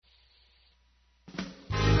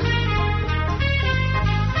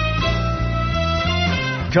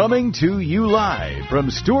Coming to you live from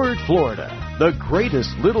Stuart, Florida, the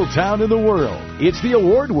greatest little town in the world. It's the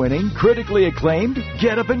award-winning, critically acclaimed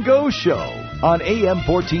Get Up and Go show on AM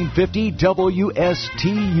 1450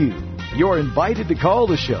 WSTU. You're invited to call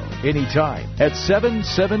the show anytime at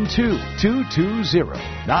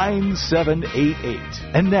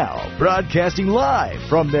 772-220-9788. And now, broadcasting live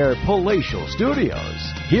from their palatial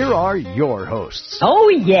studios, here are your hosts. Oh,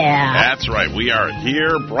 yeah. That's right. We are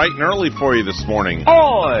here bright and early for you this morning.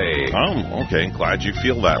 Oi. Oh, okay. Glad you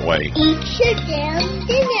feel that way. Eat your damn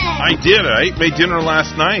dinner. I did. I ate my dinner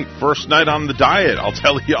last night. First night on the diet. I'll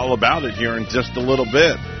tell you all about it here in just a little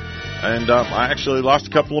bit. And I actually lost a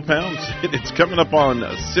couple of pounds. It's coming up on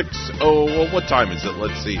 6:00. Well, what time is it?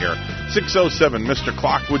 Let's see here. 6:07. Mr.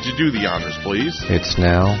 Clock, would you do the honors, please? It's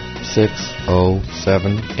now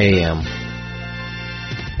 6:07 a.m.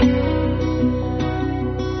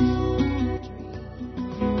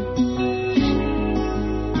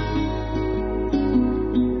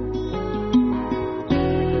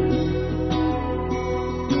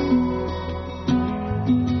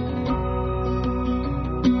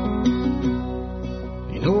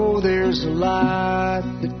 There's a light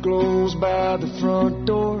that glows by the front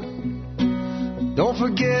door. Don't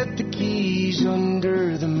forget the keys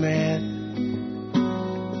under the mat.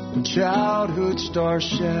 When childhood stars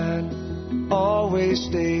shine, always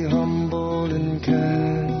stay humble and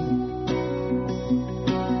kind.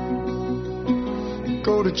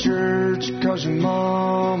 Go to church 'cause your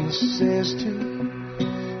mama says to.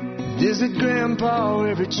 Visit Grandpa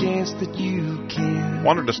every chance that you can.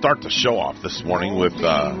 Wanted to start the show off this morning with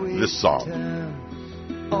this song.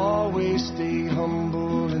 Always stay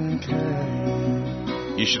humble and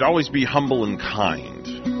kind. You should always be humble and kind.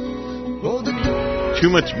 Too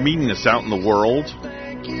much meanness out in the world.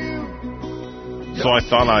 So I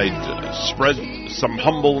thought I'd spread some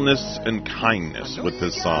humbleness and kindness with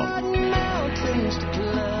this song.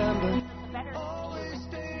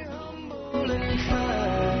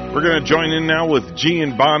 We're going to join in now with G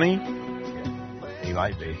and Bonnie. You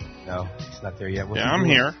might be. No, it's not there yet. Yeah, I'm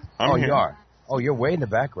here. I'm here. You are. Oh, you're way in the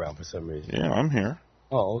background for some reason. Yeah, I'm here.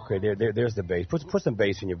 Oh, okay. There's the bass. Put some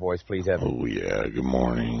bass in your voice, please, Evan. Oh, yeah. Good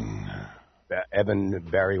morning. Evan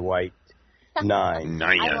Barry White, 9.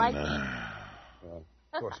 I like it. Well,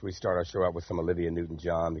 of course, we start our show out with some Olivia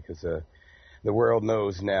Newton-John because the world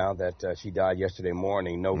knows now that she died yesterday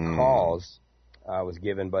morning. No cause was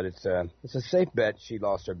given, but it's a safe bet. She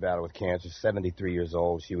lost her battle with cancer, 73 years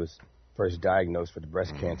old. She was first diagnosed with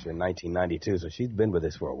breast cancer in 1992, so she's been with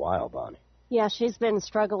us for a while, Bonnie. Yeah, she's been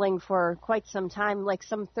struggling for quite some time, like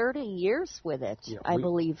some 30 years with it, I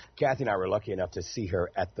believe. Kathy and I were lucky enough to see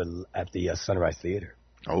her at the Sunrise Theater.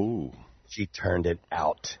 Oh. She turned it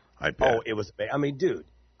out. I bet. Oh, it was, I mean, dude,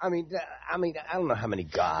 I don't know how many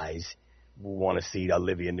guys want to see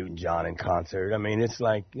Olivia Newton-John in concert. I mean, it's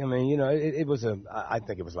like, it was I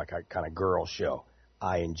think it was like a kind of girl show.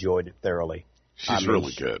 I enjoyed it thoroughly. She's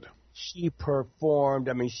really good. She performed.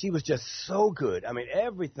 I mean, she was just so good. I mean,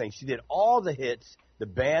 everything. She did all the hits. The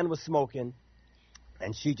band was smoking.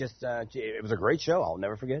 And she just, it was a great show. I'll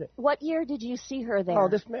never forget it. What year did you see her there? Oh,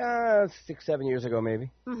 this 6-7 years ago,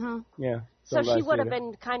 maybe. Mm-hmm. Yeah. So she would have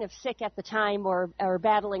been kind of sick at the time or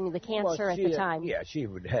battling the cancer at the time. Yeah, she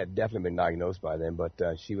had definitely been diagnosed by then, but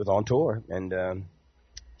she was on tour, and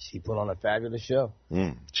she put on a fabulous show.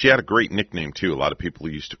 She had a great nickname, too. A lot of people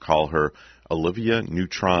used to call her Olivia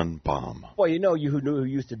Neutron Bomb. Well, who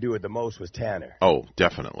used to do it the most was Tanner. Oh,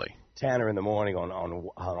 definitely. Tanner in the morning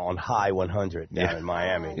on High 100 down in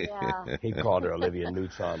Miami. Yeah. He called her Olivia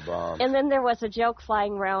Neutron Bomb. And then there was a joke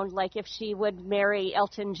flying around, like if she would marry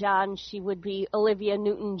Elton John, she would be Olivia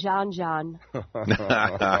Newton-John.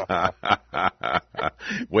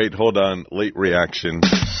 Wait, hold on. Late reaction.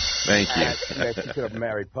 Thank you. She could have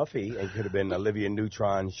married Puffy and could have been Olivia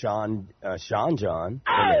Neutron Sean John.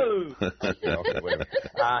 Oh!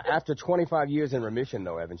 After 25 years in remission,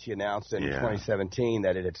 though, Evan, she announced in 2017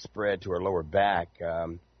 that it had spread to her lower back.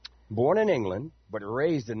 Born in England, but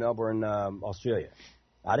raised in Melbourne, Australia.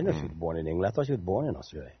 I didn't know she was born in England. I thought she was born in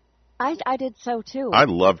Australia. I did so, too. I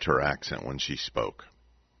loved her accent when she spoke.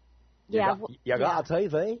 Yeah. I'll tell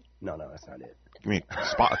you, No, that's not it. I mean,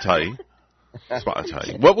 Spotty.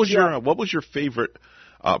 What was your favorite,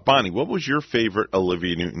 Bonnie, what was your favorite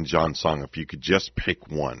Olivia Newton-John song, if you could just pick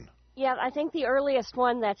one? Yeah, I think the earliest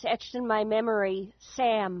one that's etched in my memory,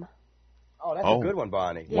 Sam. Oh, that's a good one,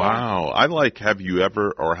 Bonnie. Yeah. Wow. I like Have You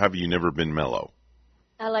Ever or Have You Never Been Mellow?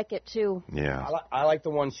 I like it, too. Yeah. I like the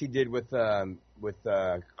one she did with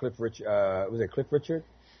Cliff Richard. Was it Cliff Richard?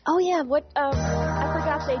 Oh, yeah. I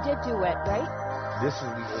forgot they did duet, right? This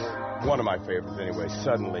is one of my favorites anyway,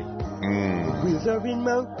 Suddenly. Wheels are in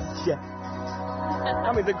motion.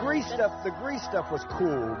 I mean, the Grease stuff was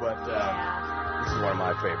cool, but this is one of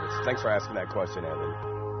my favorites. Thanks for asking that question,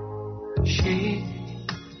 Evan. She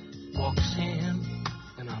walks in,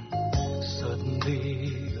 and I'm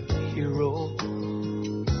suddenly a hero.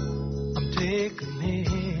 I'm taken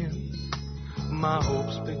in, my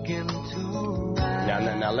hopes begin to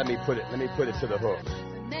rise. Now, let me put it to the hook.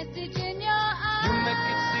 Message in your eyes. You make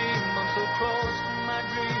it seem I'm so close to my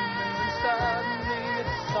dream, and suddenly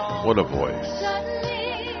it's all. What a voice. Suddenly,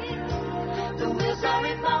 the wheels are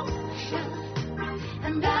in motion,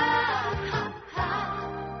 and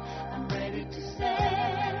I'm ready to say,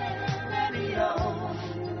 radio.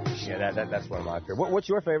 Yeah, that's one of my favorites. What's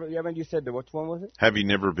your favorite? Yeah, you said which one was it? Have You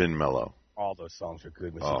Never Been Mellow? All those songs were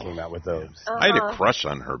good when she came out with those. I had a crush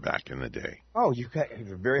on her back in the day. Oh, it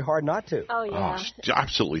was very hard not to. Oh, yeah. She's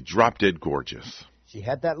absolutely drop dead gorgeous. She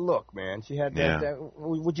had that look, man. She had that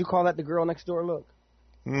would you call that the girl next door look?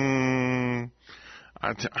 I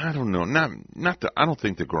don't know. I don't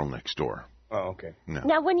think the girl next door. Oh, okay. No.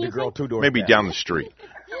 Now, when The you girl think, 2 doors Maybe down down the street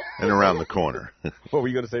and around the corner. What were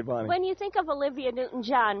you going to say, Bonnie? when you think of Olivia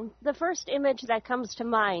Newton-John, the first image that comes to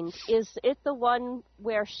mind, is it the one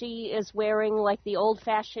where she is wearing like the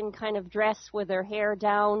old-fashioned kind of dress with her hair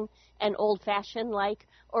down and old-fashioned like,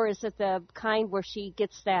 or is it the kind where she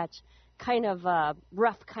gets that kind of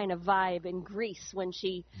rough kind of vibe in Grease when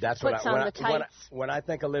she puts on the tights? When I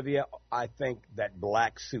think Olivia, I think that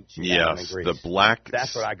black suit she had on in Grease. The black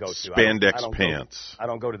That's what I go to. spandex pants. I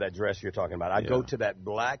don't go to that dress you're talking about. I go to that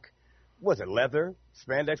black, was it leather,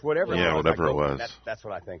 spandex, whatever Yeah, it was. whatever it was. That's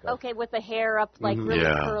what I think of. Okay, with the hair up like really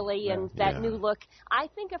Yeah. curly and that new look. I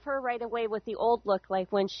think of her right away with the old look,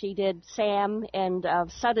 like when she did Sam and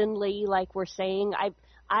Suddenly, like we're saying.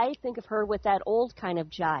 I think of her with that old kind of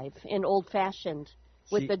jive and old-fashioned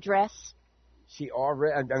with the dress. She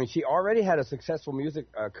already had a successful music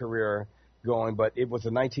career going, but it was the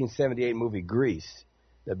 1978 movie Grease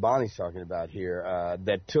that Bonnie's talking about here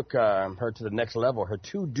that took her to the next level. Her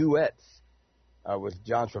 2 duets with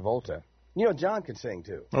John Travolta. You know, John can sing,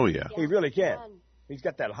 too. Oh, yeah. He really can. He's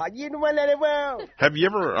got that hot, you know what, let it well. Have you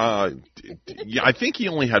ever, I think he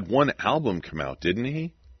only had one album come out, didn't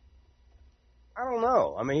he? I don't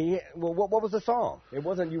know. I mean, what was the song? It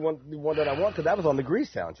wasn't the one that I want, because that was on the Grease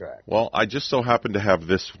soundtrack. Well, I just so happen to have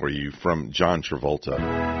this for you from John Travolta.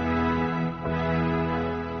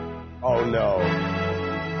 Oh, no.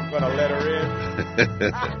 I'm going to let her in.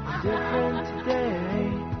 Different today.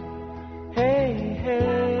 Hey,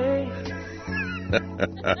 hey.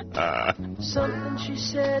 Something she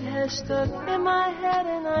said has stuck in my head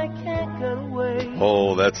and I can't get away.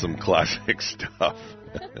 Oh, that's some classic stuff.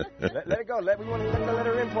 let it go. We want to let the let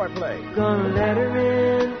her in part play. Gonna let her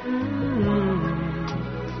in.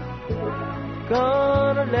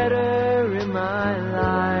 Gonna let her in my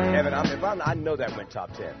life. Evan, I know that went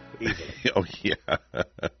top 10 easily. Oh, yeah.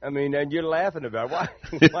 I mean, and you're laughing about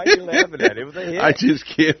it. Why are you laughing at it? It was a hit. I just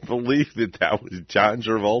can't believe that was John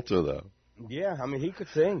Travolta, though. Yeah, I mean, he could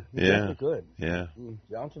sing. He Yeah. definitely could. Yeah.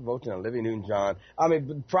 John Travolta and Olivia Newton-John. I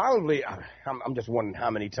mean, probably, I'm just wondering how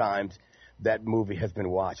many times that movie has been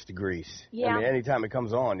watched, Grease. Yeah. I mean, anytime it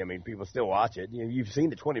comes on, I mean, people still watch it. You've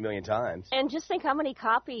seen it 20 million times. And just think how many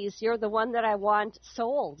copies You're the One That I Want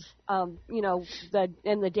sold.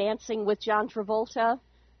 The Dancing with John Travolta.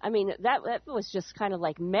 I mean, that was just kind of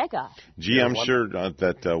like mega. Gee, I'm sure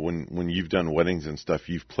that when you've done weddings and stuff,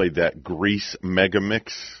 you've played that Grease mega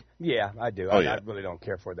mix. Yeah, I do. Oh, I really don't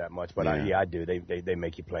care for it that much, but I do. They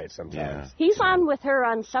make you play it sometimes. Yeah. He's on with her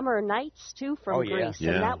on Summer Nights, too, from Grease.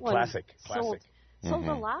 Yeah. And that one Classic. sold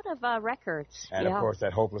a lot of records. And, of course,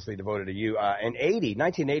 that Hopelessly Devoted to You. In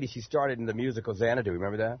 1980, she started in the musical Xanadu.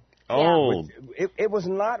 Remember that? Oh. It was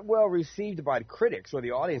not well received by the critics or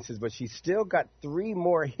the audiences, but she still got 3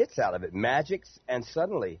 more hits out of it. Magics and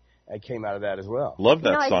Suddenly came out of that as well. Love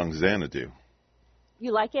that song, Xanadu.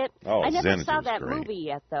 You like it? Oh, I never Xanadu's saw that great. movie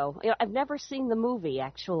yet, though. I've never seen the movie,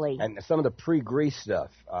 actually. And some of the pre-Grease stuff.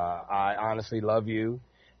 I Honestly Love You.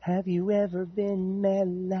 Have you ever been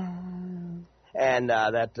mellow? And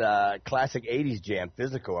that classic 80s jam,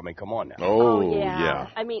 Physical. I mean, come on now. Oh, yeah.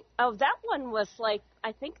 I mean, that one was like,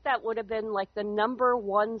 I think that would have been like the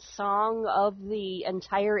 #1 song of the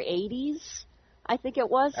entire 80s. I think it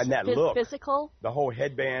was. And that look. Physical. The whole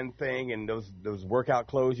headband thing and those workout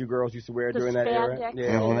clothes you girls used to wear during that era.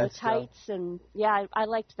 And the tights. And, I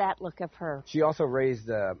liked that look of her. She also raised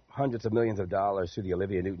hundreds of millions of dollars through the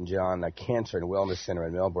Olivia Newton-John Cancer and Wellness Center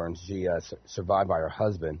in Melbourne. She survived by her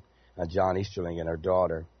husband, John Easterling, and her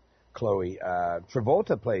daughter. Chloe.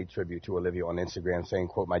 Travolta played tribute to Olivia on Instagram, saying,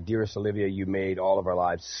 quote, "My dearest Olivia, you made all of our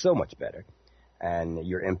lives so much better, and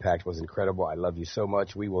your impact was incredible. I love you so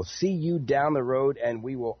much. We will see you down the road, and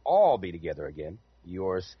we will all be together again.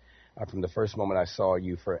 Yours, from the first moment I saw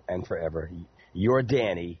you and forever. You're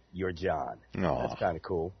Danny, you're John." Aww. That's kind of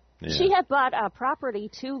cool. Yeah. She had bought a property,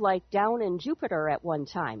 too, like down in Jupiter at one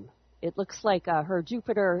time. It looks like her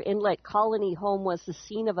Jupiter Inlet Colony home was the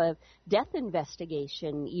scene of a death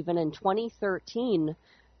investigation. Even in 2013,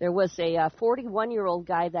 there was a 41-year-old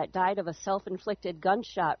guy that died of a self-inflicted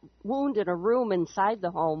gunshot wound in a room inside the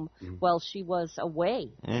home while she was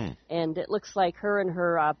away. And it looks like her and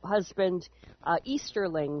her husband,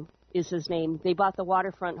 Easterling is his name, they bought the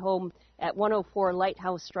waterfront home at 104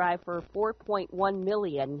 Lighthouse Drive for $4.1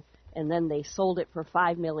 million, and then they sold it for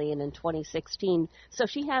 $5 million in 2016. So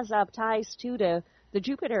she has ties, too, to the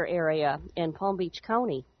Jupiter area in Palm Beach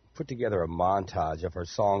County. Put together a montage of her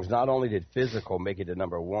songs. Not only did Physical make it to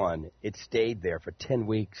 #1, it stayed there for 10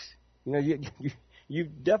 weeks. You know, you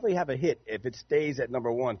definitely have a hit if it stays at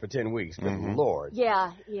 #1 for 10 weeks. Good Lord.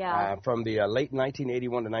 Yeah. From the late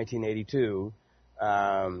 1981 to 1982,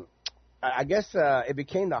 I guess it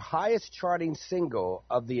became the highest charting single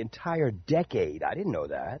of the entire decade. I didn't know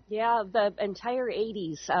that. Yeah, the entire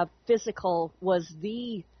 80s, Physical was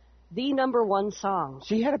the #1 song.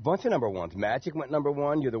 She had a bunch of #1s. Magic went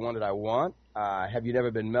 #1. You're the one that I want. Have You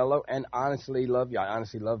Never Been Mellow? And Honestly Love You. I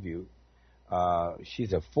Honestly Love You.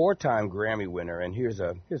 She's a 4-time Grammy winner, and here's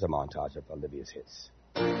a montage of Olivia's hits.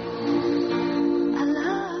 I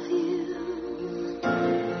love you.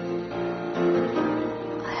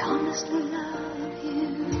 I honestly love you.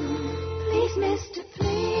 Please, mister,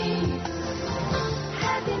 please.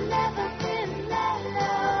 Have you never been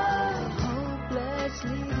mellow?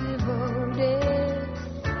 Hopelessly devoted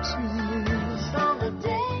to you. So the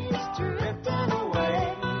days drifting away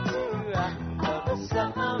to other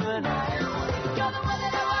summer night. You're the one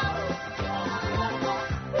that I want.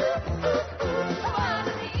 I want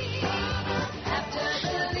to be. After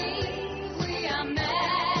the leaves, we are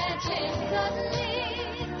magic. Suddenly,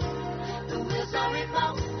 the wheels are in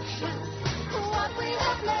motion. What we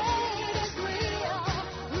have made is real.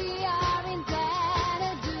 We are in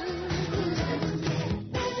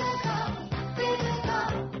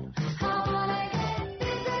physical. I wanna get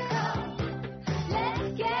physical. Let's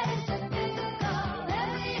get into physical.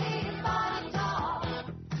 Everybody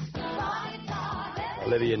talk.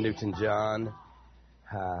 Olivia Newton-John,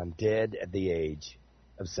 dead at the age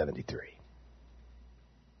of 73.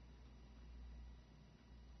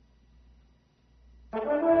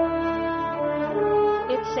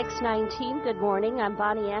 It's 6:19. Good morning. I'm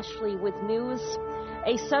Bonnie Ashley with news.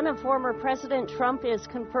 A son of former President Trump is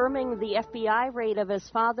confirming the FBI raid of his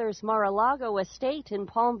father's Mar-a-Lago estate in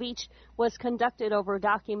Palm Beach was conducted over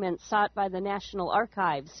documents sought by the National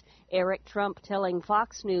Archives. Eric Trump telling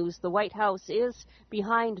Fox News the White House is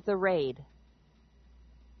behind the raid.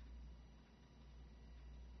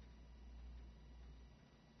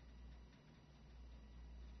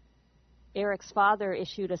 Eric's father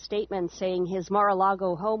issued a statement saying his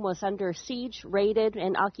Mar-a-Lago home was under siege, raided,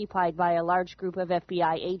 and occupied by a large group of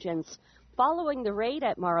FBI agents. Following the raid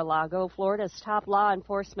at Mar-a-Lago, Florida's top law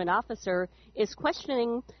enforcement officer is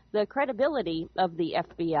questioning the credibility of the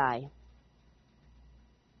FBI.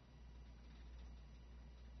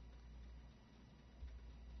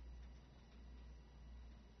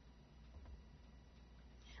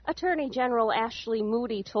 Attorney General Ashley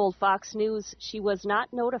Moody told Fox News she was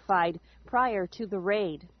not notified prior to the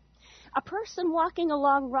raid. A person walking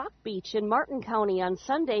along Rock Beach in Martin County on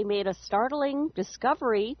Sunday made a startling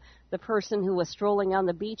discovery. The person who was strolling on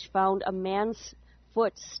the beach found a man's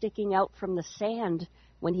foot sticking out from the sand.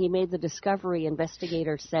 When he made the discovery,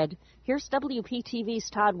 investigators said, "Here's WPTV's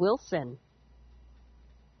Todd Wilson."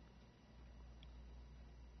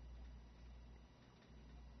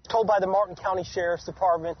 Told by the Martin County Sheriff's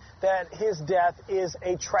Department that his death is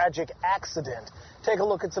a tragic accident. Take a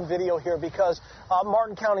look at some video here because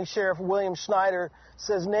Martin County Sheriff William Schneider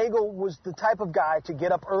says Nagel was the type of guy to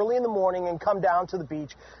get up early in the morning and come down to the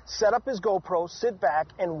beach, set up his GoPro, sit back,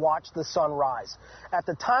 and watch the sun rise. At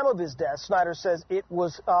the time of his death, Schneider says it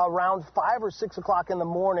was around 5 or 6 o'clock in the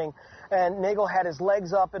morning, and Nagel had his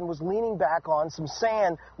legs up and was leaning back on some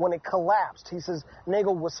sand when it collapsed. He says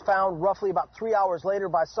Nagel was found roughly about 3 hours later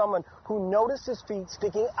by someone who noticed his feet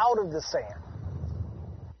sticking out of the sand.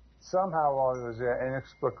 Somehow while he was there,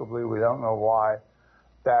 inexplicably, we don't know why,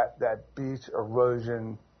 that beach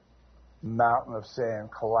erosion mountain of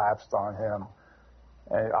sand collapsed on him.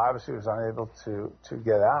 And obviously was unable to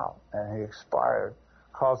get out, and he expired.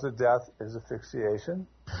 Cause of death is asphyxiation.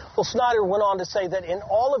 Well, Snyder went on to say that in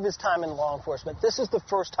all of his time in law enforcement, this is the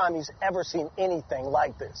first time he's ever seen anything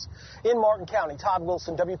like this. In Martin County, Todd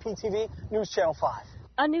Wilson, WPTV, News Channel 5.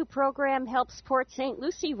 A new program helps Port St.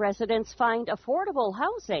 Lucie residents find affordable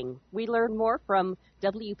housing. We learn more from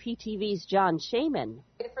WPTV's John Shaman.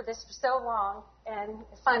 Waited for this for so long, and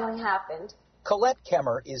it finally happened. Colette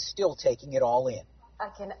Kemmer is still taking it all in. I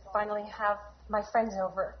can finally have my friends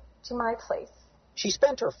over to my place. She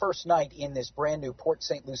spent her first night in this brand new Port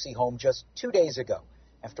St. Lucie home just 2 days ago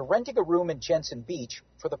after renting a room in Jensen Beach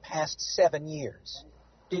for the past 7 years.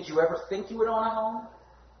 Did you ever think you would own a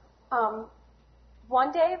home?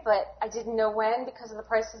 One day, but I didn't know when because of the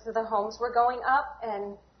prices of the homes were going up,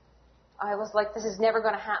 and I was like, this is never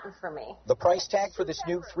going to happen for me. The price tag for this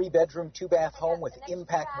new 3-bedroom, 2-bath home with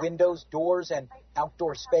impact windows, doors, and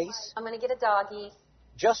outdoor space? I'm going to get a doggy.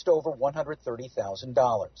 Just over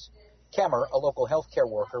 $130,000. Kemmer, a local healthcare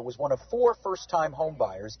worker, was one of 4 first-time home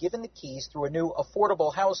buyers given the keys through a new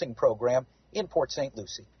affordable housing program in Port St.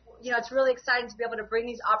 Lucie. You know, it's really exciting to be able to bring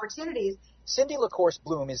these opportunities. Cindy LaCourse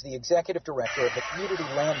Bloom is the executive director of the Community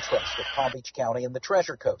Land Trust of Palm Beach County and the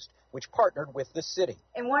Treasure Coast, which partnered with the city.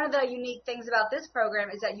 And one of the unique things about this program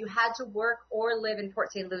is that you had to work or live in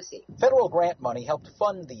Port St. Lucie. Federal grant money helped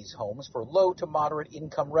fund these homes for low to moderate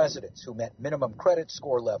income residents who met minimum credit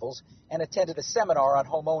score levels and attended a seminar on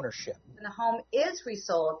home ownership. When the home is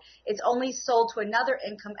resold, it's only sold to another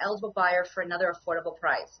income-eligible buyer for another affordable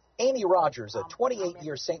price. Amy Rogers, a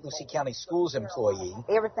 28-year St. Lucie County Schools employee,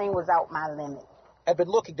 everything was out my limit. Had been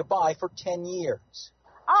looking to buy for 10 years.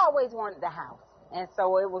 I always wanted the house, and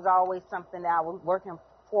so it was always something that I was working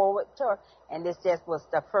forward to, and this just was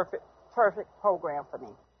the perfect program for me.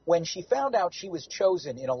 When she found out she was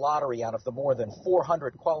chosen in a lottery out of the more than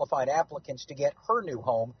 400 qualified applicants to get her new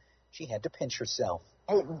home, she had to pinch herself.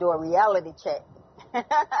 I hate to do a reality check.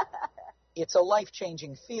 It's a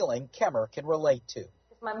life-changing feeling Kemmer can relate to.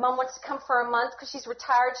 If my mom wants to come for a month because she's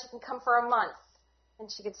retired, she can come for a month,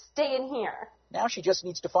 and she could stay in here. Now she just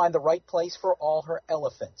needs to find the right place for all her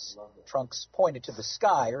elephants. Trunks pointed to the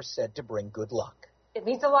sky are said to bring good luck. It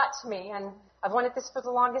means a lot to me, and I've wanted this for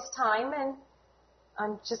the longest time, and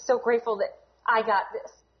I'm just so grateful that I got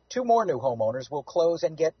this. 2 more new homeowners will close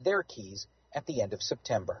and get their keys at the end of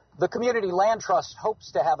September. The Community Land Trust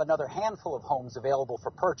hopes to have another handful of homes available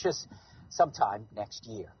for purchase sometime next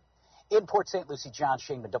year. In Port St. Lucie, John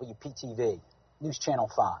Shaman, WPTV, News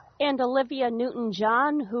Channel 5. And Olivia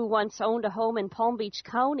Newton-John, who once owned a home in Palm Beach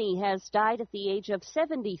County, has died at the age of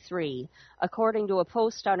 73. According to a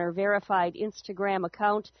post on her verified Instagram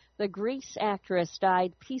account, the Grease actress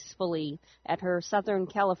died peacefully at her Southern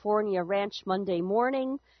California ranch Monday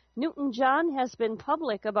morning. Newton-John has been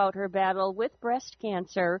public about her battle with breast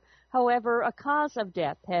cancer. However, a cause of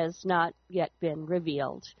death has not yet been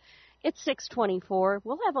revealed. It's 6:24.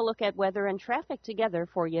 We'll have a look at weather and traffic together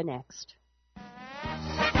for you next.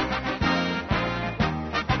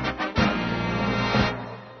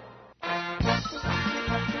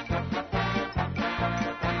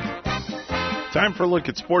 Time for a look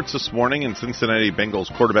at sports this morning, and Cincinnati Bengals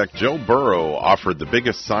quarterback Joe Burrow offered the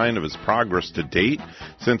biggest sign of his progress to date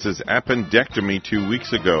since his appendectomy 2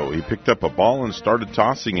 weeks ago. He picked up a ball and started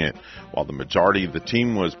tossing it. While the majority of the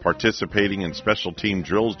team was participating in special team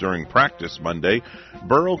drills during practice Monday,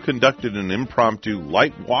 Burrow conducted an impromptu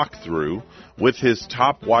light walkthrough with his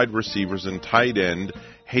top wide receivers and tight end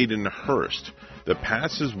Hayden Hurst. The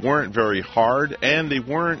passes weren't very hard, and they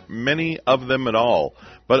weren't many of them at all.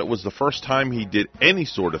 But it was the first time he did any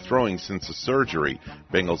sort of throwing since the surgery,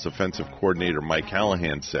 Bengals offensive coordinator Mike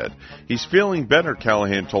Callahan said. He's feeling better,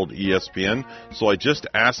 Callahan told ESPN, so I just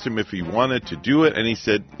asked him if he wanted to do it, and he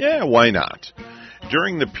said, yeah, why not?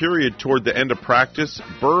 During the period toward the end of practice,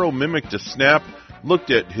 Burrow mimicked a snap,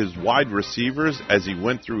 looked at his wide receivers as he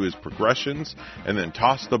went through his progressions, and then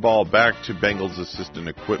tossed the ball back to Bengals assistant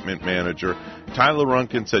equipment manager Tyler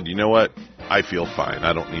Runkin. Said, you know what, I feel fine,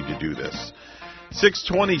 I don't need to do this.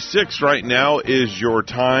 6:26 right now is your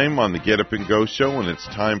time on the Get Up and Go show, and it's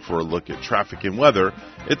time for a look at traffic and weather.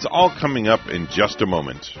 It's all coming up in just a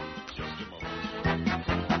moment.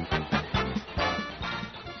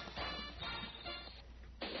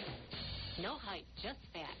 No hype, just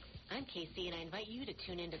facts. I'm Casey, and I invite you to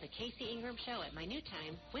tune into the Casey Ingram Show at my new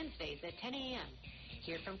time, Wednesdays at 10 a.m.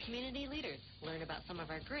 Hear from community leaders, learn about some of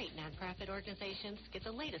our great nonprofit organizations, get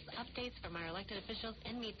the latest updates from our elected officials,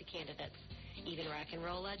 and meet the candidates. Even rock and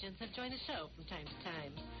roll legends have joined the show from time to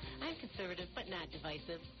time. I'm conservative but not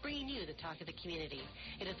divisive, bringing you the talk of the community.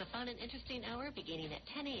 It is a fun and interesting hour beginning at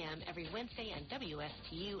 10 a.m. every Wednesday on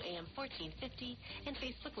WSTU AM 1450 and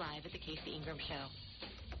Facebook Live at the Casey Ingram Show.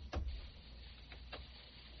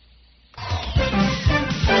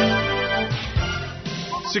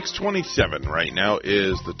 6:27 right now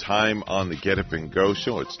is the time on the Get Up and Go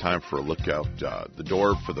show. It's time for a look out the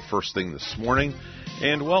door for the first thing this morning.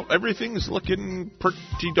 And, well, everything's looking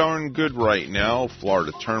pretty darn good right now.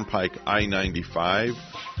 Florida Turnpike I-95,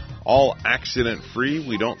 all accident-free.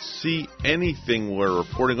 We don't see anything we're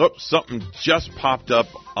reporting. Oh, something just popped up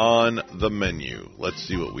on the menu. Let's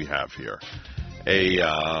see what we have here.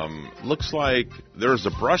 Looks like there's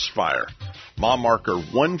a brush fire. Mile marker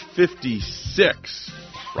 156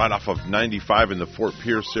 right off of 95 in the Fort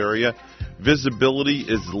Pierce area. Visibility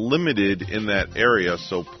is limited in that area,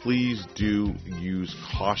 so please do use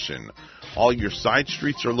caution. All your side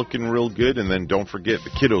streets are looking real good, and then don't forget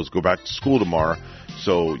the kiddos go back to school tomorrow,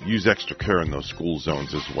 so use extra care in those school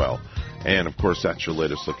zones as well. And, of course, that's your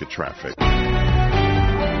latest look at traffic.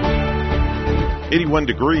 81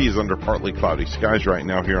 degrees under partly cloudy skies right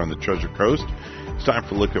now here on the Treasure Coast. It's time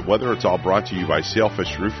for a look at weather. It's all brought to you by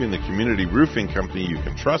Sailfish Roofing, the community roofing company you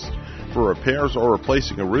can trust. For repairs or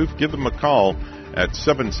replacing a roof, give them a call at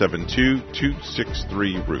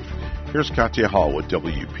 772-263-ROOF. Here's Katya Hall with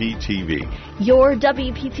WPTV. Your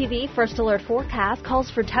WPTV First Alert forecast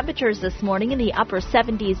calls for temperatures this morning in the upper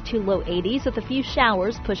 70s to low 80s with a few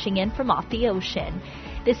showers pushing in from off the ocean.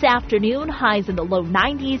 This afternoon, highs in the low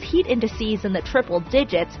 90s, heat indices in the triple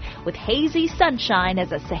digits, with hazy sunshine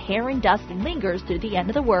as a Saharan dust lingers through the end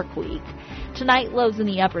of the work week. Tonight, lows in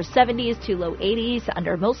the upper 70s to low 80s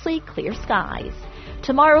under mostly clear skies.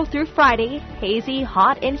 Tomorrow through Friday, hazy,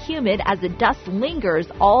 hot, and humid as the dust lingers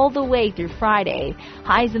all the way through Friday.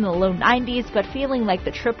 Highs in the low 90s, but feeling like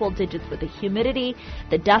the triple digits with the humidity.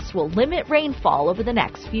 The dust will limit rainfall over the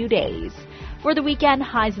next few days. For the weekend,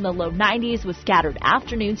 highs in the low 90s with scattered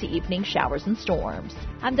afternoon to evening showers and storms.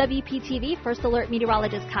 I'm WPTV First Alert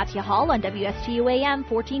meteorologist Katya Hall on WSTU AM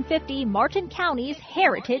 1450, Martin County's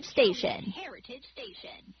Heritage Station.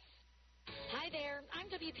 Hi there, I'm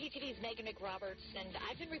WPTV's Megan McRoberts, and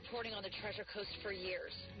I've been reporting on the Treasure Coast for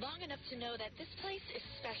years, long enough to know that this place is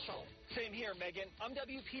special. Same here, Megan. I'm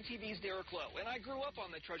WPTV's Derek Lowe, and I grew up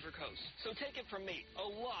on the Treasure Coast. So take it from me, a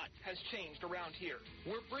lot has changed around here.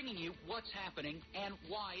 We're bringing you what's happening and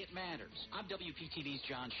why it matters. I'm WPTV's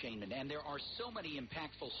John Shainman, and there are so many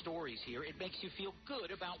impactful stories here, it makes you feel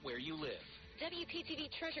good about where you live.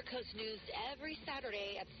 WPTV Treasure Coast News every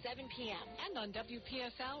Saturday at 7 p.m. And on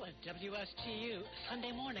WPSL and WSTU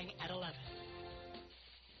Sunday morning at 11.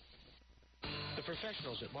 The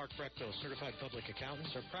professionals at Mark Breckville Certified Public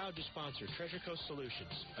Accountants are proud to sponsor Treasure Coast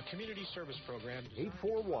Solutions, a community service program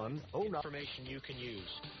 84109. Information you can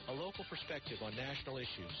use, a local perspective on national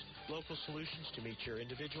issues, local solutions to meet your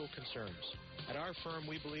individual concerns. At our firm,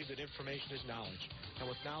 we believe that information is knowledge, and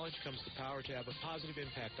with knowledge comes the power to have a positive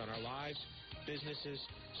impact on our lives, businesses,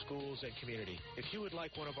 schools, and community. If you would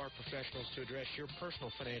like one of our professionals to address your personal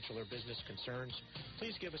financial or business concerns,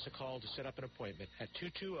 please give us a call to set up an appointment at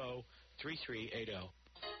 220-3380.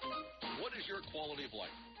 What is your quality of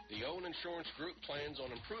life? The Owen Insurance Group plans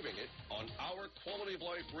on improving it on our Quality of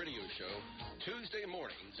Life radio show Tuesday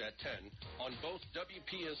mornings at 10 on both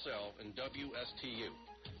WPSL and WSTU.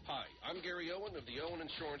 Hi, I'm Gary Owen of the Owen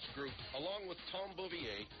Insurance Group, along with Tom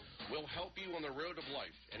Bouvier. We'll help you on the road of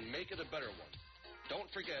life and make it a better one. Don't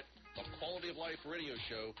forget the Quality of Life radio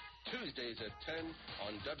show Tuesdays at 10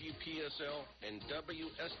 on WPSL and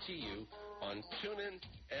WSTU on TuneIn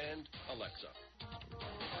and Alexa.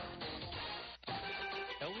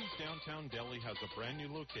 Ellie's Downtown Deli has a brand new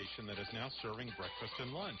location that is now serving breakfast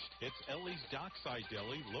and lunch. It's Ellie's Dockside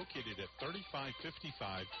Deli, located at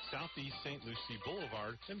 3555 Southeast St. Lucie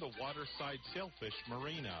Boulevard in the Waterside Sailfish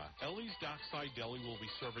Marina. Ellie's Dockside Deli will be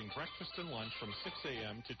serving breakfast and lunch from 6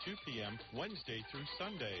 a.m. to 2 p.m. Wednesday through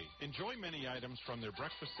Sunday. Enjoy many items from their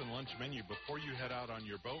breakfast and lunch menu before you head out on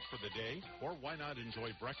your boat for the day, or why not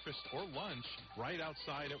enjoy breakfast or lunch right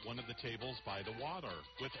outside at one of the tables by the water.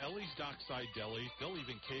 With Ellie's Dockside Deli, they'll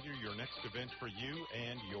even cater your next event for you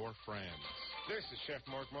and your friends. This is Chef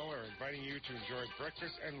Mark Muller inviting you to enjoy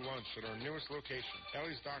breakfast and lunch at our newest location,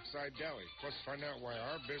 Ellie's Dockside Deli. Plus, find out why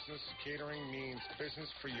our business catering means business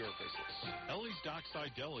for your business. Ellie's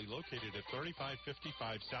Dockside Deli, located at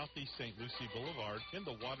 3555 Southeast St. Lucie Boulevard in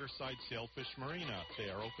the Waterside Sailfish Marina.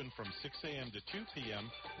 They are open from 6 a.m. to 2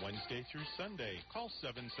 p.m. Wednesday through Sunday. Call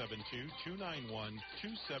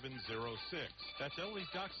 772-291-2706. That's Ellie's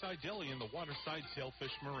Dockside Deli in the Waterside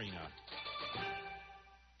Sailfish Marina.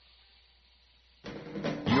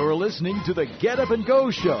 You're listening to the Get Up and Go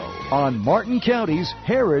Show on Martin County's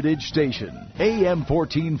Heritage Station, AM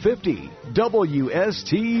 1450,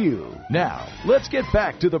 WSTU. Now, let's get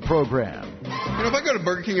back to the program. You know, if I go to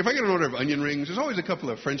Burger King, if I get an order of onion rings, there's always a couple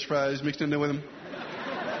of French fries mixed in there with them.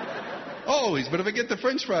 Always, but if I get the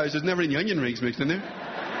French fries, there's never any onion rings mixed in there.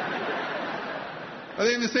 Are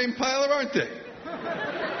they in the same pile or aren't they?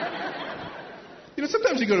 You know,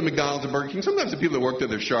 sometimes you go to McDonald's and Burger King. Sometimes the people that work there,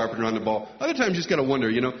 they're sharp and are on the ball. Other times you just got to wonder,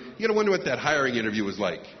 you got to wonder what that hiring interview was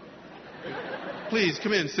like. Please,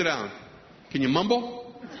 come in, sit down. Can you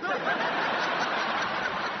mumble?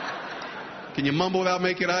 Can you mumble without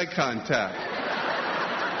making eye contact?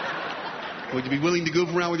 Would you be willing to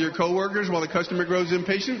goof around with your coworkers while the customer grows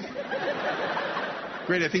impatient?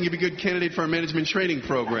 Great, I think you'd be a good candidate for our management training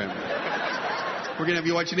program. We're going to have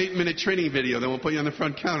you watch an 8-minute training video, then we'll put you on the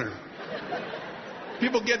front counter.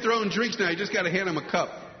 People get their own drinks now, you just got to hand them a cup.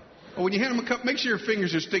 Oh, when you hand them a cup, make sure your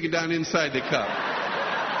fingers are sticking down inside the cup.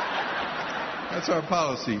 That's our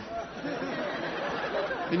policy.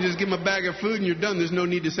 And you just give them a bag of food and you're done. There's no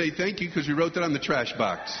need to say thank you because we wrote that on the trash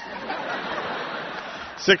box.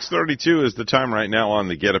 6:32 is the time right now on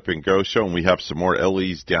the Get Up and Go show, and we have some more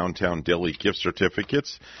Ellie's Downtown Deli gift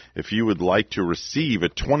certificates. If you would like to receive a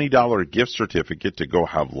 $20 gift certificate to go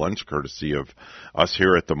have lunch, courtesy of us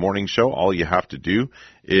here at the morning show, all you have to do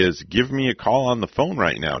is give me a call on the phone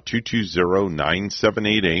right now,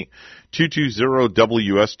 220-9788,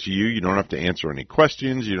 220-WSTU. You don't have to answer any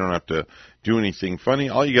questions. You don't have to do anything funny.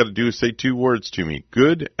 All you got to do is say 2 words to me,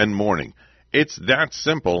 good and morning. It's that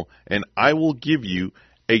simple, and I will give you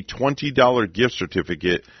a $20 gift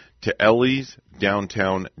certificate to Ellie's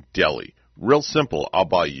Downtown Deli. Real simple. I'll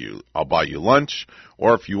buy you lunch,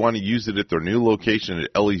 or if you want to use it at their new location at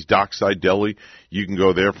Ellie's Dockside Deli, you can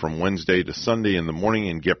go there from Wednesday to Sunday in the morning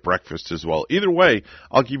and get breakfast as well. Either way,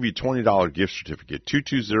 I'll give you a $20 gift certificate.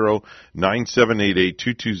 220-9788,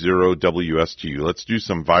 220-WSTU. Let's do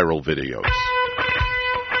some viral videos.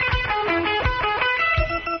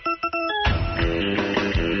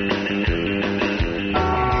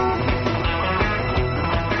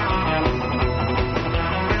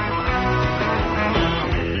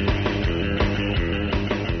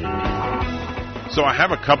 So I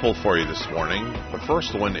have a couple for you this morning. The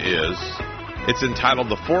first one is, it's entitled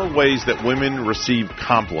The 4 Ways That Women Receive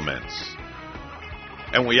Compliments.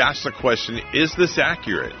 And we asked the question, is this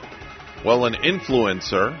accurate? Well, an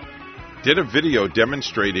influencer did a video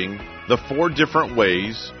demonstrating the 4 different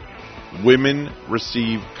ways women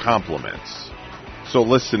receive compliments. So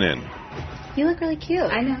listen in. You look really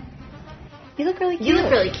cute. I know. You look really cute. You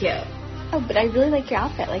look really cute. Oh, but I really like your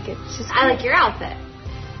outfit. Like, it's just I like your outfit.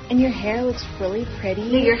 And your hair looks really pretty.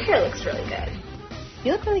 Yeah, your hair looks really good.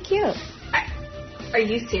 You look really cute. Are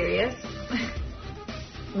you serious?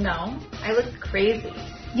 No, I look crazy.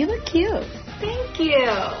 You look cute. Thank you.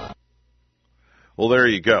 Well, there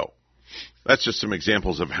you go. That's just some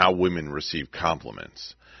examples of how women receive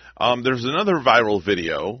compliments. There's another viral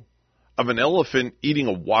video of an elephant eating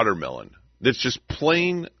a watermelon that's just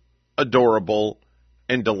plain adorable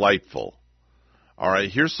and delightful. All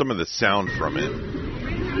right, here's some of the sound from it.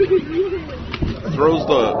 Throws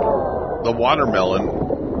the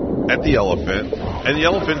watermelon at the elephant, and the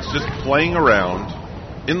elephant's just playing around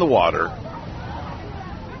in the water.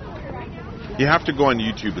 You have to go on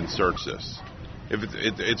YouTube and search this.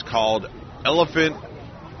 It's called Elephant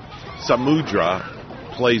Samudra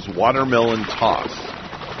Plays Watermelon Toss.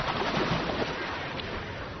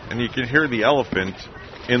 And you can hear the elephant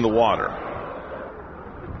in the water.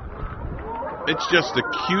 It's just the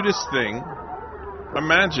cutest thing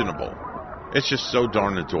imaginable. It's just so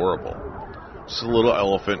darn adorable. Just a little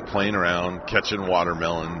elephant playing around, catching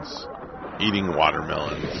watermelons, eating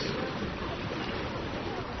watermelons.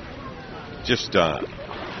 Just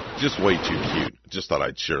way too cute. Just thought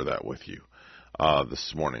I'd share that with you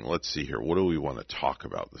this morning. Let's see here. What do we want to talk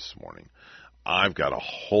about this morning? I've got a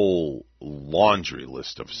whole laundry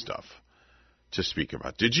list of stuff to speak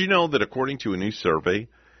about. Did you know that according to a new survey,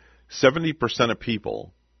 70% of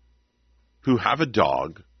people who have a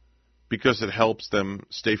dog because it helps them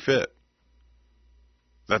stay fit.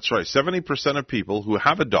 That's right. 70% of people who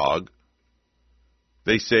have a dog,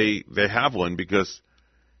 they say they have one because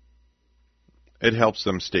it helps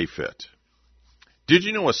them stay fit. Did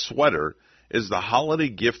you know a sweater is the holiday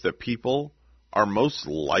gift that people are most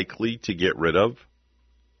likely to get rid of?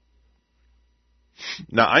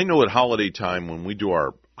 Now, I know at holiday time when we do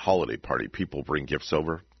our holiday party, people bring gifts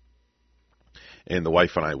over. And the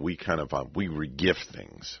wife and I, we re-gift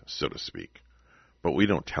things, so to speak. But we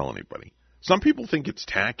don't tell anybody. Some people think it's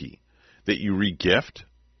tacky that you re-gift.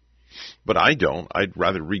 But I don't. I'd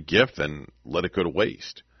rather re-gift than let it go to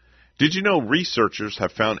waste. Did you know researchers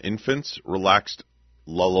have found infants relaxed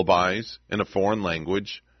lullabies in a foreign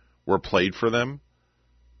language were played for them?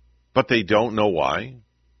 But they don't know why?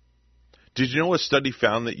 Did you know a study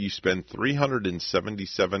found that you spend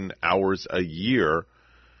 377 hours a year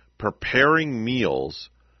preparing meals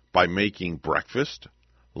by making breakfast,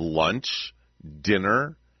 lunch,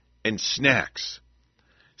 dinner, and snacks.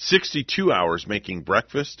 62 hours making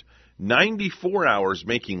breakfast, 94 hours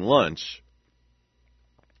making lunch,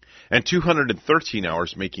 and 213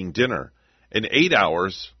 hours making dinner, and 8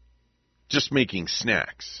 hours just making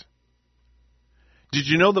snacks. Did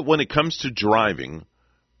you know that when it comes to driving,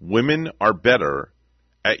 women are better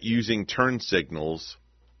at using turn signals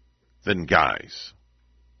than guys?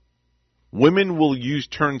 Women will use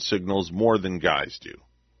turn signals more than guys do.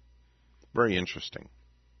 Very interesting.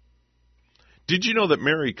 Did you know that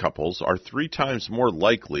married couples are 3 times more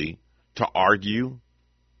likely to argue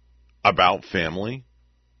about family?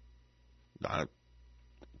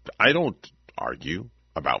 I don't argue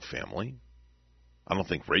about family. I don't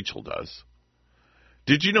think Rachel does.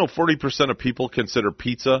 Did you know 40% of people consider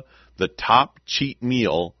pizza the top cheat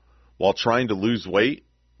meal while trying to lose weight?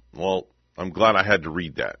 Well, I'm glad I had to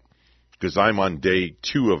read that because I'm on day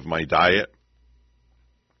 2 of my diet.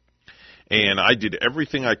 And I did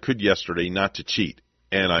everything I could yesterday not to cheat.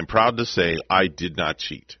 And I'm proud to say I did not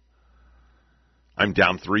cheat. I'm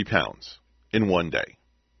down 3 pounds in one day.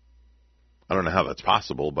 I don't know how that's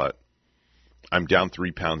possible, but I'm down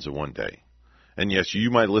 3 pounds in one day. And yes,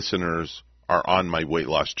 you, my listeners, are on my weight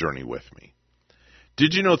loss journey with me.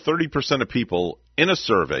 Did you know 30% of people in a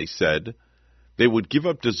survey said they would give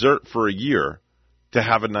up dessert for a year to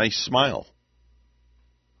have a nice smile?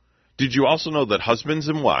 Did you also know that husbands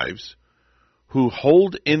and wives who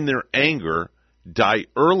hold in their anger die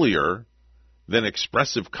earlier than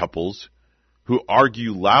expressive couples who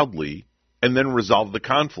argue loudly and then resolve the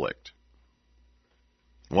conflict?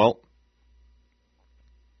 Well,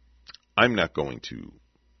 I'm not going to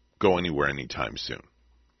go anywhere anytime soon.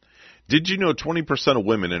 Did you know 20% of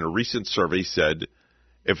women in a recent survey said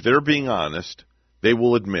if they're being honest, they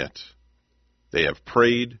will admit they have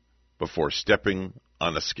prayed before stepping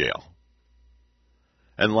on a scale?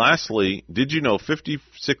 And lastly, did you know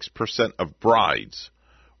 56% of brides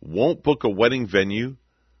won't book a wedding venue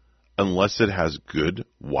unless it has good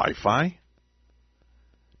Wi-Fi?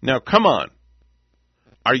 Now, come on.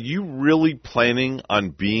 Are you really planning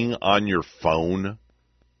on being on your phone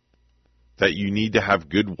that you need to have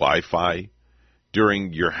good Wi-Fi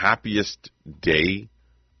during your happiest day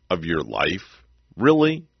of your life?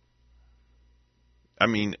 Really? I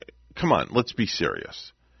mean, come on, let's be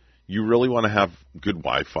serious. You really want to have good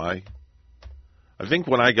Wi-Fi? I think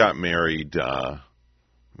when I got married, let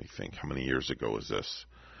me think, how many years ago was this?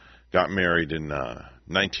 Got married in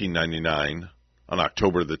 1999 on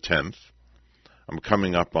October the 10th. I'm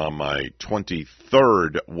coming up on my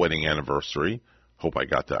 23rd wedding anniversary. Hope I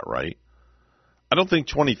got that right. I don't think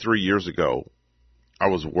 23 years ago I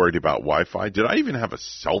was worried about Wi-Fi. Did I even have a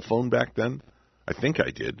cell phone back then? I think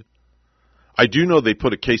I did. I do know they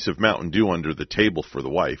put a case of Mountain Dew under the table for the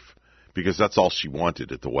wife because that's all she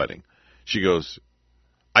wanted at the wedding. She goes,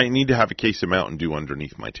 I need to have a case of Mountain Dew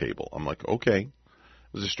underneath my table. I'm like, okay. It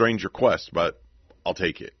was a strange request, but I'll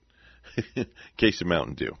take it. Case of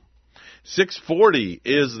Mountain Dew. 6:40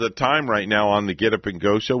 is the time right now on the Get Up and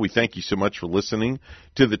Go show. We thank you so much for listening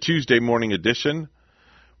to the Tuesday morning edition.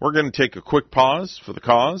 We're going to take a quick pause for the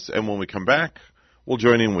cause, and when we come back, we'll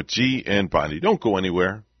join in with G and Bonnie. Don't go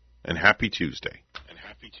anywhere, and happy Tuesday.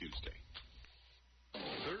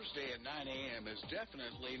 Thursday at 9 a.m. is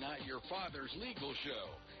definitely not your father's legal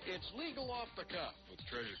show. It's Legal Off the Cuff with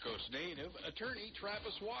Treasure Coast native attorney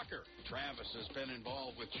Travis Walker. Travis has been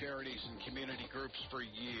involved with charities and community groups for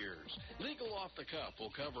years. Legal Off the Cuff will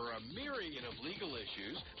cover a myriad of legal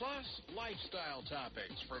issues, plus lifestyle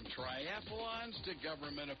topics from triathlons to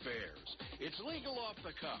government affairs. It's Legal Off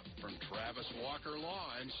the Cuff from Travis Walker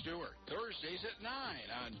Law and Stewart. Thursdays at 9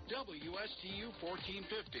 on WSTU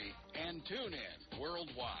 1450 and tune in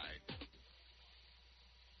worldwide.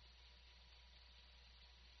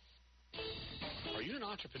 Are you an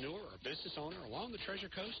entrepreneur or business owner along the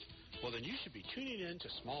Treasure Coast? Well, then you should be tuning in to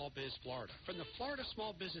Small Biz Florida from the Florida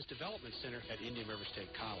Small Business Development Center at Indian River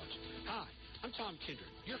State College. Hi, I'm Tom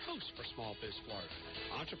Kindred, your host for Small Biz Florida.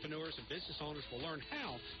 Entrepreneurs and business owners will learn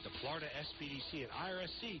how the Florida SBDC and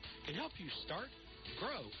IRSC can help you start,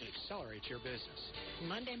 grow, and accelerate your business.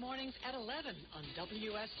 Monday mornings at 11 on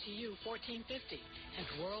WSTU 1450 and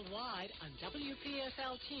worldwide on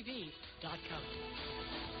WPSLTV.com.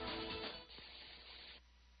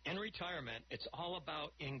 In retirement, it's all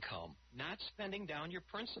about income, not spending down your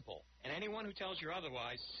principal. And anyone who tells you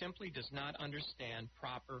otherwise simply does not understand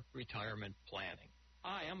proper retirement planning.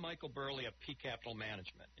 Hi, I'm Michael Burley of P Capital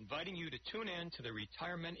Management, inviting you to tune in to the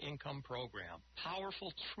Retirement Income Program.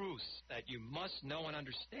 Powerful truths that you must know and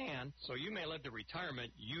understand so you may live the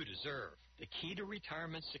retirement you deserve. The key to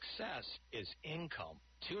retirement success is income.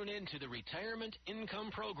 Tune in to the Retirement Income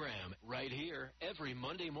Program right here every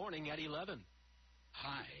Monday morning at 11.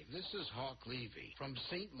 Hi, this is Hawk Levy from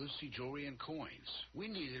St. Lucie Jewelry and Coins. We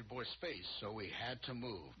needed more space, so we had to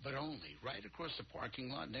move, but only right across the parking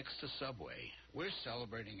lot next to Subway. We're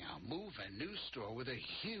celebrating our move and new store with a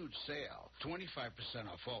huge sale. 25%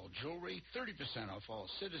 off all jewelry, 30% off all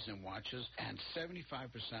Citizen watches, and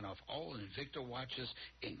 75% off all Invicta watches,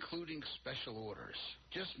 including special orders.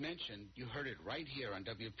 Just mention you heard it right here on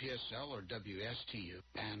WPSL or WSTU,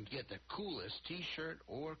 and get the coolest T-shirt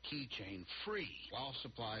or keychain free while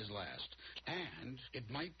supplies last. And it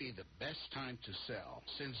might be the best time to sell,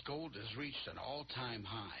 since gold has reached an all-time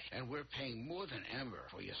high, and we're paying more than ever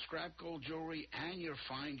for your scrap gold jewelry and your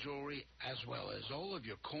fine jewelry, as well as all of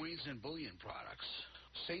your coins and bullion products.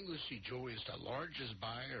 St. Lucie Jewelry is the largest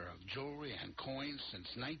buyer of jewelry and coins since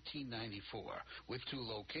 1994, with 2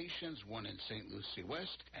 locations, one in St. Lucie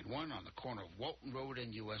West and one on the corner of Walton Road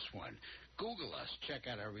and US 1. Google us, check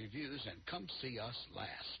out our reviews, and come see us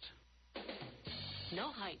last.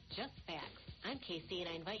 No hype, just facts. I'm Casey,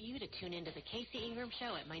 and I invite you to tune into the Casey Ingram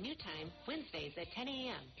Show at my new time, Wednesdays at 10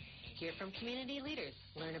 a.m. Hear from community leaders,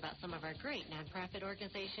 learn about some of our great nonprofit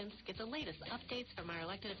organizations, get the latest updates from our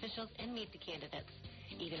elected officials, and meet the candidates.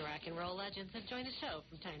 Even rock and roll legends have joined the show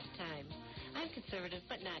from time to time. I'm conservative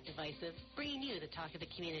but not divisive, bringing you the talk of the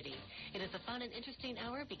community. It is a fun and interesting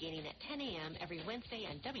hour beginning at 10 a.m. every Wednesday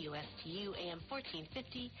on WSTU AM 1450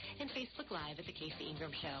 and Facebook Live at the Casey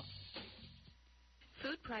Ingram Show.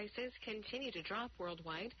 Food prices continue to drop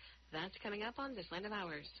worldwide. That's coming up on This Land of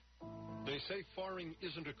Ours. They say farming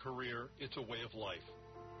isn't a career, it's a way of life.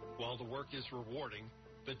 While the work is rewarding,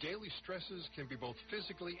 the daily stresses can be both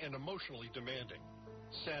physically and emotionally demanding.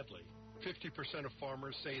 Sadly, 50% of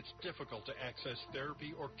farmers say it's difficult to access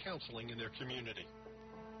therapy or counseling in their community.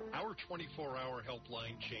 Our 24-hour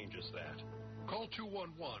helpline changes that. Call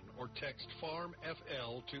 211 or text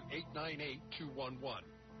FARM-FL to 898-211.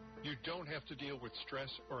 You don't have to deal with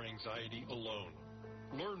stress or anxiety alone.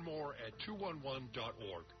 Learn more at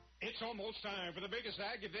 211.org. It's almost time for the biggest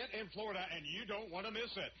ag event in Florida, and you don't want to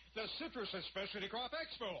miss it. The Citrus and Specialty Crop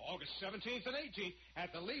Expo, August 17th and 18th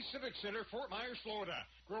at the Lee Civic Center, Fort Myers, Florida.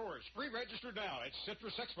 Growers, pre-register now at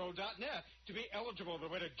citrusexpo.net to be eligible to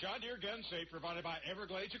win a John Deere gun safe provided by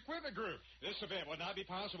Everglades Equipment Group. This event would not be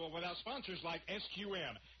possible without sponsors like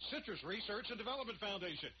SQM, Citrus Research and Development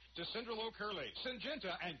Foundation, Descendrelo Curley,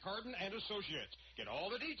 Syngenta, and Carden and Associates. Get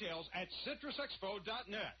all the details at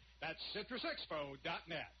citrusexpo.net. That's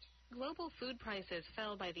citrusexpo.net. Global food prices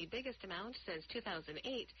fell by the biggest amount since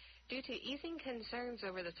 2008 due to easing concerns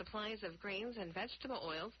over the supplies of grains and vegetable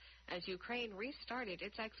oils as Ukraine restarted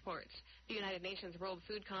its exports. The United Nations World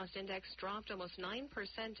Food Cost Index dropped almost 9%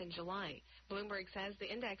 in July. Bloomberg says the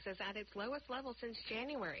index is at its lowest level since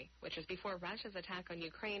January, which is before Russia's attack on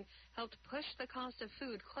Ukraine helped push the cost of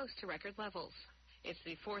food close to record levels. It's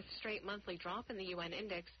the 4th straight monthly drop in the UN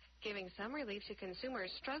index, giving some relief to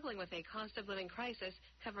consumers struggling with a cost-of-living crisis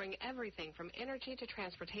covering everything from energy to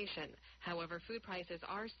transportation. However, food prices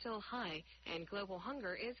are still high, and global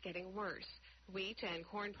hunger is getting worse. Wheat and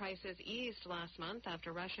corn prices eased last month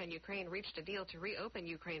after Russia and Ukraine reached a deal to reopen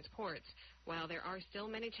Ukraine's ports. While there are still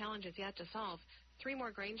many challenges yet to solve, 3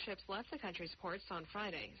 more grain ships left the country's ports on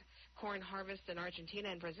Friday. Corn harvests in Argentina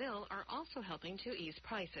and Brazil are also helping to ease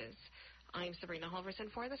prices. I'm Sabrina Halverson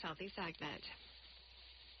for the Southeast AgNet.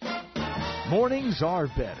 Mornings are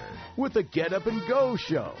better with the Get Up and Go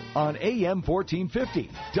show on AM 1450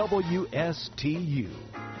 WSTU.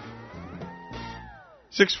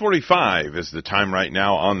 6:45 is the time right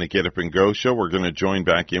now on the Get Up and Go show. We're going to join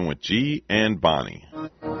back in with G and Bonnie.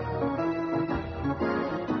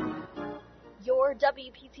 Your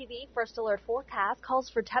WPTV First Alert forecast calls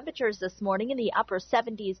for temperatures this morning in the upper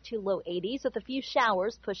 70s to low 80s with a few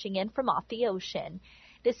showers pushing in from off the ocean.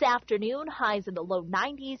 This afternoon, highs in the low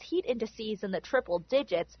 90s, heat indices in the triple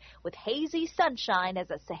digits, with hazy sunshine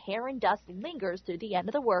as a Saharan dust lingers through the end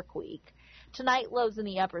of the work week. Tonight, lows in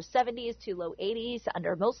the upper 70s to low 80s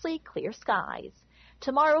under mostly clear skies.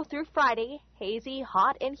 Tomorrow through Friday, hazy,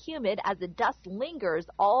 hot, and humid as the dust lingers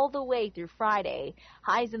all the way through Friday.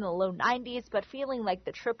 Highs in the low 90s, but feeling like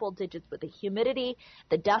the triple digits with the humidity.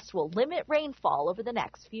 The dust will limit rainfall over the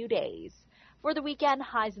next few days. For the weekend,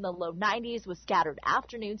 highs in the low 90s with scattered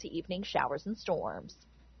afternoon to evening showers and storms.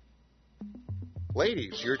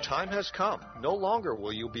 Ladies, your time has come. No longer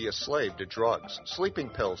will you be a slave to drugs, sleeping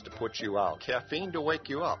pills to put you out, caffeine to wake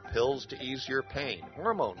you up, pills to ease your pain,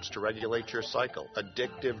 hormones to regulate your cycle,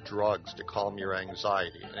 addictive drugs to calm your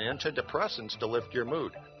anxiety, and antidepressants to lift your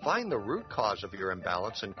mood. Find the root cause of your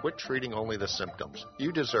imbalance and quit treating only the symptoms.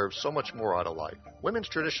 You deserve so much more out of life. Women's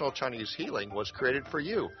Traditional Chinese Healing was created for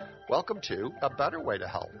you. Welcome to A Better Way to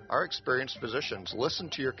Health. Our experienced physicians listen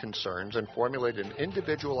to your concerns and formulate an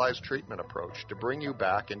individualized treatment approach to bring you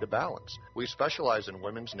back into balance. We specialize in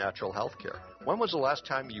women's natural health care. When was the last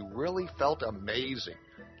time you really felt amazing?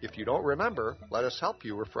 If you don't remember, let us help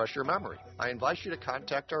you refresh your memory. I invite you to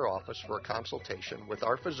contact our office for a consultation with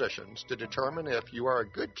our physicians to determine if you are a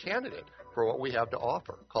good candidate for what we have to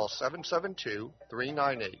offer. Call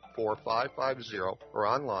 772-398-4550 or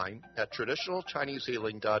online at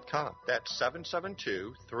traditionalchinesehealing.com. That's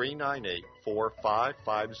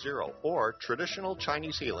 772-398-4550 or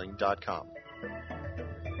traditionalchinesehealing.com.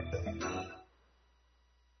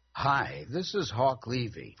 Hi, this is Hawk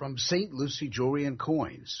Levy from St. Lucie Jewelry and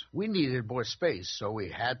Coins. We needed more space, so we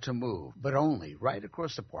had to move, but only right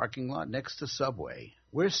across the parking lot next to Subway.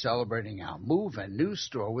 We're celebrating our move and new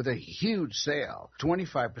store with a huge sale.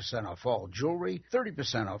 25% off all jewelry,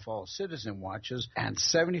 30% off all Citizen watches, and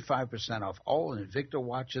 75% off all Invicta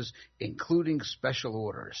watches, including special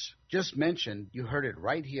orders. Just mention you heard it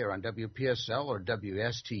right here on WPSL or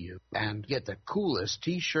WSTU, and get the coolest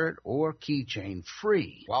T-shirt or keychain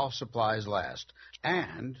free while supplies last.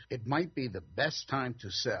 And it might be the best time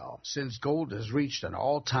to sell, since gold has reached an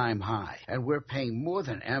all-time high, and we're paying more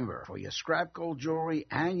than ever for your scrap gold jewelry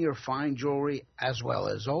and your fine jewelry, as well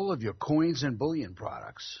as all of your coins and bullion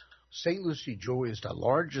products. St. Lucie Jewelry is the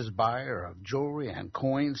largest buyer of jewelry and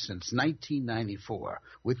coins since 1994,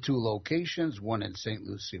 with 2 locations, one in St.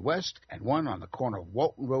 Lucie West and one on the corner of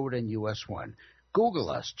Walton Road and US 1. Google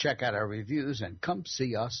us, check out our reviews, and come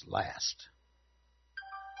see us last.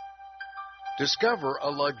 Discover a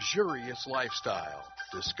luxurious lifestyle.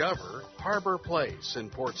 Discover Harbor Place in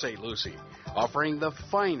Port St. Lucie, offering the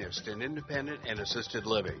finest in independent and assisted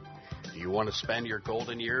living. Do you want to spend your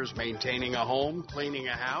golden years maintaining a home, cleaning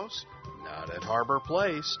a house? Not at Harbor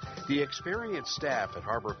Place. The experienced staff at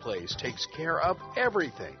Harbor Place takes care of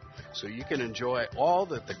everything, so you can enjoy all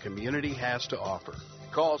that the community has to offer.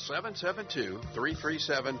 Call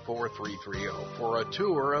 772-337-4330 for a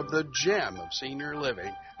tour of the gem of senior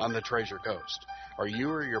living on the Treasure Coast. Are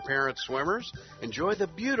you or your parents swimmers? Enjoy the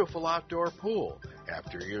beautiful outdoor pool.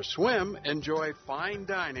 After your swim, enjoy fine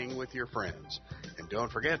dining with your friends. And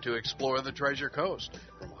don't forget to explore the Treasure Coast,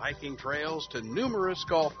 from hiking trails to numerous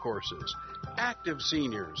golf courses. Active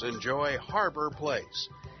seniors enjoy Harbor Place.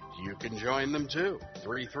 You can join them too.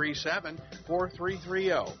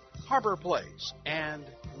 337-4330. Harbor Place, and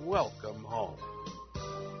welcome home.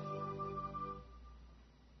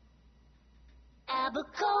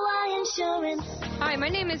 Abacoa Insurance. Hi, my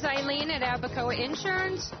name is Eileen at Abacoa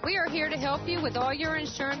Insurance. We are here to help you with all your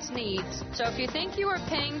insurance needs. So if you think you are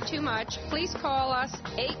paying too much, please call us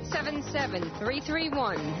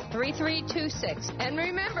 877-331-3326. And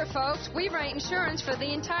remember, folks, we write insurance for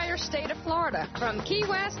the entire state of Florida, from Key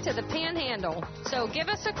West to the Panhandle. So give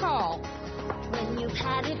us a call. When you've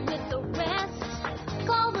had it with the rest,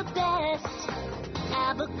 call the best.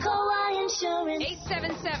 Abacoa Insurance.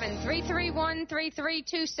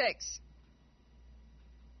 877-331-3326.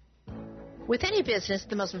 With any business,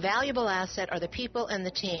 the most valuable asset are the people and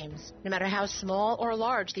the teams, no matter how small or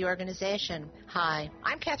large the organization. Hi,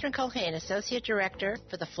 I'm Catherine Culhane, Associate Director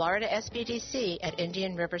for the Florida SBDC at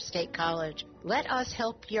Indian River State College. Let us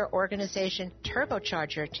help your organization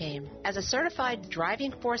turbocharge your team. As a certified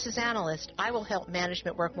driving forces analyst, I will help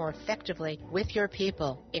management work more effectively with your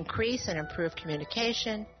people, increase and improve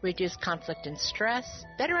communication, reduce conflict and stress,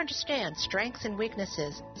 better understand strengths and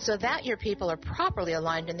weaknesses so that your people are properly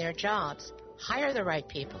aligned in their jobs. Hire the right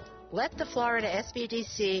people. Let the Florida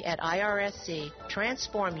SBDC at IRSC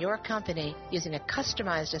transform your company using a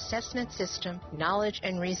customized assessment system, knowledge,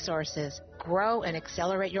 and resources. Grow and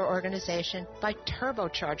accelerate your organization by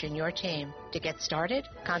turbocharging your team. To get started,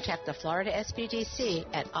 contact the Florida SBDC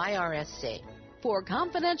at IRSC. For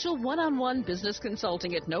confidential one-on-one business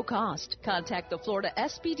consulting at no cost, contact the Florida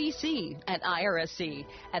SBDC at IRSC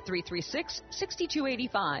at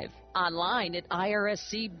 336-6285. Online at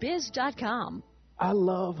irscbiz.com. I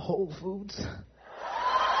love Whole Foods.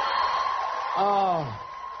 Oh,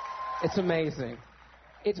 it's amazing.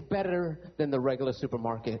 It's better than the regular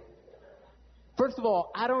supermarket. First of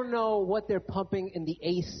all, I don't know what they're pumping in the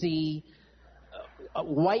AC,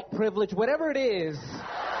 white privilege, whatever it is.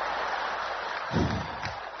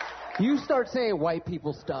 You start saying white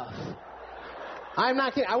people stuff. I'm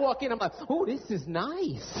not kidding. I walk in, I'm like, oh, this is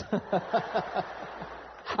nice.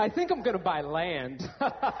 I think I'm going to buy land.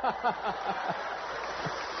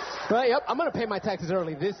 Well, yep, I'm going to pay my taxes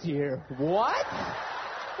early this year. What?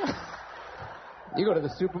 You go to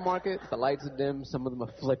the supermarket, the lights are dim, some of them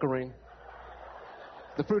are flickering.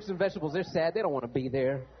 The fruits and vegetables, they're sad. They don't want to be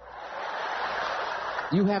there.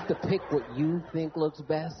 You have to pick what you think looks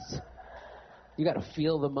best. You got to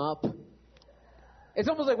feel them up. It's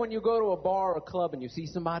almost like when you go to a bar or a club and you see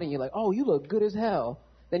somebody and you're like, oh, you look good as hell.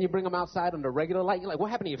 Then you bring them outside under regular light. You're like,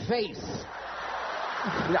 what happened to your face?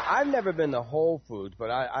 Now, I've never been to Whole Foods, but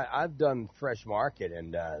I've done Fresh Market,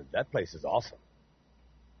 and that place is awesome.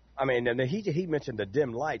 I mean, and he mentioned the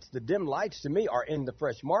dim lights. The dim lights, to me, are in the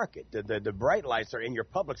Fresh Market. The bright lights are in your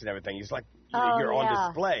Publix and everything. It's like you're on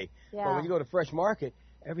display. Yeah. But when you go to Fresh Market,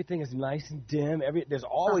 everything is nice and dim. There's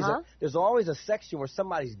always a section where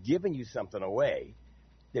somebody's giving you something away.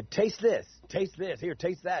 Taste this, here,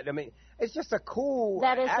 taste that. I mean, it's just a cool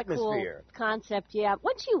atmosphere. That is a cool concept, yeah.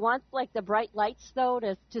 Wouldn't you want, like, the bright lights, though,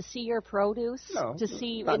 to see your produce? No, to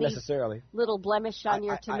see not any necessarily. Little blemish on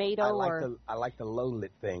your tomato? I like the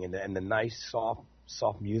low-lit thing and the nice,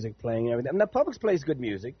 soft music playing and everything. I mean, the Publix plays good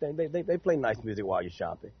music. They play nice music while you're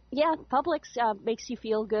shopping. Yeah, Publix makes you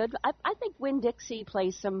feel good. I think Winn-Dixie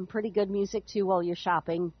plays some pretty good music, too, while you're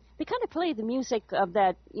shopping. They kind of play the music of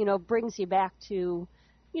that, brings you back to...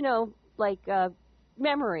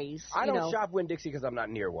 memories. I don't shop Winn-Dixie because I'm not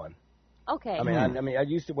near one. Okay. I mean, I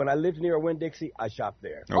used to, when I lived near a Winn-Dixie, I shopped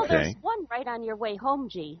there. Well, there's one right on your way home,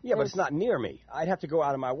 G. Yeah, but it's not near me. I'd have to go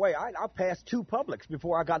out of my way. I'll pass 2 Publix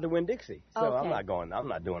before I got to Winn-Dixie. So okay. I'm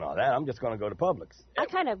not doing all that. I'm just going to go to Publix. I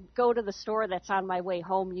kind of go to the store that's on my way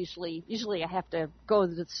home usually. Usually I have to go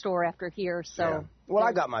to the store after here, so... Yeah. Well,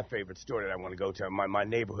 I got my favorite store that I want to go to, my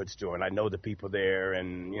neighborhood store, and I know the people there,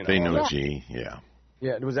 and, They know G, yeah.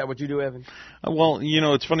 Yeah, was that what you do, Evan? Well,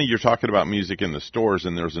 it's funny you're talking about music in the stores,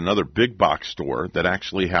 and there's another big box store that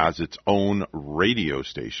actually has its own radio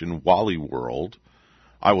station, Wally World.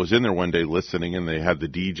 I was in there one day listening, and they had the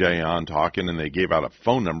DJ on talking, and they gave out a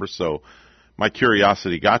phone number, so my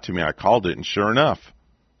curiosity got to me. I called it, and sure enough,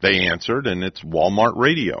 they answered, and it's Walmart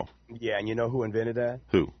Radio. Yeah, and you know who invented that?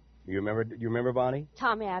 Who? You remember, Bonnie?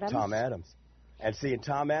 Tom Adams. Tom Adams. And see,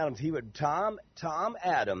 Tom Adams, Tom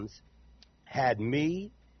Adams had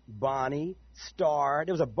me, Bonnie, Star,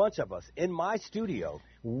 there was a bunch of us in my studio.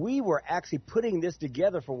 We were actually putting this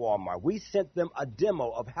together for Walmart. We sent them a demo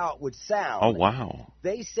of how it would sound. Oh, wow.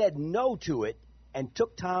 They said no to it and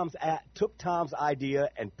took Tom's idea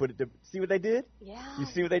and put it to, see what they did? Yeah. You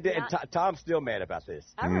see what they did? And Tom's still mad about this.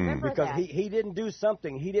 I remember because that. he didn't do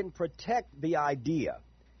something. He didn't protect the idea.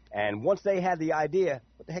 And once they had the idea,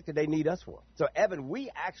 what the heck did they need us for? So, Evan,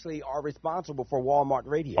 we actually are responsible for Walmart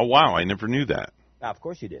Radio. Oh, wow. I never knew that. Now, of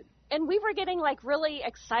course you did. And we were getting, really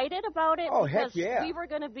excited about it. Oh, because heck yeah. we were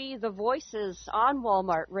going to be the voices on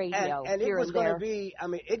Walmart Radio. And it was going to be,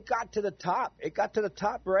 it got to the top. It got to the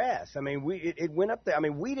top brass. It went up there.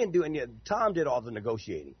 We didn't do any, Tom did all the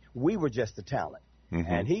negotiating. We were just the talent.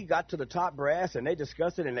 Mm-hmm. And he got to the top brass, and they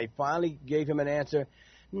discussed it, and they finally gave him an answer.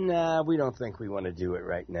 Nah, we don't think we want to do it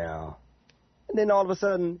right now. And then all of a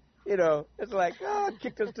sudden, it's like,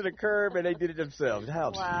 kicked us to the curb, and they did it themselves.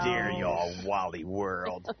 How dare y'all, Wally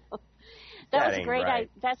World. That's a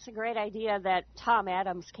great idea that Tom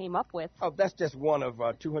Adams came up with. Oh, that's just one of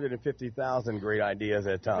 250,000 great ideas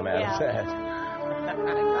that Tom Adams had.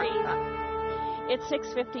 Agreed. It's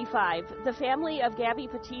 6:55. The family of Gabby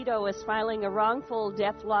Petito is filing a wrongful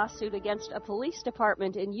death lawsuit against a police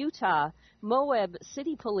department in Utah. Moab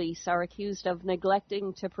City Police are accused of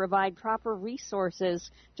neglecting to provide proper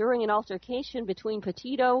resources during an altercation between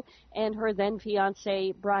Petito and her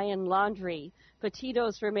then-fiancé, Brian Laundrie.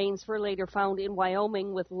 Petito's remains were later found in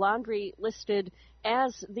Wyoming, with Laundrie listed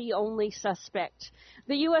as the only suspect.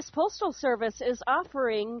 The U.S. Postal Service is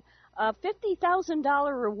offering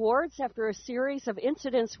 $50,000 rewards after a series of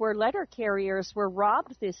incidents where letter carriers were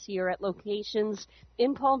robbed this year at locations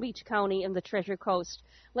in Palm Beach County and the Treasure Coast.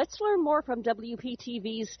 Let's learn more from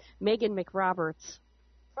WPTV's Megan McRoberts.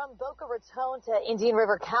 From Boca Raton to Indian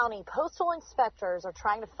River County, postal inspectors are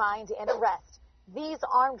trying to find and arrest these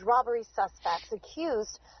armed robbery suspects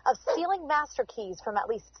accused of stealing master keys from at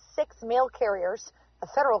least 6 mail carriers, a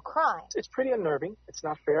federal crime. It's pretty unnerving. It's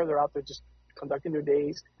not fair. They're out there just conducting their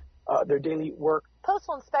daily work.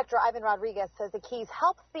 Postal Inspector Ivan Rodriguez says the keys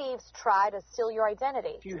help thieves try to steal your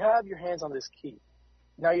identity. If you have your hands on this key,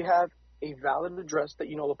 now you have a valid address that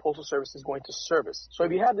you know the Postal Service is going to service. So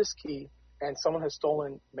if you have this key and someone has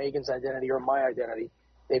stolen Megan's identity or my identity,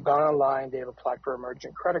 they've gone online, they've applied for an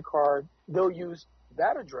emergent credit card, they'll use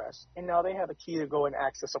that address, and now they have a key to go and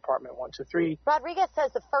access apartment 123. Rodriguez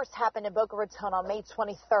says the first happened in Boca Raton on May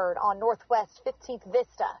 23rd on Northwest 15th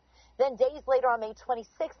Vista. Then days later on May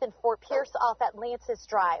 26th in Fort Pierce off Atlantis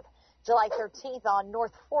Drive. July 13th on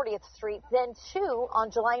North 40th Street. Then 2 on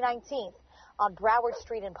July 19th on Broward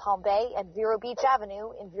Street in Palm Bay and Vero Beach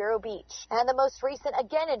Avenue in Vero Beach. And the most recent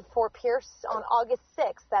again in Fort Pierce on August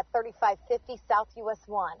 6th at 3550 South US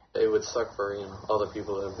 1. It would suck for all the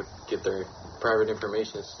people that would get their private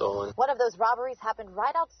information stolen. One of those robberies happened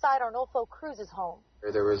right outside Arnolfo Cruz's home.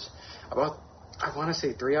 There was about, I want to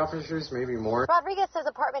say 3 officers, maybe more. Rodriguez says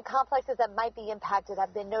apartment complexes that might be impacted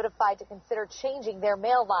have been notified to consider changing their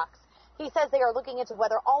mail locks. He says they are looking into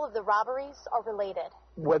whether all of the robberies are related.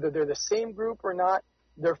 Whether they're the same group or not,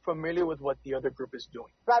 they're familiar with what the other group is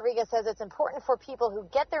doing. Rodriguez says it's important for people who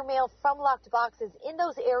get their mail from locked boxes in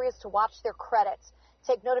those areas to watch their credits.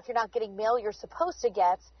 Take note if you're not getting mail you're supposed to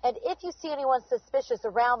get. And if you see anyone suspicious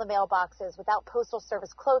around the mailboxes without Postal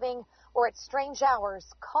Service clothing or at strange hours,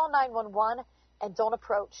 call 911 and don't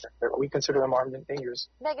approach. We consider them armed and dangerous.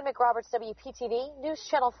 Megan McRoberts, WPTV, News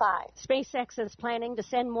Channel 5. SpaceX is planning to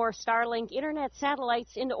send more Starlink internet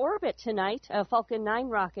satellites into orbit tonight. A Falcon 9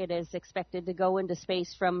 rocket is expected to go into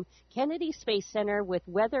space from Kennedy Space Center with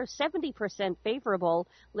weather 70% favorable.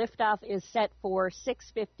 Liftoff is set for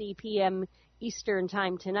 6:50 p.m. Eastern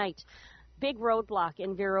Time tonight. Big roadblock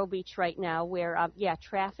in Vero Beach right now where,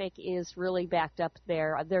 traffic is really backed up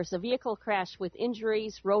there. There's a vehicle crash with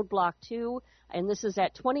injuries, roadblock 2, and this is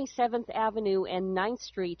at 27th Avenue and 9th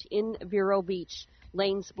Street in Vero Beach.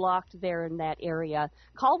 Lanes blocked there in that area.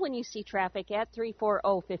 Call when you see traffic at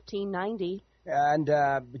 340-1590. And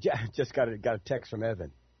just got a text from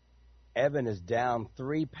Evan. Evan is down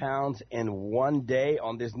 3 pounds in 1 day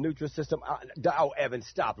on this Nutrisystem. Oh, Evan,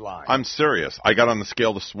 stop lying. I'm serious. I got on the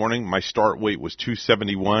scale this morning. My start weight was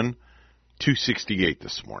 271, 268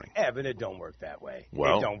 this morning. Evan, it don't work that way.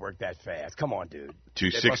 Well, it don't work that fast. Come on, dude.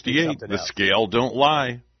 268. The scale don't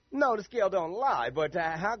lie. No, the scale don't lie. But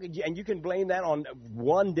how could you? And you can blame that on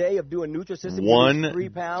 1 day of doing Nutrisystem. 3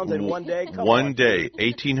 pounds in 1 day. Come on, day,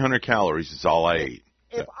 1,800 calories is all I ate.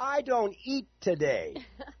 If I don't eat today,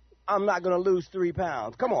 I'm not going to lose 3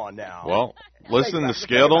 pounds. Come on now. Well, listen, the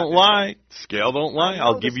scale don't lie. Scale don't lie.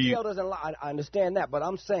 I'll give you. The scale doesn't lie. I understand that, but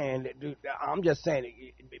I'm saying, dude, I'm just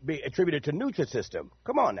saying it be attributed to Nutrisystem.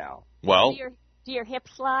 Come on now. Well, do your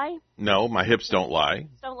hips lie? No, my hips don't lie.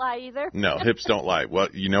 Hips don't lie either? No, hips don't lie. Well,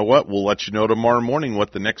 you know what? We'll let you know tomorrow morning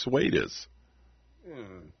what the next weight is.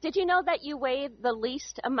 Did you know that you weigh the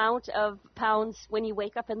least amount of pounds when you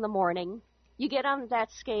wake up in the morning? You get on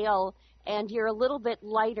that scale, and you're a little bit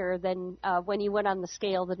lighter than when you went on the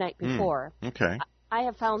scale the night before. Okay. I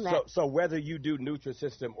have found that. So whether you do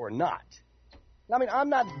Nutrisystem or not, I mean, I'm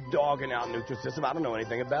not dogging out Nutrisystem. I don't know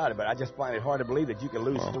anything about it, but I just find it hard to believe that you can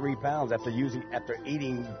lose 3 pounds after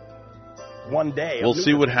eating 1 day. We'll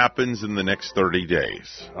see what happens in the next 30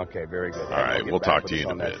 days. Okay, very good. All right, we'll talk to you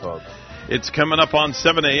in a bit. Folks. It's coming up on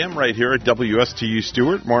 7 a.m. right here at WSTU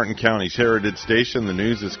Stewart, Martin County's Heritage Station. The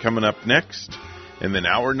news is coming up next, and then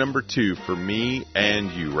hour number 2 for me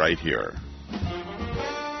and you right here.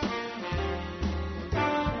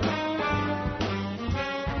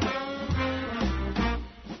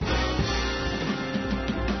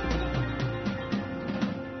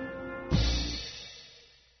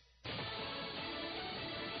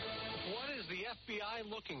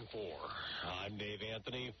 Looking for. I'm Dave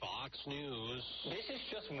Anthony, Fox News. This is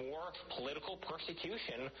just more political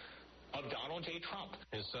persecution of Donald J. Trump.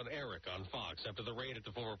 His son Eric on Fox after the raid at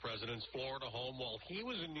the former president's Florida home while he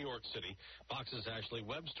was in New York City. Fox's Ashley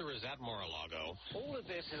Webster is at Mar-a-Lago. All of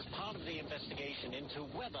this is part of the investigation into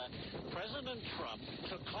whether President Trump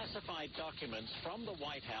took classified documents from the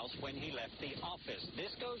White House when he left the office.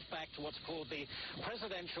 This goes back to what's called the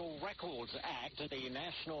Presidential Records Act. The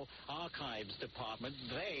National Archives Department,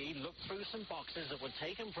 they looked through some boxes that were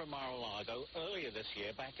taken from Mar-a-Lago earlier this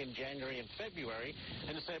year, back in January and February,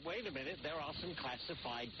 and said, wait a minute, there are some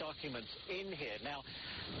classified documents in here. Now,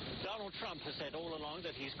 Donald Trump has said all along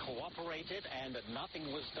that he's cooperated and that nothing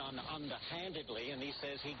was done underhandedly, and he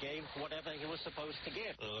says he gave whatever he was supposed to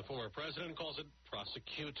give. The former president calls it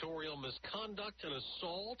prosecutorial misconduct and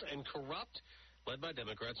assault and corrupt, led by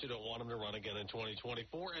Democrats who don't want him to run again in 2024.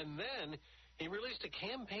 And then he released a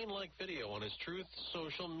campaign-like video on his Truth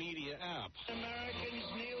social media app. Americans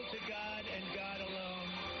kneel to God and God alone,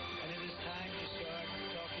 and it is time to start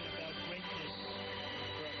talking about greatness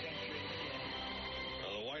for our country.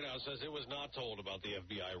 The White House says it was not told about the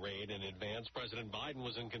FBI raid in advance. President Biden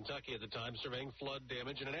was in Kentucky at the time surveying flood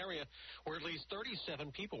damage in an area where at least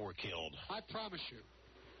 37 people were killed. I promise you,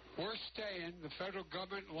 we're staying, the federal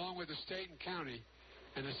government, along with the state and county,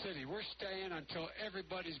 in the city. We're staying until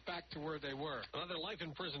everybody's back to where they were. Another life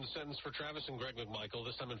in prison sentence for Travis and Greg McMichael,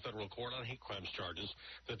 this time in federal court on hate crimes charges.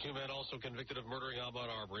 The two men also convicted of murdering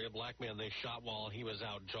Ahmaud Arbery, a black man they shot while he was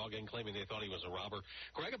out jogging, claiming they thought he was a robber.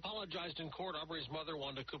 Greg apologized in court. Arbery's mother,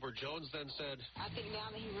 Wanda Cooper-Jones, then said, I think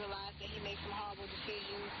now that he realized that he made some horrible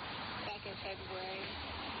decisions back in February,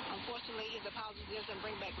 unfortunately his apology doesn't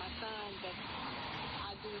bring back my son, but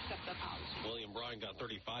I do accept the apology. William Bryan got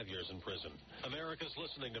 35 years in prison. America's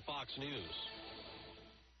listening to Fox News.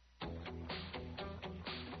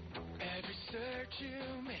 Every search you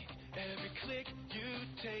make, every click you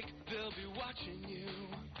take, they'll be watching you.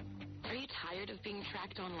 Are you tired of being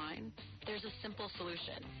tracked online? There's a simple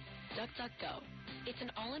solution. DuckDuckGo. It's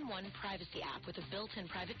an all-in-one privacy app with a built-in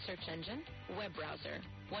private search engine, web browser,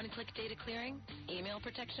 one-click data clearing, email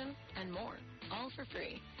protection, and more. All for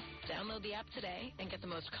free. Download the app today and get the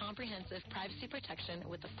most comprehensive privacy protection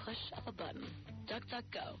with the push of a button.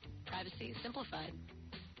 DuckDuckGo. Privacy simplified.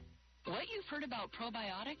 What you've heard about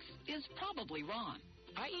probiotics is probably wrong.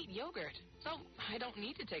 I eat yogurt, so I don't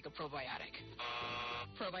need to take a probiotic.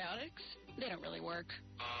 Probiotics? They don't really work.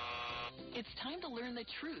 It's time to learn the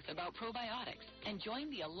truth about probiotics and join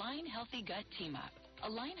the Align Healthy Gut Team Up.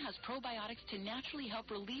 Align has probiotics to naturally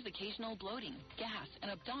help relieve occasional bloating, gas,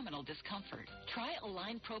 and abdominal discomfort. Try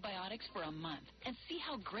Align Probiotics for a month and see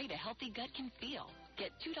how great a healthy gut can feel.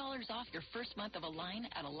 Get $2 off your first month of Align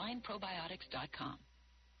at AlignProbiotics.com.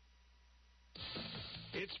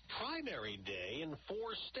 It's primary day in 4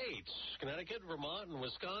 states, Connecticut, Vermont, and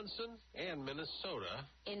Wisconsin, and Minnesota.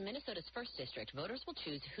 In Minnesota's 1st District, voters will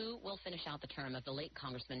choose who will finish out the term of the late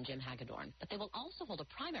Congressman Jim Hagedorn, but they will also hold a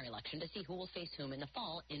primary election to see who will face whom in the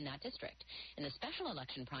fall in that district. In the special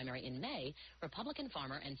election primary in May, Republican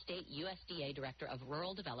farmer and state USDA Director of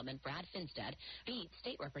Rural Development Brad Finstead beat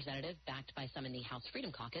state representative backed by some in the House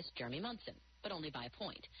Freedom Caucus, Jeremy Munson, but only by a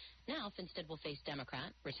point. Now, Finstead will face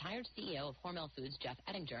Democrat, retired CEO of Hormel Foods, Jeff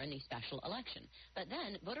Ettinger, in the special election. But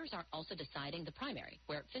then, voters are also deciding the primary,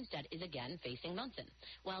 where Finstead is again facing Munson.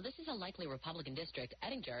 While this is a likely Republican district,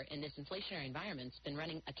 Ettinger, in this inflationary environment, has been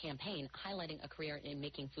running a campaign highlighting a career in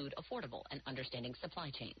making food affordable and understanding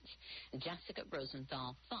supply chains. Jessica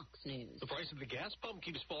Rosenthal, Fox News. The price of the gas pump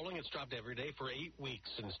keeps falling. It's dropped every day for 8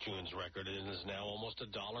 weeks since June's record. It is now almost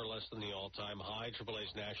 $1 less than the all-time high.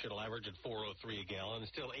 AAA's national average at $4.03 a gallon,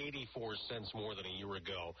 still 84 cents more than a year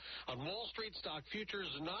ago. On Wall Street, stock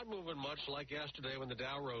futures are not moving much like yesterday when the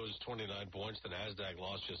Dow rose 29 points. The Nasdaq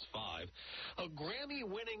lost just 5. A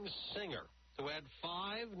Grammy-winning singer who had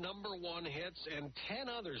 5 #1 hits and 10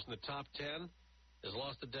 others in the top 10 has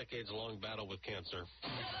lost a decades-long battle with cancer.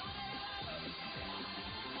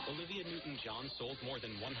 Olivia Newton-John sold more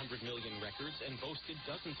than 100 million records and boasted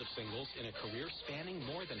dozens of singles in a career spanning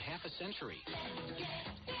more than half a century.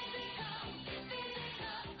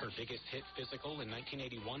 Her biggest hit, Physical, in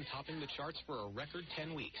 1981, topping the charts for a record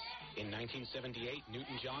 10 weeks. In 1978,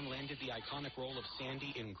 Newton-John landed the iconic role of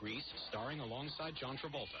Sandy in Grease, starring alongside John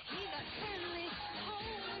Travolta.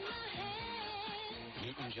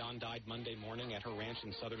 Newton-John died Monday morning at her ranch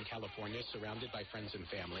in Southern California, surrounded by friends and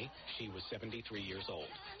family. She was 73 years old.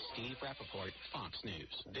 Steve Rappaport, Fox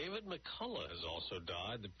News. David McCullough has also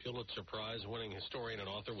died. The Pulitzer Prize-winning historian and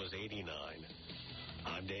author was 89.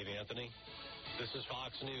 I'm Dave Anthony. This is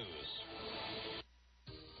Fox News.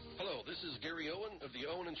 Hello, this is Gary Owen of the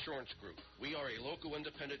Owen Insurance Group. We are a local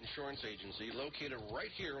independent insurance agency located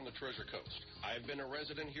right here on the Treasure Coast. I've been a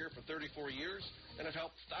resident here for 34 years and have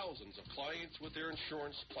helped thousands of clients with their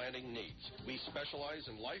insurance planning needs. We specialize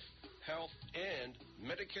in life, health, and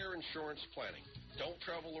Medicare insurance planning. Don't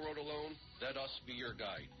travel the road alone. Let us be your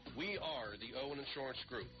guide. We are the Owen Insurance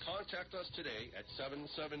Group. Contact us today at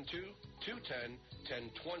 772-210-1020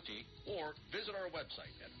 or visit our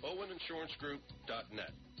website at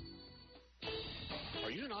oweninsurancegroup.net. Are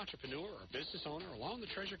you an entrepreneur or business owner along the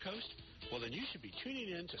Treasure Coast? Well, then you should be tuning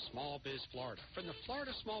in to Small Biz Florida from the Florida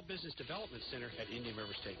Small Business Development Center at Indian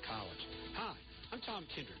River State College. Hi, I'm Tom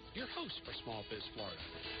Kindred, your host for Small Biz Florida.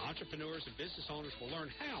 Entrepreneurs and business owners will learn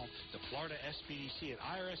how the Florida SBDC and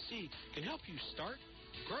IRSC can help you start,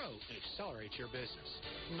 grow, and accelerate your business.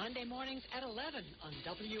 Monday mornings at 11 on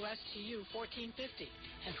WSTU 1450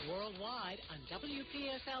 and worldwide on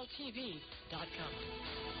WPSLTV.com.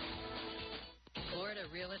 Florida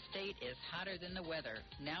real estate is hotter than the weather.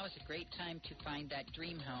 Now is a great time to find that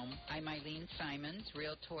dream home. I'm Eileen Simons,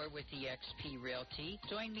 Realtor with eXp Realty.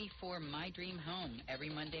 Join me for My Dream Home every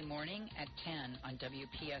Monday morning at 10 on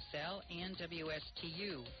WPSL and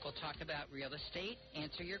WSTU. We'll talk about real estate,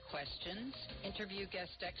 answer your questions, interview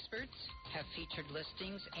guest experts, have featured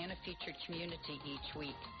listings, and a featured community each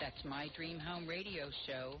week. That's My Dream Home radio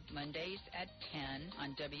show, Mondays at 10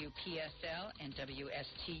 on WPSL and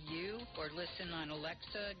WSTU, or listen on Alexa,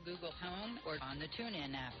 Google Home, or on the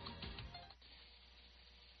TuneIn app.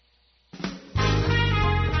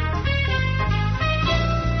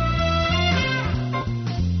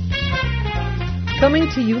 Coming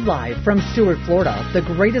to you live from Stuart, Florida, the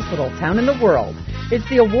greatest little town in the world. It's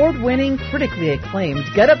the award-winning, critically acclaimed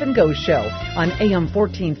Get Up and Go show on AM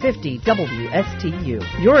 1450 WSTU.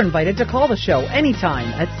 You're invited to call the show anytime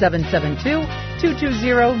at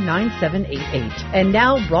 772-220-9788. And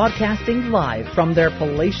now broadcasting live from their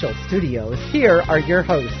palatial studios, here are your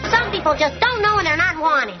hosts. Some people just don't know when they're not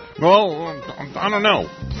wanted. Well, I don't know.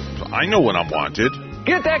 I know when I'm wanted.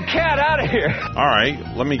 Get that cat out of here. All right,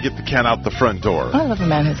 let me get the cat out the front door. I love a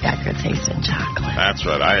man who's got good taste in chocolate. That's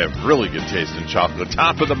right. I have really good taste in chocolate.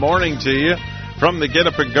 Top of the morning to you from the Get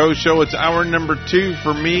Up and Go show. It's hour number 2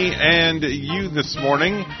 for me and you this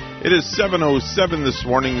morning. It is 7:07 this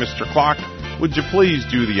morning, Mr. Clock. Would you please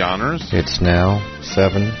do the honors? It's now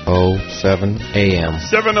 7:07 a.m.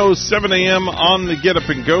 7:07 a.m. on the Get Up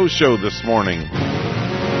and Go show this morning.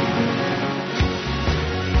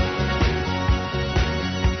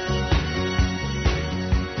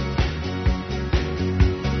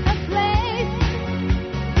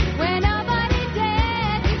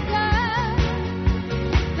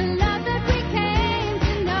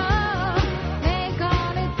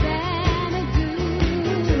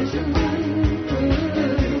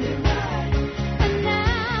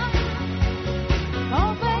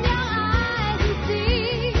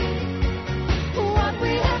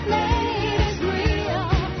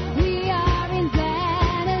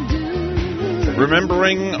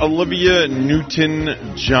 Remembering Olivia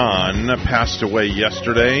Newton-John, passed away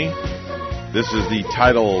yesterday. This is the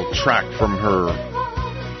title track from her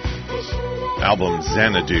album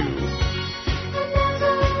Xanadu.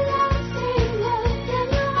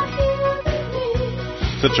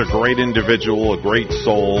 Such a great individual, a great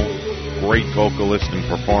soul, great vocalist and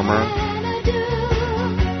performer.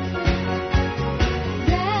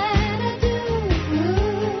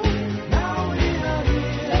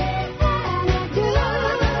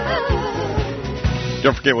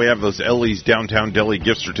 Don't forget, we have those Ellie's Downtown Deli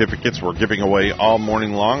gift certificates we're giving away all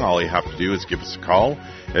morning long. All you have to do is give us a call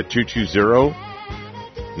at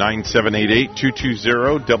 220-9788,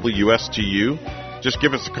 220-WSTU. Just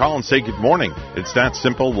give us a call and say good morning. It's that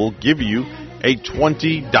simple. We'll give you a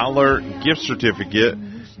 $20 gift certificate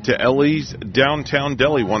to Ellie's Downtown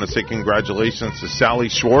Deli. Want to say congratulations to Sally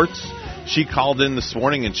Schwartz. She called in this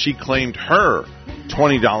morning and she claimed her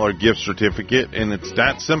 $20 gift certificate, and it's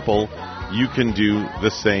that simple. You can do the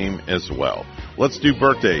same as well. Let's do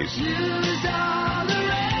birthdays.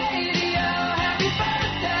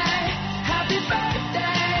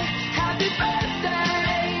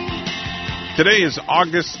 Today is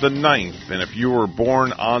August the 9th, and if you were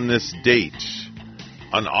born on this date,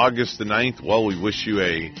 on August the 9th, well, we wish you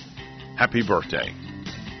a happy birthday.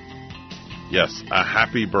 Yes, a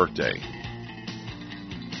happy birthday.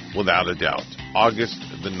 Without a doubt. August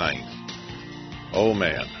the 9th. Oh,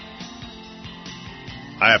 man.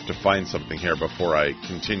 I have to find something here before I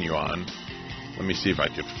continue on. Let me see if I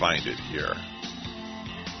can find it here.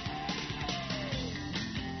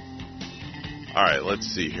 All right, let's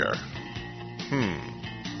see here.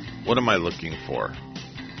 What am I looking for?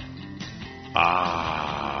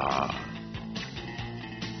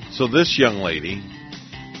 So this young lady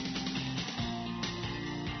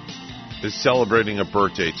is celebrating a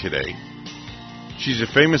birthday today. She's a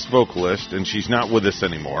famous vocalist, and she's not with us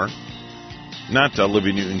anymore. Not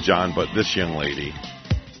Olivia Newton-John, but this young lady.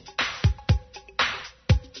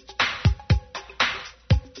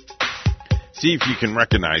 See if you can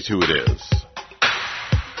recognize who it is.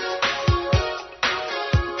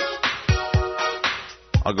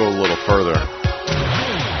 I'll go a little further.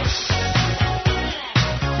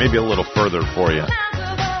 Maybe a little further for you.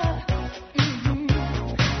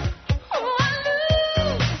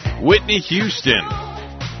 Whitney Houston.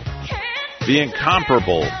 The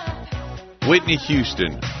incomparable Whitney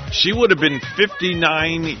Houston. She would have been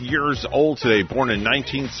 59 years old today, born in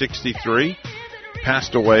 1963,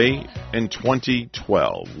 passed away in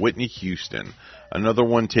 2012. Whitney Houston. Another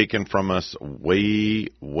one taken from us way,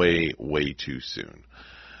 way, way too soon.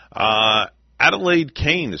 Adelaide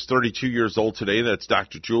Kane is 32 years old today. That's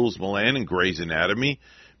Dr. Jules Milan in Grey's Anatomy.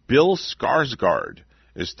 Bill Skarsgård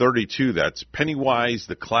is 32. That's Pennywise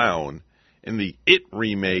the Clown in the It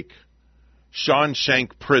remake,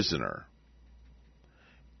 Shawshank Prisoner.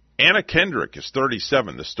 Anna Kendrick is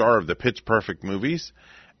 37, the star of the Pitch Perfect movies.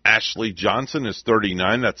 Ashley Johnson is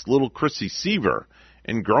 39. That's little Chrissy Seaver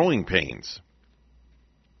in Growing Pains.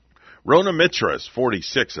 Rona Mitra is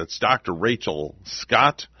 46. That's Dr. Rachel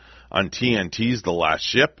Scott on TNT's The Last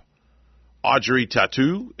Ship. Audrey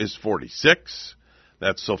Tautou is 46.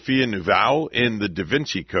 That's Sophia Nouveau in The Da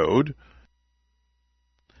Vinci Code.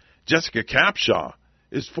 Jessica Capshaw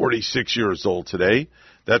is 46 years old today.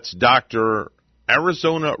 That's Dr.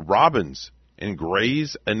 Arizona Robbins in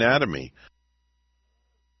Grey's Anatomy.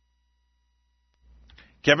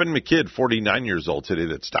 Kevin McKidd, 49 years old today.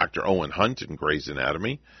 That's Dr. Owen Hunt in Grey's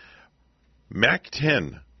Anatomy. Mac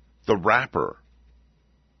 10, the rapper,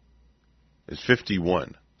 is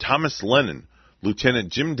 51. Thomas Lennon,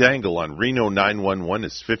 Lieutenant Jim Dangle on Reno 911,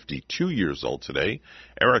 is 52 years old today.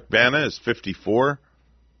 Eric Bana is 54.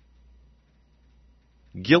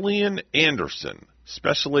 Gillian Anderson,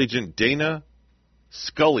 Special Agent Dana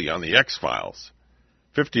Scully on the X-Files,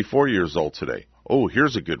 54 years old today. Oh,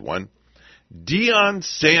 here's a good one. Deion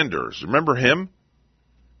Sanders, remember him?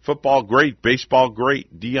 Football great, baseball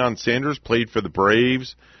great. Deion Sanders played for the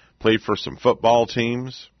Braves, played for some football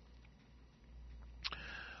teams.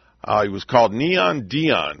 He was called Neon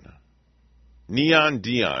Deion. Neon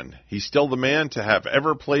Deion. He's still the man to have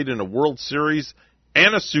ever played in a World Series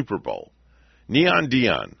and a Super Bowl. Neon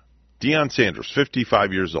Deion. Deion Sanders,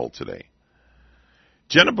 55 years old today.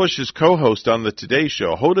 Jenna Bush's co-host on the Today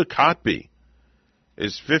Show, Hoda Kotb,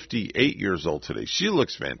 is 58 years old today. She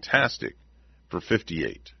looks fantastic for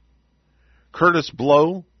 58. Curtis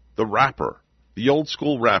Blow, the rapper, the old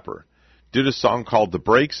school rapper, did a song called The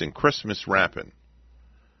Breaks and Christmas Rappin'.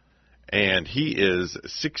 And he is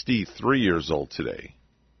 63 years old today.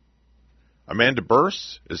 Amanda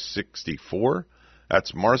Burse is 64.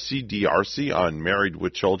 That's Marcy D'Arcy on Married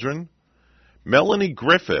with Children. Melanie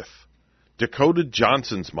Griffith, Dakota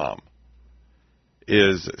Johnson's mom,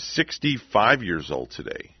 is 65 years old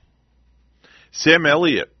today. Sam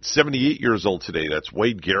Elliott, 78 years old today. That's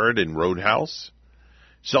Wade Garrett in Roadhouse.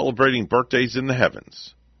 Celebrating birthdays in the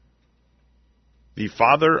heavens. The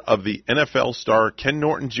father of the NFL star Ken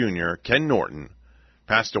Norton Jr., Ken Norton,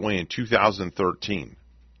 passed away in 2013.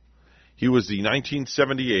 He was the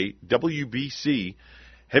 1978 WBC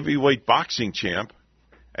heavyweight boxing champ,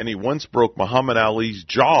 and he once broke Muhammad Ali's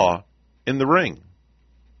jaw in the ring.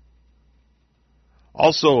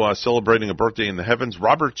 Also celebrating a birthday in the heavens,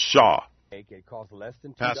 Robert Shaw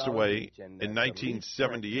passed away in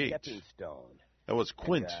 1978. That was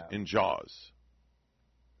Quint in Jaws.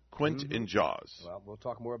 Quint in Jaws. Well, we'll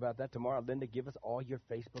talk more about that tomorrow. Linda, give us all your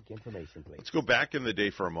Facebook information, please. Let's go back in the day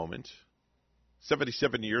for a moment.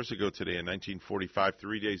 77 years ago today, in 1945,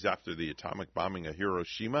 3 days after the atomic bombing of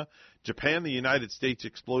Hiroshima, Japan, the United States,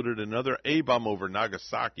 exploded another A-bomb over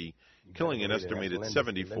Nagasaki, killing an estimated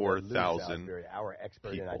 74,000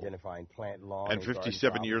 people. And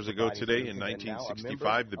 57 years ago today, in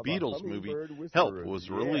 1965, the Beatles movie Help was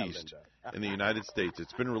released in the United States.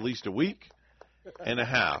 It's been released a week and a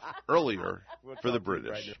half earlier for the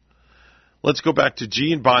British. Let's go back to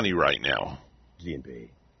G and Bonnie right now. G and B.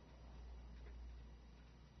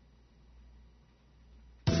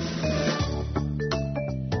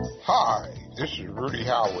 Hi, this is Rudy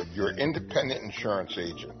Howard, your independent insurance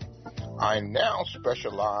agent. I now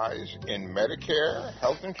specialize in Medicare,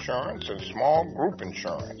 health insurance, and small group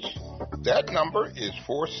insurance. That number is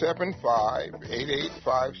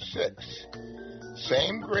 475-8856.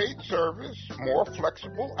 Same great service, more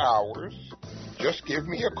flexible hours. Just give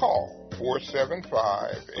me a call,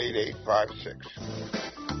 475-8856.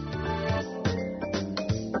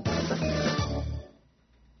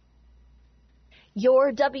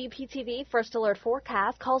 Your WPTV First Alert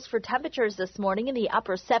forecast calls for temperatures this morning in the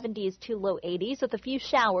upper 70s to low 80s with a few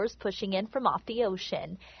showers pushing in from off the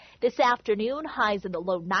ocean. This afternoon, highs in the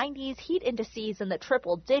low 90s, heat indices in the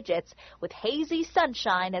triple digits with hazy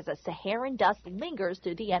sunshine as a Saharan dust lingers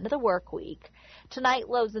through the end of the work week. Tonight,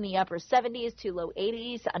 lows in the upper 70s to low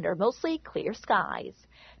 80s under mostly clear skies.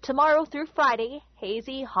 Tomorrow through Friday,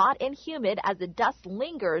 hazy, hot, and humid as the dust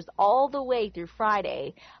lingers all the way through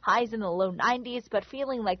Friday. Highs in the low 90s, but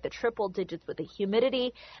feeling like the triple digits with the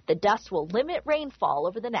humidity. The dust will limit rainfall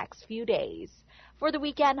over the next few days. For the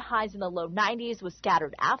weekend, highs in the low 90s with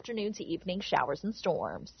scattered afternoon to evening showers and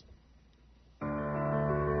storms.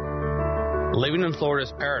 Living in Florida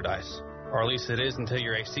is paradise, or at least it is until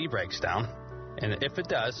your AC breaks down. And if it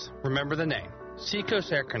does, remember the name,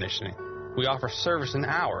 Seacoast Air Conditioning. We offer service in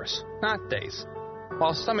hours, not days.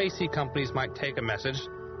 While some AC companies might take a message,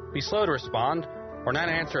 be slow to respond, or not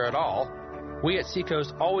answer at all, we at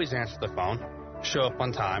Seacoast always answer the phone, show up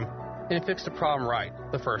on time, and fix the problem right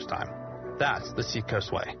the first time. That's the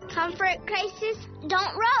Seacoast way. Comfort crisis?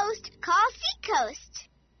 Don't roast. Call Seacoast.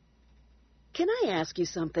 Can I ask you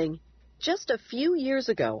something? Just a few years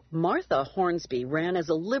ago, Martha Hornsby ran as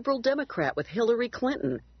a liberal Democrat with Hillary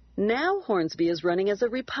Clinton. Now Hornsby is running as a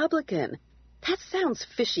Republican. That sounds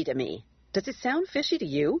fishy to me. Does it sound fishy to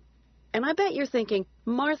you? And I bet you're thinking,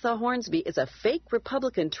 Martha Hornsby is a fake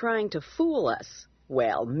Republican trying to fool us.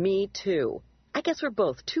 Well, me too. I guess we're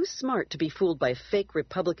both too smart to be fooled by fake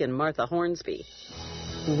Republican Martha Hornsby.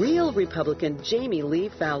 Real Republican Jamie Lee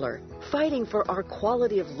Fowler, fighting for our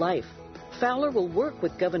quality of life. Fowler will work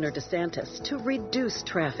with Governor DeSantis to reduce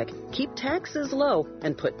traffic, keep taxes low,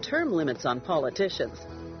 and put term limits on politicians.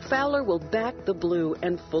 Fowler will back the blue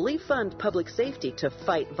and fully fund public safety to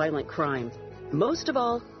fight violent crime. Most of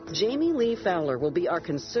all, Jamie Lee Fowler will be our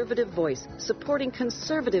conservative voice, supporting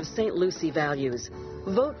conservative St. Lucie values.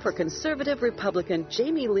 Vote for conservative Republican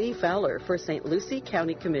Jamie Lee Fowler for St. Lucie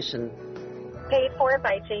County Commission. Paid for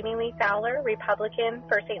by Jamie Lee Fowler, Republican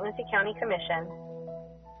for St. Lucie County Commission.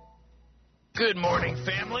 Good morning,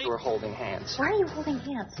 family. We're holding hands. Why are you holding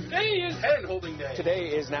hands? Today is hand-holding day. Today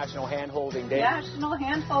is National Hand-Holding Day. National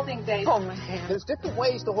Hand-Holding Day. Hold my hand. There's different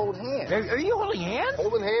ways to hold hands. Are you holding hands?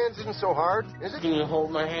 Holding hands isn't so hard, is it? Can you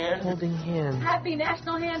hold my hand? Holding hands. Happy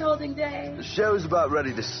National Hand-Holding Day. The show's about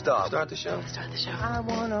ready to stop. Start the show. Start the show. I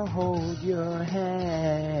want to hold your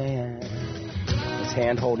hand. It's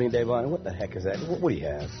hand-holding day, Bonnie. What the heck is that? What do you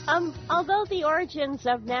have? Although the origins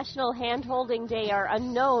of National Hand-Holding Day are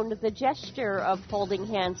unknown, the gesture of holding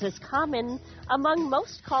hands is common among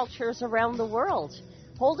most cultures around the world.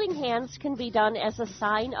 Holding hands can be done as a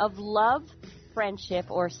sign of love, friendship,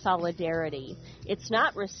 or solidarity. It's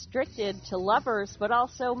not restricted to lovers, but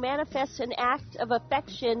also manifests an act of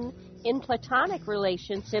affection in platonic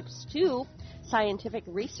relationships, too. Scientific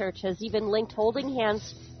research has even linked holding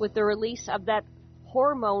hands with the release of that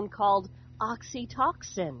hormone called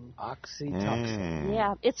oxytocin. Oxytocin.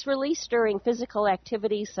 Yeah, it's released during physical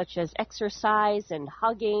activities such as exercise and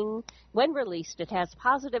hugging. When released, it has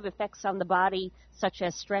positive effects on the body, such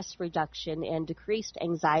as stress reduction and decreased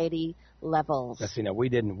anxiety levels. Now, see, now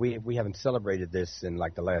we haven't celebrated this in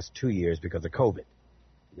like the last 2 years because of COVID.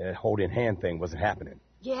 That holding hand thing wasn't happening.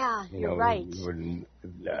 Yeah, you're right.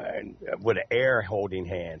 With air holding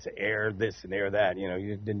hands, air this and air that,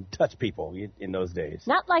 you didn't touch people in those days.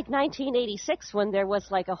 Not like 1986 when there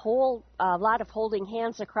was like a whole lot of holding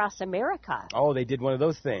hands across America. Oh, they did one of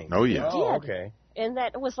those things. Oh, yeah. Oh, okay. And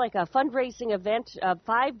that was like a fundraising event.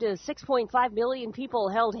 5 to 6.5 million people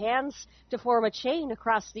held hands to form a chain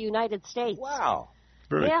across the United States. Wow.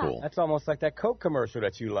 Very cool. That's almost like that Coke commercial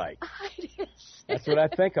that you like. That's what I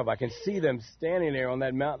think of. I can see them standing there on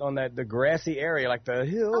that mountain, on the grassy area, like the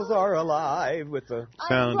hills are alive with the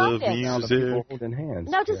sound of music. Holding hands.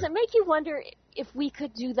 Now, does it make you wonder if we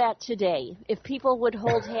could do that today? If people would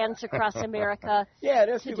hold hands across America? Yeah,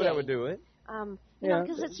 there's today? people that would do it.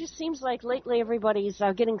 Because it just seems like lately everybody's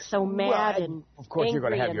getting so mad and of course, you're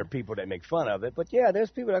going to have your people that make fun of it, but yeah,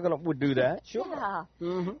 there's people that would do that. Sure. Yeah.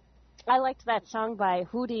 Mm-hmm. I liked that song by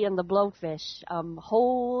Hootie and the Blowfish,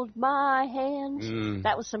 Hold My Hand.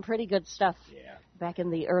 That was some pretty good stuff back in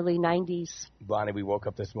the early 90s. Bonnie, we woke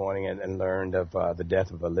up this morning and learned of the death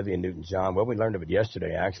of Olivia Newton-John. Well, we learned of it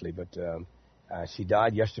yesterday, actually, but she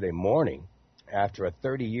died yesterday morning after a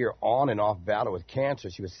 30-year on-and-off battle with cancer.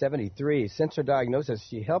 She was 73. Since her diagnosis,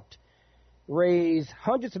 she helped raise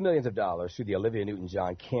hundreds of millions of dollars through the Olivia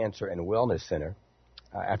Newton-John Cancer and Wellness Center.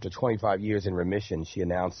 After 25 years in remission, she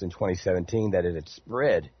announced in 2017 that it had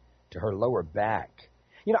spread to her lower back.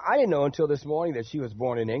 I didn't know until this morning that she was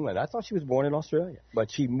born in England. I thought she was born in Australia,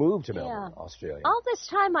 but she moved to Melbourne, Australia. All this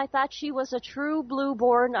time, I thought she was a true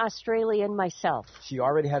blue-born Australian myself. She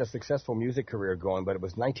already had a successful music career going, but it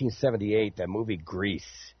was 1978, that movie Grease.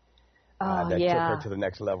 That took her to the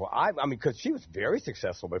next level. I mean, because she was very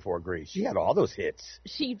successful before Grease. She had all those hits.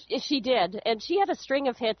 She did, and she had a string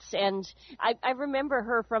of hits, and I remember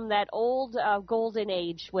her from that old golden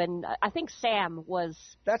age when I think Sam was.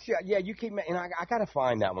 That's you keep, and I got to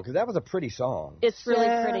find that one because that was a pretty song. It's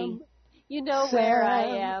really pretty. You know Sam. Where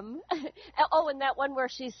I am. Oh, and that one where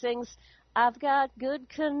she sings, "I've got good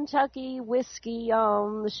Kentucky whiskey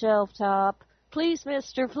on the shelf top. Please,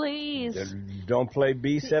 mister, please." Don't play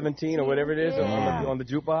B-17 or whatever it is on the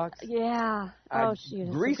jukebox. Yeah. Oh, shoot.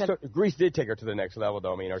 Grease did take her to the next level,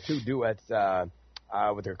 though. I mean, her two duets,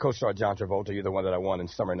 with her co-star John Travolta. You're the One That I Want in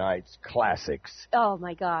Summer Nights. Classics. Oh,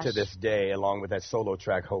 my gosh. To this day, along with that solo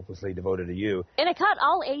track, Hopelessly Devoted to You. And it caught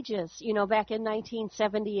all ages, back in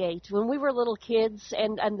 1978 when we were little kids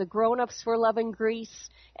and the grown-ups were loving Grease.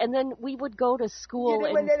 And then we would go to school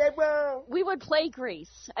and we would play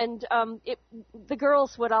Grease. And the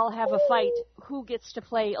girls would all have a fight. Who gets to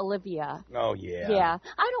play Olivia? Oh, yeah. Yeah.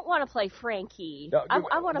 I don't want to play Frankie. No,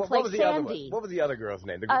 I want to play Sandy. What was the other girl's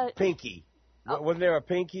name? Pinky. Wasn't there a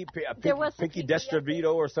Pinky? There was Pinky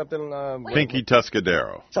Destravito or something? Pinky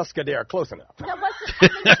Tuscadero. Tuscadero, close enough. No, she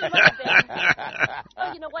might have been.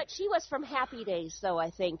 Oh, you know what? She was from Happy Days, though,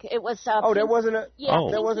 I think. It was. There wasn't a. Yeah,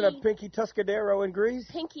 there wasn't a Pinky Tuscadero in Grease.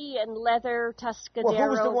 Pinky and Leather Tuscadero. Well, who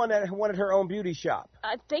was the one that wanted her own beauty shop?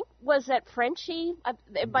 I think was that Frenchie.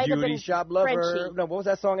 It might have been Shop Lover. Frenchie. No, what was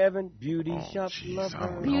that song, Evan? Beauty Shop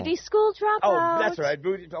Lover. Beauty School Dropout. Oh, that's right.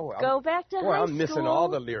 Go back to high school. I'm missing all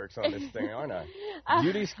the lyrics on this thing, aren't I?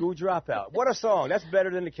 Beauty School Dropout. What a song. That's better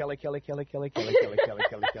than the Kelly. I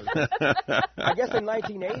guess in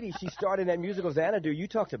 1980 she started that musical Xanadu. You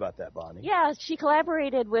talked about that, Bonnie. Yeah, she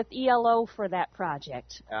collaborated with ELO for that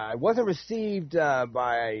project. It wasn't received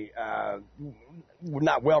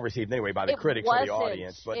not well received anyway by the critics or the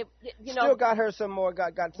audience, but still got her some more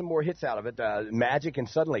got some more hits out of it. Magic and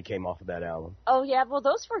Suddenly came off of that album. Oh yeah, well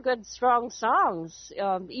those were good strong songs.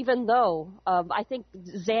 Even though I think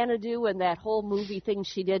Xanadu and that whole movie thing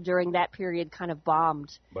she did during that period kind of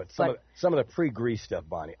bombed. But some of the pre-Grease stuff,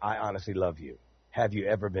 Bonnie. I Honestly Love You. Have You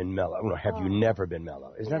Ever Been Mellow? No, Have You Never Been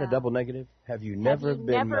Mellow? Is that a double negative? Have you never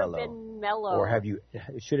been mellow? Or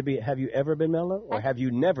should it be Have You Ever Been Mellow? Or Have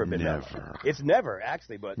You Never Been mellow? It's never,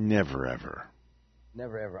 actually, but. Never, ever.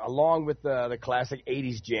 Never, ever. Along with the classic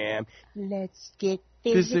 80s jam. Let's get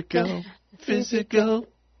physical. Physical.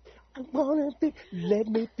 I wanna be, let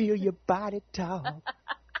me feel your body talk.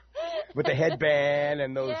 With the headband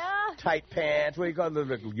and those tight pants. What do you call them?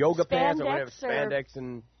 The yoga pants or whatever. Spandex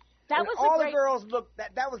and... That was all the girls looked.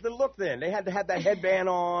 That was the look then. They had to have that headband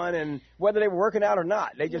on, and whether they were working out or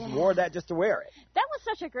not, they just wore that just to wear it. That was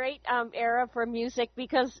such a great era for music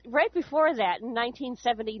because right before that, in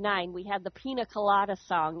 1979, we had the Pina Colada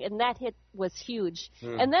song, and that hit was huge.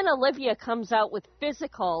 And then Olivia comes out with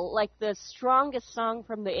Physical, like the strongest song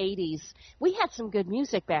from the 80s. We had some good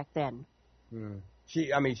music back then.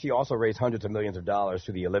 She also raised hundreds of millions of dollars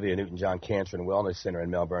to the Olivia Newton-John Cancer and Wellness Center in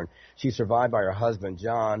Melbourne. She's survived by her husband,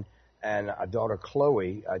 John, and a daughter,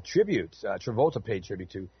 Chloe. Travolta paid tribute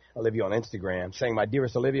to Olivia on Instagram, saying, "My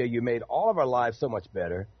dearest Olivia, you made all of our lives so much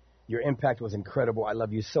better. Your impact was incredible. I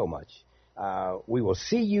love you so much. We will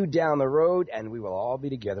see you down the road, and we will all be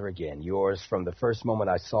together again. Yours from the first moment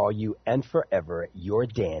I saw you and forever, your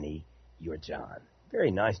Danny, your John." Very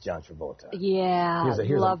nice, John Travolta. Yeah,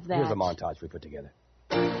 love that. Here's a montage we put together.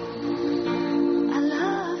 I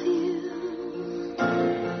love you.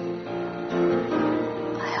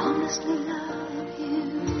 I honestly love you.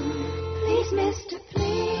 Please, mister,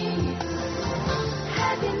 please.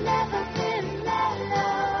 Have you never been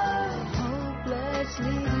mellow?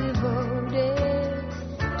 Hopelessly devoted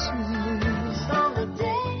to you. So the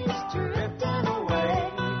days drifting away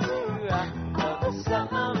of the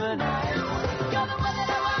summer night. You're the one that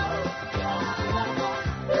I want.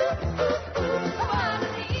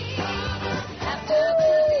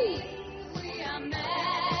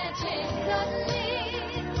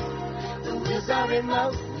 Are in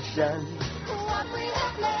motion. What we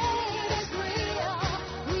have played is real.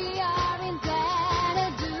 We are in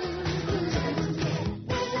Xanadu.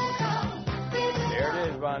 There it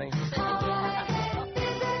is, Bonnie.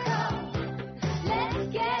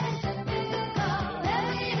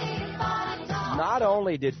 Not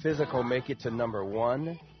only did Physical make it to number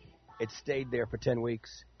 1, it stayed there for 10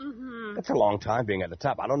 weeks. That's a long time being at the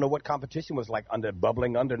top. I don't know what competition was like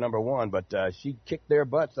bubbling under number 1, but she kicked their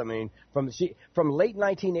butts. I mean, from late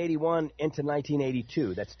 1981 into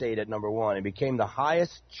 1982, that stayed at number 1 and became the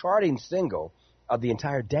highest charting single of the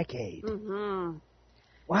entire decade.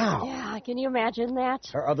 Wow. Yeah, can you imagine that?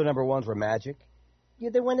 Her other number 1s were Magic,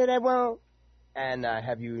 You're the One That I Want, and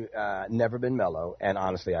Have You Never Been Mellow, and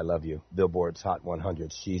Honestly I Love You, Billboard's Hot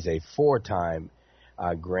 100. She's a 4-time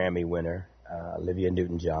Grammy winner. Olivia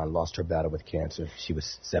Newton-John lost her battle with cancer. She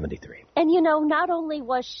was 73. And, not only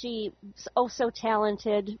was she so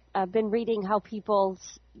talented, I've been reading how people,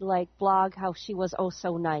 blog how she was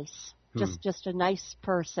so nice. Just a nice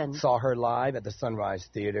person. Saw her live at the Sunrise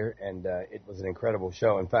Theater, and it was an incredible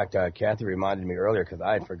show. In fact, Kathy reminded me earlier, because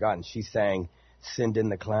I had forgotten, she sang Send in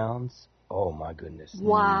the Clowns. Oh, my goodness.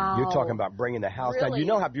 Wow. You're talking about bringing the house down. You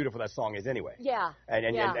know how beautiful that song is anyway. Yeah. And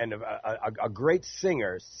a great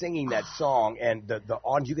singer singing that song, and the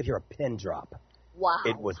audience, you could hear a pin drop Wow.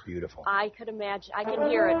 It was beautiful. I could imagine. I can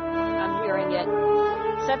hear it. I'm hearing it.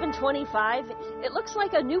 7:25. It looks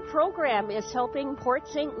like a new program is helping Port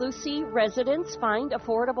St. Lucie residents find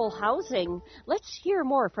affordable housing. Let's hear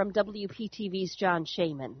more from WPTV's John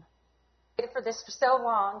Shaman. Waited for this for so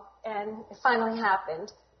long, and it finally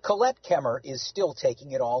happened. Colette Kemmer is still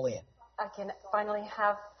taking it all in. I can finally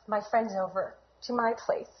have my friends over to my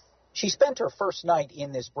place. She spent her first night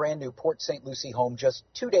in this brand new Port St. Lucie home just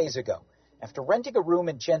 2 days ago after renting a room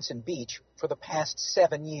in Jensen Beach for the past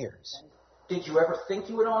 7 years. Did you ever think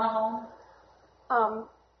you would own a home?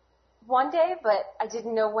 One day, but I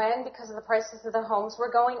didn't know when because of the prices of the homes were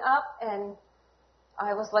going up, and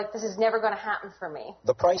I was like, this is never going to happen for me.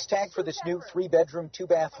 The price tag for this new 3-bedroom,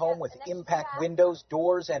 2-bath home with impact windows,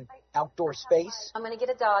 doors, and outdoor space? I'm going to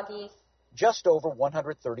get a doggy. Just over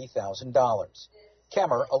 $130,000.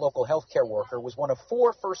 Kemmer, a local healthcare worker, was one of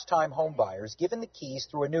 4 first-time home buyers given the keys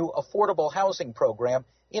through a new affordable housing program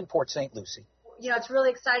in Port St. Lucie. You know, it's really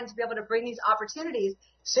exciting to be able to bring these opportunities.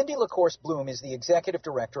 Cindy LaCourse Bloom is the executive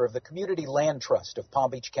director of the Community Land Trust of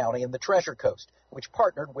Palm Beach County and the Treasure Coast, which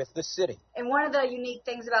partnered with the city. And one of the unique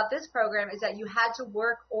things about this program is that you had to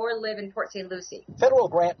work or live in Port St. Lucie. Federal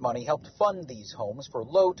grant money helped fund these homes for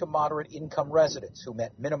low to moderate income residents who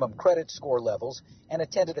met minimum credit score levels and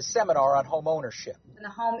attended a seminar on home ownership. When the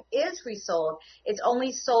home is resold, it's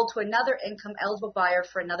only sold to another income-eligible buyer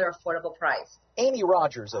for another affordable price. Amy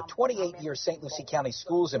Rogers, a 28-year St. Lucie County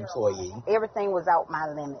Schools employee, everything was out my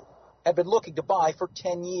limit. Had been looking to buy for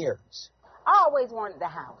 10 years. I always wanted the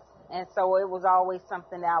house, and so it was always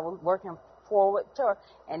something that I was working forward to,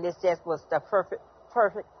 and this just was the perfect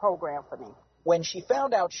program for me. When she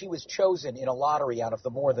found out she was chosen in a lottery out of the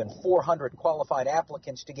more than 400 qualified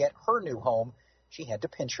applicants to get her new home, she had to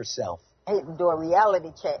pinch herself. I hate to do a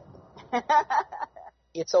reality check.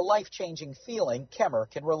 It's a life-changing feeling Kemmer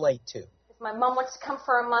can relate to. If my mom wants to come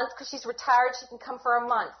for a month because she's retired, she can come for a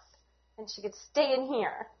month, and she could stay in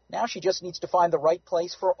here. Now she just needs to find the right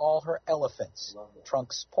place for all her elephants.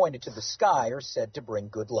 Trunks pointed to the sky are said to bring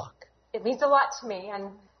good luck. It means a lot to me,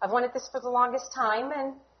 and I've wanted this for the longest time,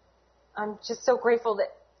 and I'm just so grateful that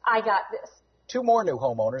I got this. 2 more new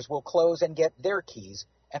homeowners will close and get their keys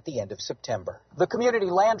at the end of September. The Community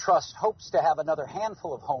Land Trust hopes to have another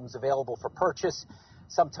handful of homes available for purchase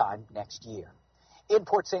sometime next year. In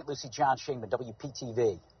Port St. Lucie, John Shingman,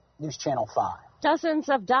 WPTV, News Channel 5. Dozens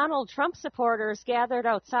of Donald Trump supporters gathered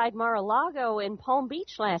outside Mar-a-Lago in Palm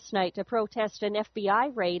Beach last night to protest an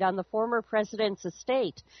FBI raid on the former president's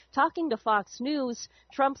estate. Talking to Fox News,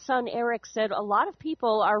 Trump's son Eric said a lot of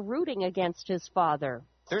people are rooting against his father.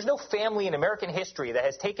 There's no family in American history that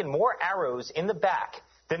has taken more arrows in the back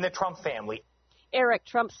than the Trump family. Eric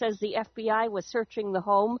Trump says the FBI was searching the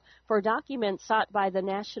home for documents sought by the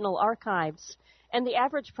National Archives. And the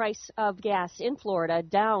average price of gas in Florida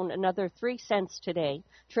down another 3 cents today.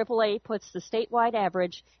 AAA puts the statewide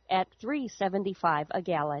average at $3.75 a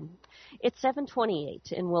gallon. It's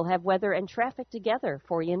 7:28, and we'll have weather and traffic together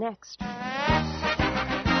for you next.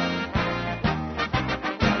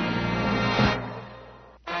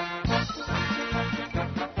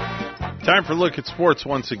 Time for a look at sports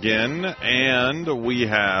once again, and we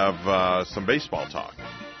have some baseball talk.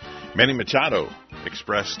 Manny Machado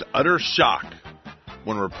expressed utter shock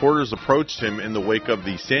when reporters approached him in the wake of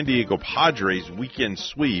the San Diego Padres weekend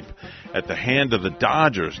sweep at the hand of the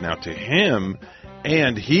Dodgers. Now, to him,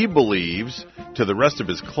 and he believes to the rest of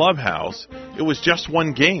his clubhouse, it was just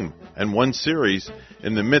one game and one series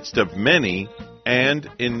in the midst of many, and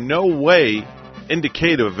in no way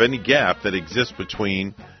indicative of any gap that exists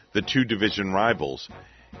between the two division rivals.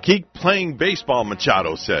 Keep playing baseball,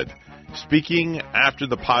 Machado said, speaking after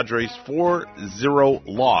the Padres' 4-0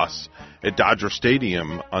 loss at Dodger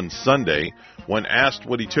Stadium on Sunday. When asked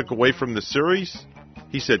what he took away from the series,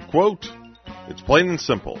 he said, quote, "It's plain and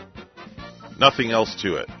simple. Nothing else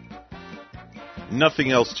to it.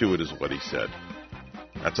 Nothing else to it," is what he said.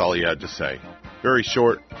 That's all he had to say. Very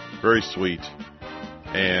short, very sweet,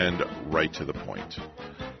 and right to the point.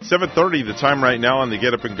 7:30, the time right now on the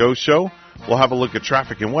Get Up and Go show. We'll have a look at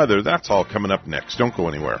traffic and weather. That's all coming up next. Don't go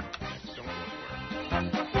anywhere.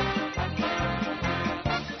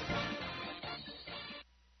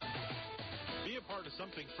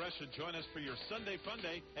 And join us for your Sunday Fun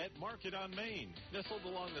Day at Market on Main. Nestled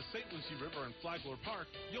along the St. Lucie River in Flagler Park,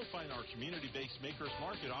 you'll find our community-based Makers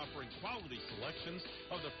Market offering quality selections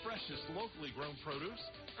of the freshest locally grown produce,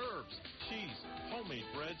 herbs, cheese, homemade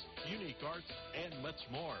breads, unique arts, and much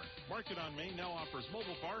more. Market on Main now offers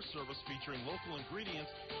mobile bar service featuring local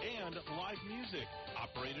ingredients and live music.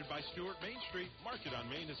 Operated by Stewart Main Street, Market on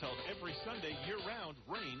Main is held every Sunday year-round,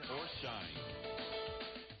 rain or shine.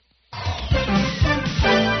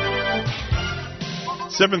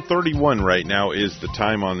 7:31 right now is the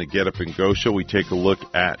time on the Get Up and Go show. We take a look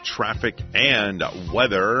at traffic and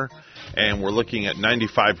weather, and we're looking at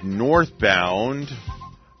 95 northbound,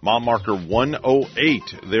 mile marker 108.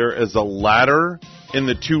 There is a ladder in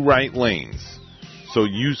the two right lanes, so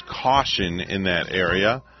use caution in that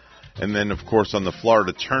area. And then, of course, on the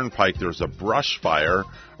Florida Turnpike, there's a brush fire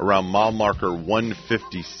around mile marker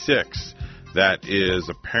 156 that is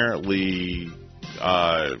apparently...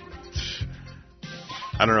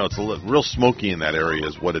 I don't know, it's real smoky in that area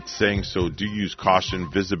is what it's saying, so do use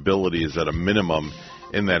caution. Visibility is at a minimum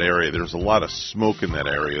in that area. There's a lot of smoke in that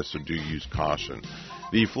area, so do use caution.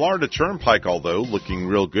 The Florida Turnpike, although, looking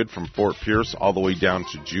real good from Fort Pierce all the way down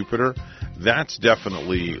to Jupiter. That's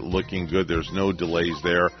definitely looking good. There's no delays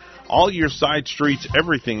there. All your side streets,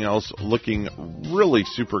 everything else looking really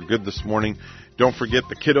super good this morning. Don't forget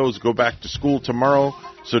the kiddos go back to school tomorrow,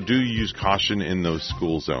 so do use caution in those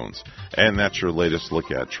school zones. And that's your latest look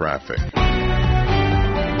at traffic.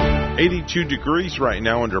 82 degrees right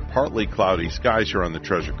now under partly cloudy skies here on the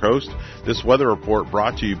Treasure Coast. This weather report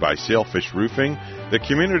brought to you by Sailfish Roofing, the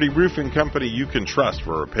community roofing company you can trust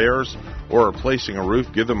for repairs or replacing a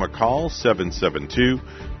roof. Give them a call,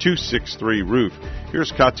 772-263-ROOF.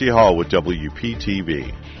 Here's Katya Hall with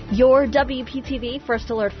WPTV. Your WPTV First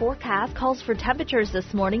Alert forecast calls for temperatures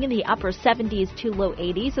this morning in the upper 70s to low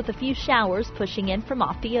 80s with a few showers pushing in from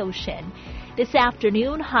off the ocean. This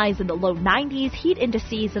afternoon, highs in the low 90s, heat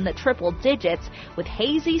indices in the triple digits with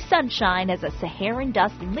hazy sunshine as a Saharan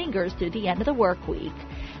dust lingers through the end of the work week.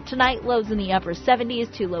 Tonight, lows in the upper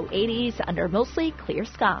 70s to low 80s under mostly clear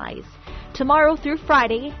skies. Tomorrow through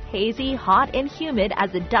Friday, hazy, hot, and humid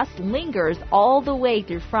as the dust lingers all the way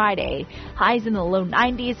through Friday. Highs in the low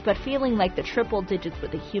 90s, but feeling like the triple digits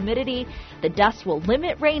with the humidity. The dust will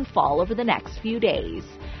limit rainfall over the next few days.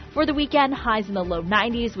 For the weekend, highs in the low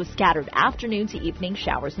 90s with scattered afternoon to evening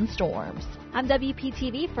showers and storms. I'm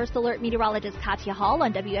WPTV First Alert meteorologist Katya Hall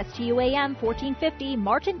on WSTU AM 1450,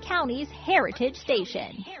 Martin County's Heritage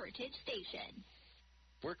Station.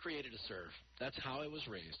 We're created to serve. That's how I was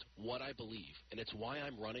raised, what I believe, and it's why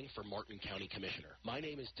I'm running for Martin County Commissioner. My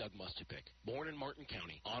name is Doug Mustapik, born in Martin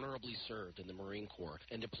County, honorably served in the Marine Corps,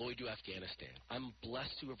 and deployed to Afghanistan. I'm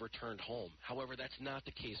blessed to have returned home. However, that's not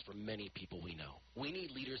the case for many people we know. We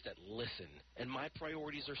need leaders that listen, and my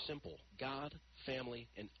priorities are simple: God, family,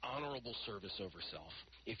 and honorable service over self.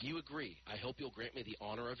 If you agree, I hope you'll grant me the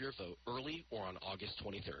honor of your vote early or on August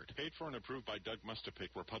 23rd. Paid for and approved by Doug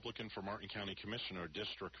Mustapik, Republican for Martin County Commissioner,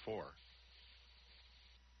 District 4.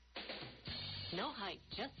 No hype,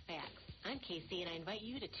 just facts. I'm Casey, and I invite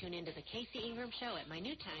you to tune into the Casey Ingram Show at my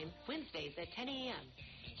new time, Wednesdays at 10 a.m.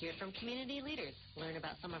 Hear from community leaders, learn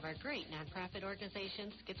about some of our great nonprofit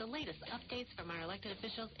organizations, get the latest updates from our elected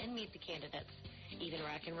officials, and meet the candidates. Even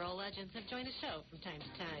rock and roll legends have joined the show from time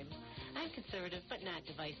to time. I'm conservative but not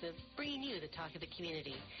divisive, bringing you the talk of the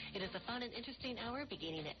community. It is a fun and interesting hour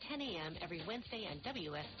beginning at 10 a.m. every Wednesday on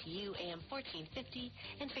WSTU AM 1450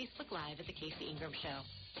 and Facebook Live at the Casey Ingram Show.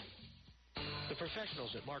 The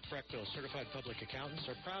professionals at Mark Breckville Certified Public Accountants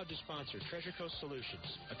are proud to sponsor Treasure Coast Solutions,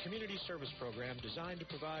 a community service program designed to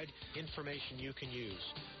provide information you can use,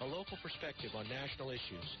 a local perspective on national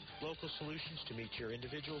issues, local solutions to meet your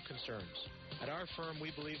individual concerns. At our firm,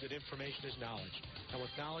 we believe that information is knowledge, and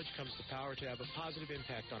with knowledge comes the power to have a positive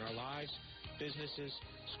impact on our lives, businesses,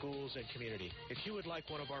 schools, and community. If you would like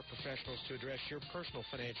one of our professionals to address your personal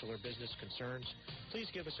financial or business concerns, please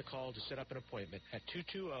give us a call to set up an appointment at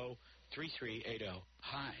 220-3380.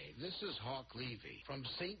 Hi, this is Hawk Levy from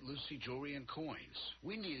St. Lucie Jewelry and Coins.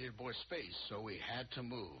 We needed more space, so we had to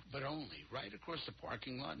move, but only right across the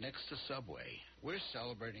parking lot next to Subway. We're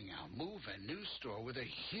celebrating our move and new store with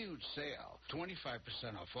a huge sale.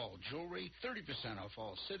 25% off all jewelry, 30% off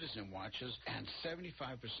all Citizen watches, and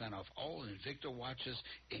 75% off all Invicta watches,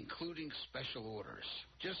 including special orders.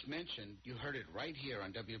 Just mention you heard it right here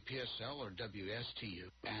on WPSL or WSTU,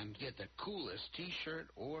 and get the coolest T-shirt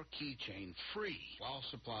or keychain free while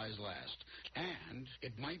supplies last. And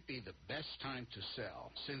it might be the best time to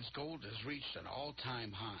sell, since gold has reached an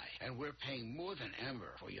all-time high, and we're paying more than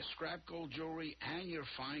ever for your scrap gold jewelry and your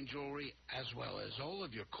fine jewelry, as well as all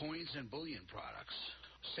of your coins and bullion products.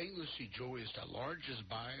 St. Lucie Jewelry is the largest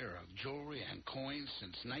buyer of jewelry and coins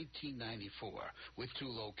since 1994, with 2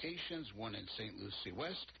 locations, one in St. Lucie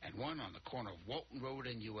West and one on the corner of Walton Road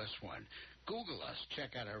and US 1. Google us,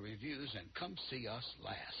 check out our reviews, and come see us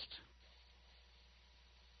last.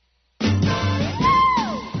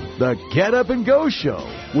 The Get Up and Go Show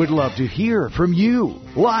would love to hear from you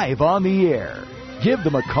live on the air. Give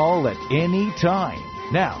them a call at any time.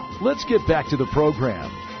 Now, let's get back to the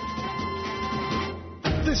program.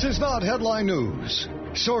 This is not headline news.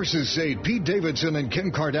 Sources say Pete Davidson and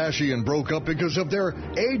Kim Kardashian broke up because of their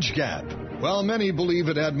age gap, while many believe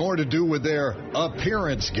it had more to do with their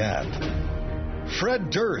appearance gap. Fred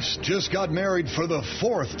Durst just got married for the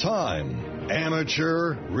 4th time.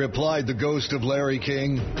 Amateur, replied the ghost of Larry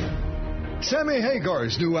King. Sammy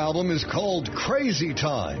Hagar's new album is called Crazy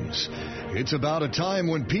Times. It's about a time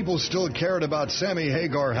when people still cared about Sammy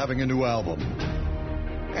Hagar having a new album.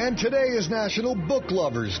 And today is National Book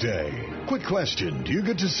Lovers Day. Quick question, do you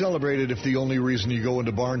get to celebrate it if the only reason you go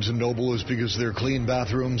into Barnes & Noble is because they're clean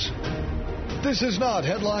bathrooms? This is not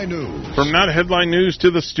Headline News. From not headline news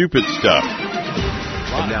to the stupid stuff.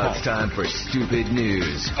 And now it's time for Stupid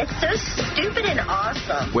News, It's so stupid and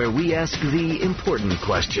awesome. where we ask the important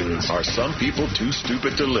questions. Are some people too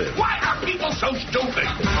stupid to live? Why are people so stupid?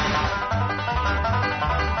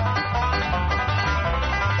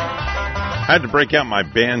 I had to break out my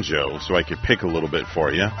banjo so I could pick a little bit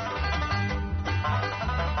for you.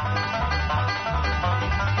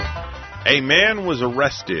 A man was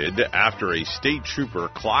arrested after a state trooper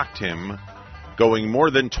clocked him going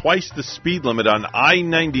more than twice the speed limit on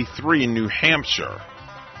I-93 in New Hampshire.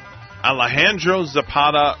 Alejandro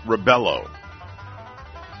Zapata Rebello,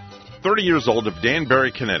 30 years old, of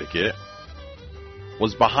Danbury, Connecticut,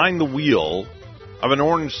 was behind the wheel of an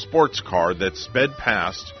orange sports car that sped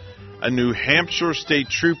past a New Hampshire state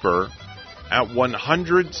trooper at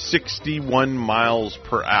 161 miles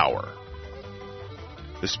per hour.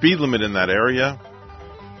 The speed limit in that area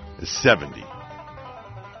is 70.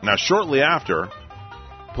 Now, shortly after,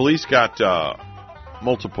 police got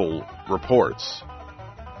multiple reports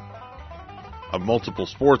of multiple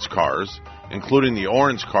sports cars, including the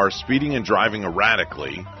orange car, speeding and driving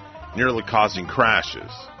erratically, nearly causing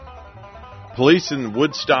crashes. Police in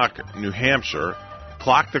Woodstock, New Hampshire,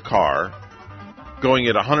 clocked the car going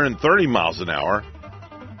at 130 miles an hour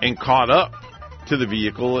and caught up to the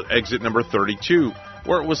vehicle at exit number 32,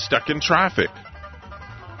 where it was stuck in traffic.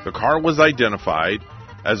 The car was identified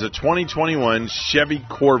as a 2021 Chevy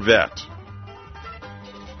Corvette.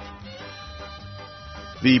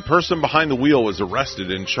 The person behind the wheel was arrested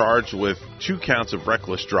and charged with 2 counts of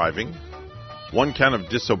reckless driving, 1 count of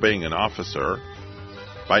disobeying an officer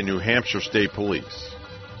by New Hampshire State Police.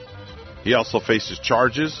 He also faces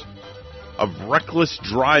charges of reckless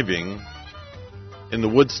driving in the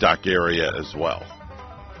Woodstock area as well.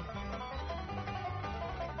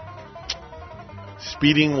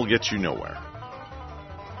 Speeding will get you nowhere.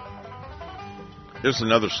 Here's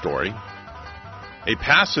another story. A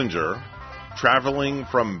passenger traveling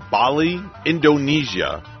from Bali,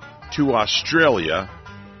 Indonesia to Australia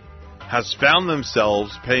has found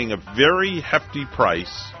themselves paying a very hefty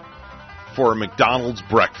price for a McDonald's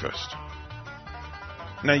breakfast.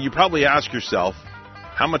 Now, you probably ask yourself,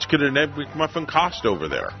 how much could an Egg McMuffin cost over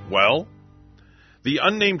there? Well, the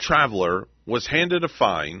unnamed traveler was handed a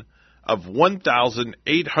fine of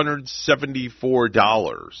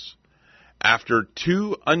 $1,874 after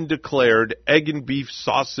 2 undeclared egg and beef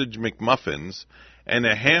sausage McMuffins and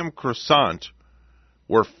a ham croissant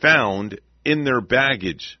were found in their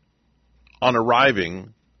baggage on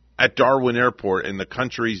arriving at Darwin Airport in the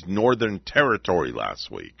country's Northern Territory last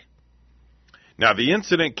week. Now, the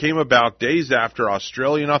incident came about days after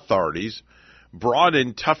Australian authorities brought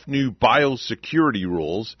in tough new biosecurity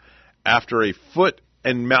rules after a foot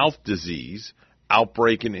and mouth disease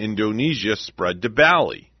outbreak in Indonesia spread to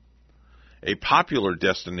Bali, a popular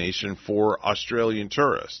destination for Australian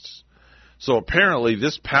tourists. So apparently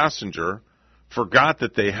this passenger forgot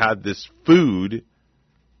that they had this food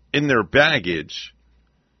in their baggage,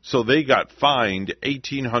 so they got fined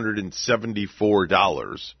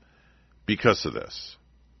 $1,874 because of this.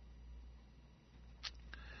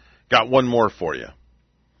 Got one more for you.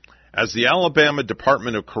 As the Alabama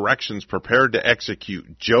Department of Corrections prepared to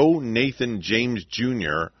execute Joe Nathan James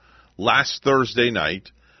Jr. last Thursday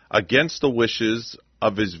night against the wishes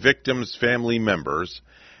of his victim's family members,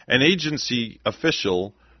 an agency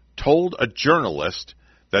official told a journalist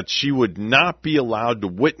that she would not be allowed to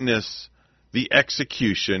witness the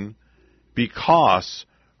execution because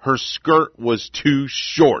her skirt was too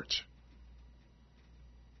short.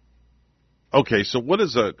 Okay, so what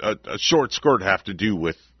does a short skirt have to do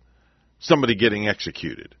with somebody getting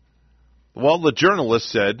executed? Well, the journalist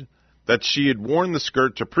said that she had worn the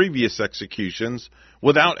skirt to previous executions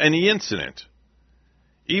without any incident.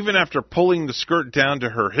 Even after pulling the skirt down to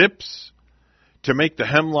her hips to make the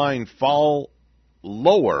hemline fall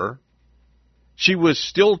lower, she was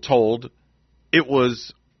still told it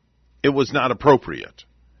was not appropriate.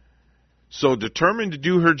 So, determined to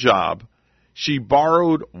do her job, she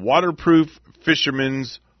borrowed waterproof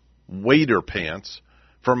fisherman's wader pants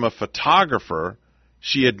from a photographer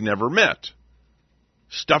she had never met,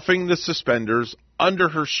 stuffing the suspenders under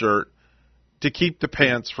her shirt to keep the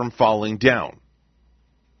pants from falling down.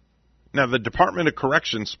 Now, the Department of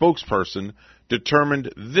Corrections spokesperson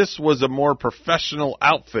determined this was a more professional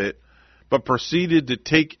outfit, but proceeded to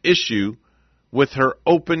take issue with her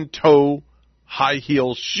open-toe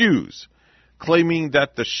high-heel shoes, claiming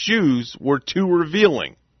that the shoes were too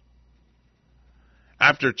revealing.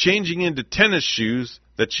 After changing into tennis shoes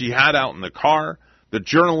that she had out in the car, the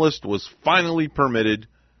journalist was finally permitted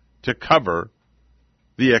to cover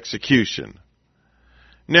the execution.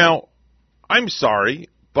 Now, I'm sorry,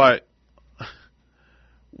 but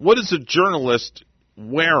what does a journalist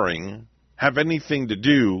wearing have anything to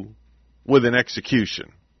do with an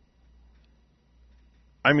execution?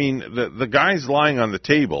 I mean, the guy's lying on the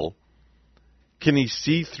table. Can he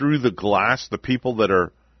see through the glass the people that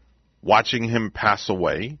are watching him pass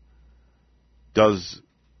away? Does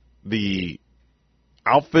the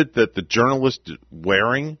outfit that the journalist is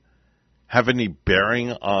wearing have any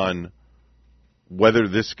bearing on whether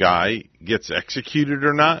this guy gets executed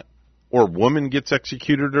or not, or woman gets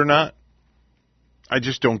executed or not? I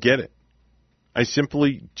just don't get it. I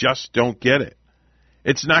simply just don't get it.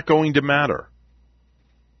 It's not going to matter.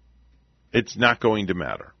 It's not going to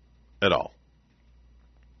matter at all.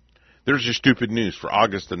 There's your stupid news for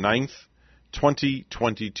August the 9th,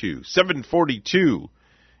 2022. 7:42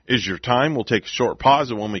 is your time. We'll take a short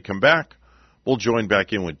pause, and when we come back, we'll join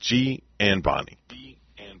back in with G and Bonnie.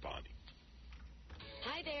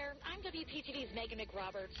 Hi there. I'm WPTV's Megan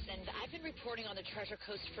McRoberts, and I've been reporting on the Treasure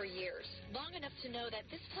Coast for years, long enough to know that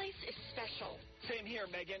this place is special. Same here,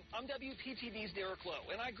 Megan. I'm WPTV's Derek Lowe,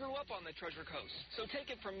 and I grew up on the Treasure Coast. So take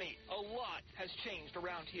it from me, a lot has changed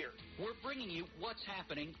around here. We're bringing you what's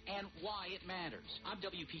happening and why it matters. I'm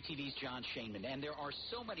WPTV's John Shainman, and there are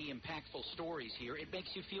so many impactful stories here, it makes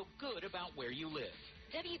you feel good about where you live.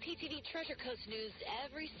 WPTV Treasure Coast News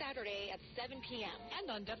every Saturday at 7 p.m.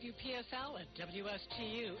 And on WPSL and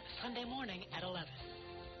WSTU Sunday morning at 11.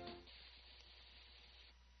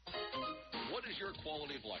 What is your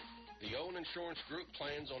quality of life? The Owen Insurance Group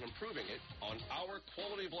plans on improving it on our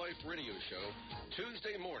Quality of Life radio show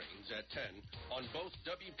Tuesday mornings at 10 on both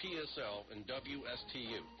WPSL and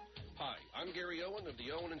WSTU. Hi, I'm Gary Owen of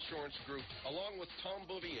the Owen Insurance Group. Along with Tom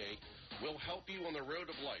Bouvier, we'll help you on the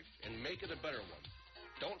road of life and make it a better one.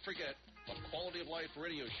 Don't forget a Quality of Life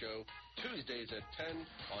radio show Tuesdays at 10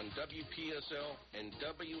 on WPSL and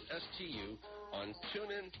WSTU on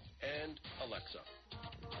TuneIn and Alexa.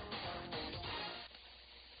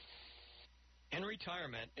 In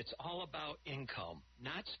retirement, it's all about income,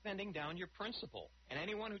 not spending down your principal. And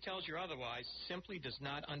anyone who tells you otherwise simply does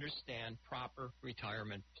not understand proper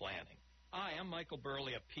retirement planning. Hi, I'm Michael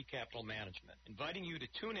Burley of P Capital Management, inviting you to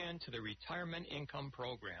tune in to the Retirement Income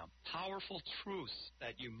Program. Powerful truths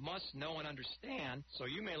that you must know and understand so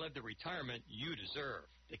you may live the retirement you deserve.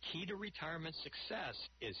 The key to retirement success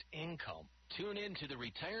is income. Tune in to the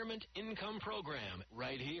Retirement Income Program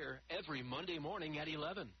right here every Monday morning at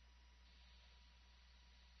 11.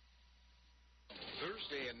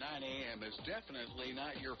 Thursday at 9 a.m. is definitely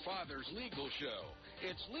not your father's legal show.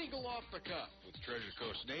 It's Legal Off the Cuff with Treasure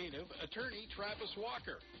Coast native attorney Travis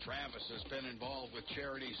Walker. Travis has been involved with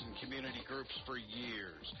charities and community groups for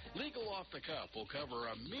years. Legal Off the Cuff will cover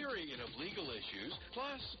a myriad of legal issues,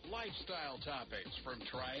 plus lifestyle topics from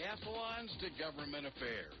triathlons to government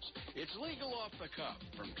affairs. It's Legal Off the Cuff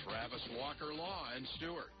from Travis Walker Law and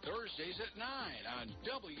Stewart. Thursdays at 9 on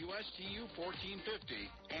WSTU 1450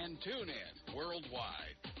 and tune in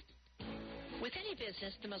worldwide. With any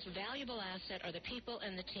business, the most valuable asset are the people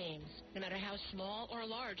and the teams, no matter how small or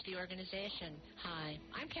large the organization. Hi,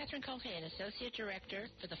 I'm Catherine Colhane, Associate Director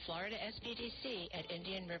for the Florida SBDC at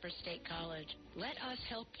Indian River State College. Let us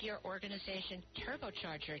help your organization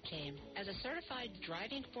turbocharge your team. As a certified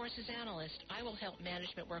driving forces analyst, I will help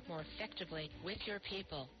management work more effectively with your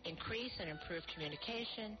people, increase and improve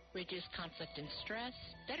communication, reduce conflict and stress,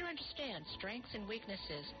 better understand strengths and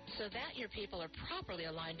weaknesses so that your people are properly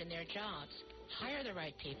aligned in their jobs. Hire the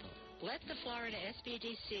right people. Let the Florida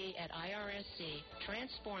SBDC at IRSC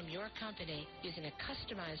transform your company using a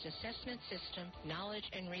customized assessment system, knowledge,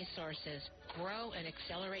 and resources. Grow and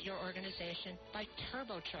accelerate your organization by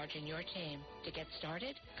turbocharging your team. To get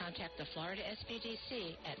started, contact the Florida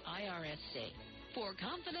SBDC at IRSC. For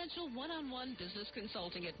confidential one-on-one business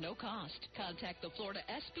consulting at no cost, contact the Florida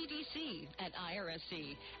SBDC at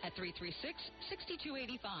IRSC at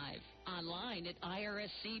 336-6285. Online at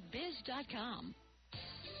irscbiz.com.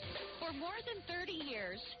 For more than 30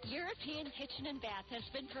 years, European Kitchen and Bath has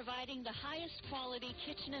been providing the highest quality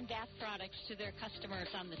kitchen and bath products to their customers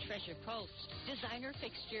on the Treasure Coast. Designer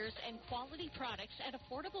fixtures and quality products at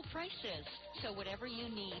affordable prices. So whatever you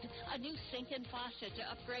need, a new sink and faucet to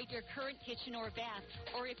upgrade your current kitchen or bath,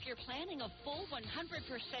 or if you're planning a full 100%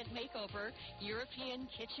 makeover, European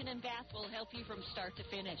Kitchen and Bath will help you from start to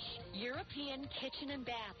finish. European Kitchen and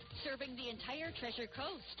Bath, serving the entire Treasure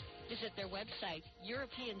Coast. Visit their website,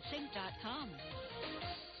 EuropeanSync.com.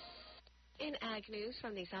 In Ag News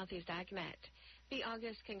from the Southeast AgNet, the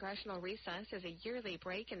August congressional recess is a yearly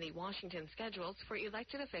break in the Washington schedules for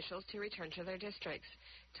elected officials to return to their districts.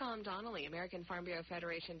 Tom Donnelly, American Farm Bureau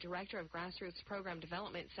Federation Director of Grassroots Program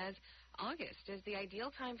Development, says August is the ideal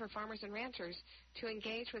time for farmers and ranchers to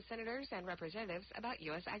engage with senators and representatives about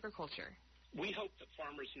U.S. agriculture. We hope that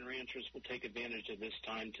farmers and ranchers will take advantage of this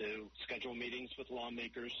time to schedule meetings with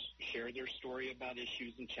lawmakers, share their story about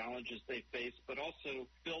issues and challenges they face, but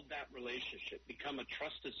also build that relationship, become a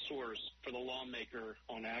trusted source for the lawmaker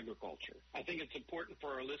on agriculture. I think it's important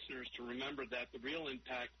for our listeners to remember that the real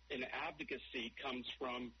impact in advocacy comes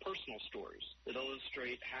from personal stories that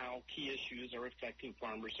illustrate how key issues are affecting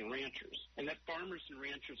farmers and ranchers, and that farmers and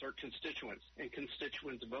ranchers are constituents, and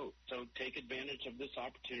constituents vote. So take advantage of this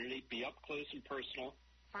opportunity, be up close and personal.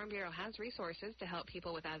 Farm Bureau has resources to help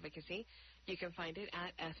people with advocacy. You can find it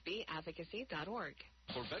at fbadvocacy.org.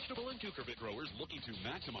 For vegetable and cucurbit growers looking to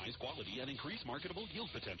maximize quality and increase marketable yield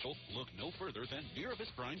potential, look no further than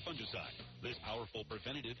Miravis Prime fungicide. This powerful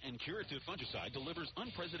preventative and curative fungicide delivers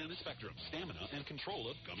unprecedented spectrum, stamina, and control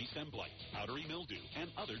of gummy stem blight, powdery mildew,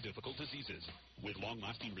 and other difficult diseases. With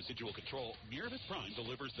long-lasting residual control, Miravis Prime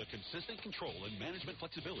delivers the consistent control and management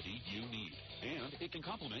flexibility you need. And it can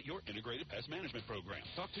complement your integrated pest management program.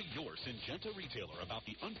 Talk to your Syngenta retailer about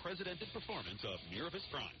the unprecedented performance of Miravis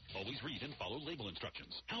Prime. Always read and follow label instructions.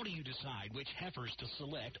 How do you decide which heifers to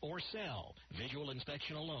select or sell? Visual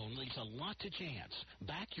inspection alone leaves a lot to chance.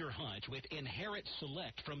 Back your hunch with Inherit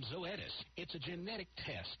Select from Zoetis. It's a genetic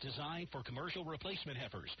test designed for commercial replacement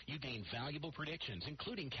heifers. You gain valuable predictions,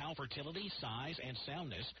 including cow fertility, size and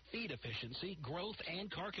soundness, feed efficiency, growth, and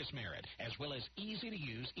carcass merit, as well as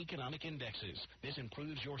easy-to-use economic indexes. This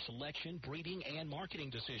improves your selection, breeding, and marketing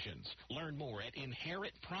decisions. Learn more at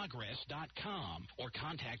inheritprogress.com or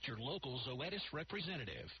contact your local Zoetis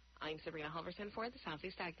representative. I'm Sabrina Halverson for the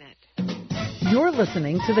Southeast AgNet. You're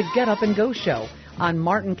listening to the Get Up and Go Show on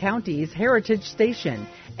Martin County's Heritage Station,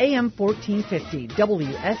 AM 1450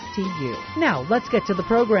 WSTU. Now, let's get to the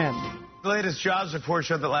program. The latest jobs report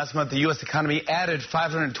showed that last month the U.S. economy added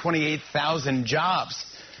 528,000 jobs.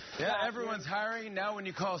 Yeah, everyone's hiring. Now when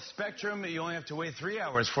you call Spectrum, you only have to wait 3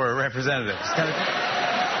 hours for a representative.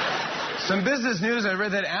 Some business news. I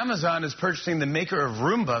read that Amazon is purchasing the maker of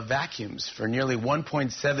Roomba vacuums for nearly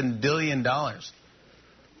 $1.7 billion.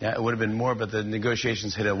 Yeah, it would have been more, but the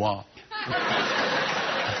negotiations hit a wall.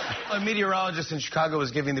 A meteorologist in Chicago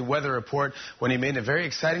was giving the weather report when he made a very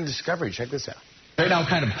exciting discovery. Check this out. Right now, I'm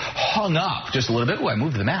kind of hung up just a little bit. Oh, I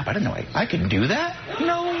moved the map. I didn't know I could do that.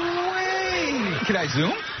 No way. Can I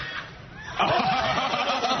zoom?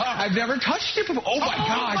 I've never touched it before. Oh, my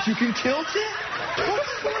gosh, you can tilt it?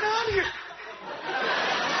 What's going on here?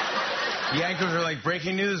 The anchors are like,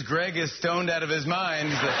 breaking news, Greg is stoned out of his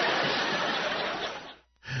mind.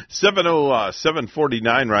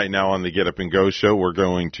 7:49 right now on the Get Up and Go show. We're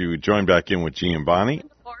going to join back in with G and Bonnie.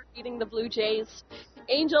 Beating the Blue Jays.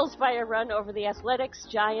 Angels by a run over the Athletics.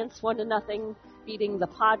 Giants 1-0 beating the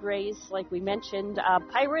Padres, like we mentioned.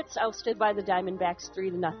 Pirates ousted by the Diamondbacks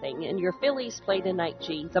 3-0. And your Phillies play tonight,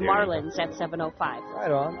 G. The Marlins at 7:05.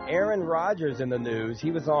 Right on. Aaron Rodgers in the news. He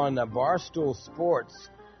was on a Barstool Sports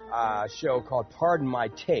show called Pardon My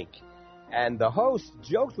Take. And the host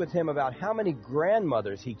joked with him about how many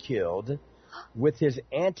grandmothers he killed with his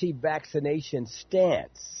anti-vaccination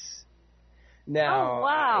stance.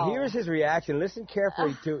 Now, here's his reaction. Listen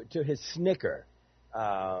carefully to his snicker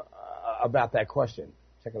about that question.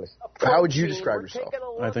 Check a listen. How would you describe yourself?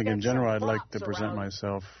 I think in general I'd like to present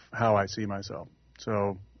myself how I see myself.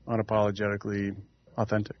 So unapologetically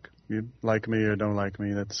authentic. You like me or don't like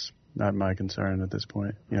me, that's not my concern at this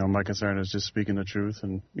point. You know, my concern is just speaking the truth.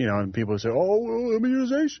 And, you know, and people say, oh, well,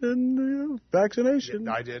 immunization, vaccination.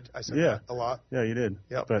 Yeah, I did. I said that a lot. Yeah, you did.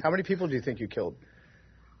 Yep. But how many people do you think you killed?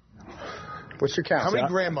 What's your count? How many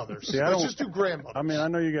grandmothers? Let's just do grandmothers. I mean, I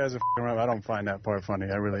know you guys are around. I don't find that part funny.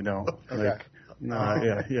 I really don't. Okay. Like, no,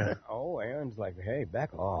 yeah. Oh, Aaron's like, hey,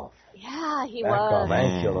 back off. Yeah, he back was. Off. I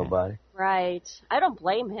ain't kill nobody. Right. I don't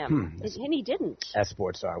blame him. And he didn't. That's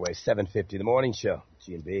Sports Our Way, 7:50, the morning show,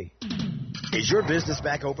 G&B. Is your business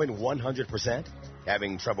back open 100%?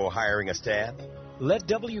 Having trouble hiring a staff? Let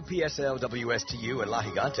WPSL, WSTU, and La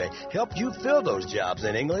Gigante help you fill those jobs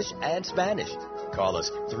in English and Spanish. Call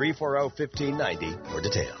us 340-1590 for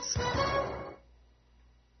details.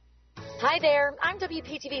 Hi there, I'm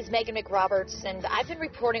WPTV's Megan McRoberts, and I've been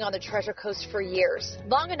reporting on the Treasure Coast for years,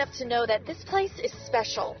 long enough to know that this place is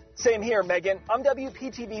special. Same here, Megan. I'm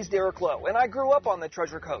WPTV's Derek Lowe, and I grew up on the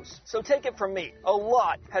Treasure Coast. So take it from me, a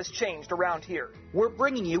lot has changed around here. We're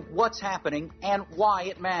bringing you what's happening and why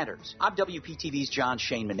it matters. I'm WPTV's John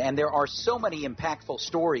Shainman, and there are so many impactful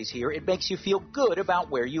stories here, it makes you feel good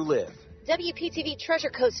about where you live. WPTV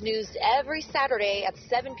Treasure Coast News every Saturday at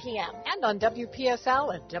 7 p.m. And on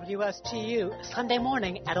WPSL and WSTU Sunday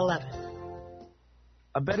morning at 11.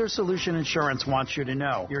 A Better Solution Insurance wants you to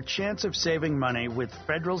know your chance of saving money with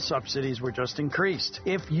federal subsidies were just increased.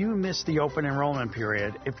 If you missed the open enrollment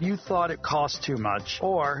period, if you thought it cost too much,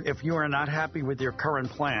 or if you are not happy with your current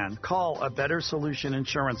plan, call A Better Solution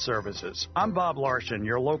Insurance Services. I'm Bob Larson,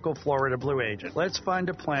 your local Florida Blue agent. Let's find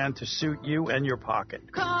a plan to suit you and your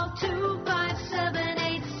pocket. Call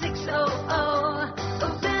 257-8600.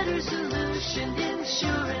 A Better Solution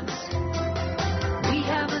Insurance. We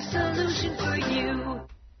have a solution for you.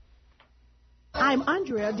 I'm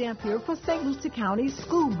Andrea Dampier for St. Lucie County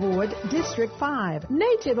School Board, District 5,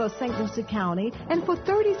 native of St. Lucie County, and for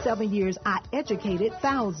 37 years I educated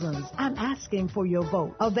thousands. I'm asking for your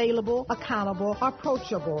vote. Available, accountable,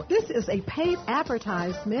 approachable. This is a paid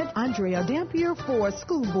advertisement. Andrea Dampier for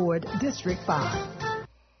School Board, District 5.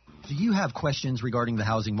 Do you have questions regarding the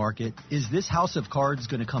housing market? Is this house of cards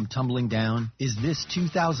going to come tumbling down? Is this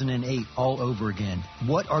 2008 all over again?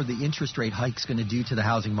 What are the interest rate hikes going to do to the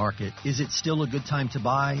housing market? Is it still a good time to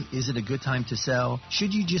buy? Is it a good time to sell?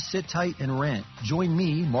 Should you just sit tight and rent? Join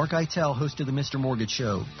me, Mark Eitel, host of the Mr. Mortgage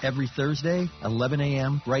Show, every Thursday, 11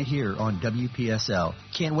 a.m., right here on WPSL.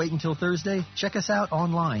 Can't wait until Thursday? Check us out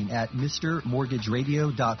online at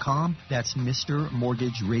MrMortgageRadio.com. That's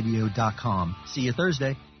MrMortgageRadio.com. See you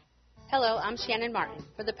Thursday. Hello, I'm Shannon Martin.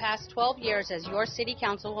 For the past 12 years as your city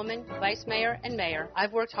councilwoman, vice mayor, and mayor,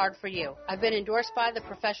 I've worked hard for you. I've been endorsed by the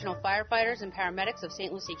Professional Firefighters and Paramedics of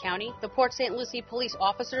St. Lucie County, the Port St. Lucie Police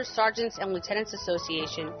Officers, Sergeants, and Lieutenants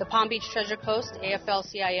Association, the Palm Beach Treasure Coast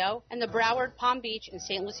AFL-CIO, and the Broward, Palm Beach, and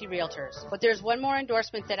St. Lucie Realtors. But there's one more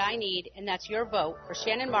endorsement that I need, and that's your vote for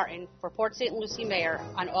Shannon Martin for Port St. Lucie Mayor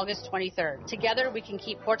on August 23rd. Together, we can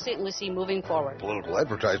keep Port St. Lucie moving forward. Political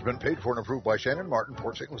advertisement paid for and approved by Shannon Martin,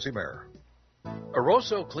 Port St. Lucie Mayor.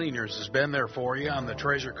 Aroso Cleaners has been there for you on the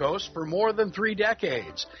Treasure Coast for more than 3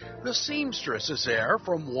 decades. The seamstress is there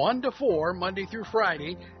from 1 to 4 Monday through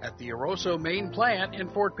Friday at the Aroso main plant in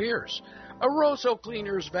Fort Pierce. Aroso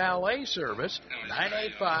Cleaners Valet Service,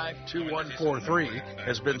 985-2143,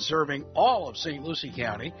 has been serving all of St. Lucie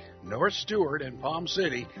County, North Stewart, and Palm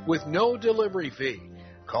City with no delivery fee.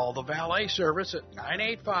 Call the valet service at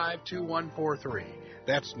 985-2143.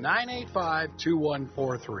 That's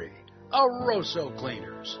 985-2143. Aroso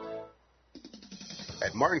Cleaners.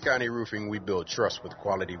 At Martin County Roofing, we build trust with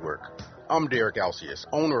quality work. I'm Derek Alcius,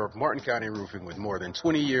 owner of Martin County Roofing with more than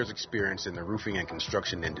 20 years experience in the roofing and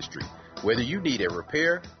construction industry. Whether you need a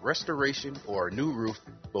repair, restoration, or a new roof,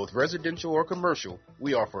 both residential or commercial,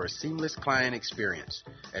 we offer a seamless client experience,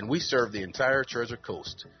 and we serve the entire Treasure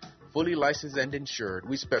Coast. Fully licensed and insured,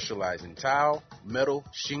 we specialize in tile, metal,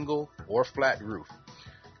 shingle, or flat roof.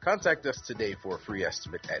 Contact us today for a free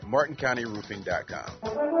estimate at martincountyroofing.com.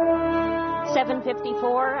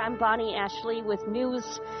 7:54, I'm Bonnie Ashley with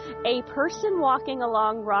news. A person walking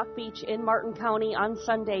along Rock Beach in Martin County on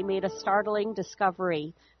Sunday made a startling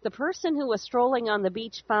discovery. The person who was strolling on the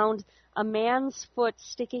beach found a man's foot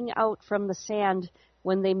sticking out from the sand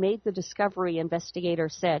when they made the discovery,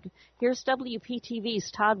 investigators said. Here's WPTV's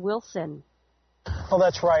Todd Wilson. Oh,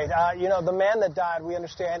 that's right. The man that died, we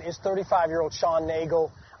understand, is 35-year-old Sean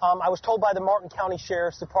Nagel. I was told by the Martin County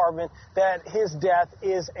Sheriff's Department that his death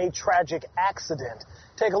is a tragic accident.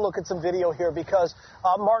 Take a look at some video here because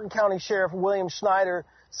Martin County Sheriff William Schneider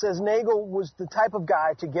says Nagel was the type of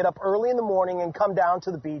guy to get up early in the morning and come down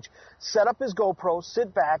to the beach, set up his GoPro,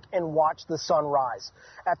 sit back, and watch the sun rise.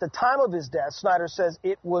 At the time of his death, Schneider says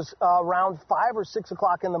it was around 5 or 6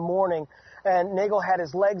 o'clock in the morning, and Nagel had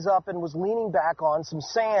his legs up and was leaning back on some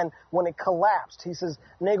sand when it collapsed. He says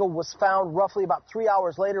Nagel was found roughly about 3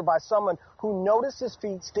 hours later by someone who noticed his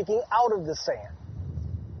feet sticking out of the sand.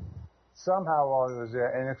 Somehow while he was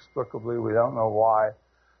there, inexplicably, we don't know why,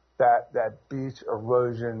 that beach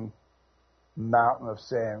erosion mountain of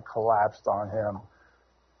sand collapsed on him.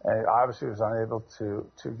 And obviously he was unable to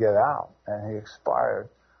get out, and he expired.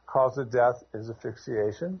 Cause of death is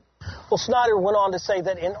asphyxiation. Well, Snyder went on to say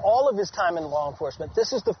that in all of his time in law enforcement,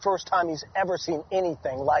 this is the first time he's ever seen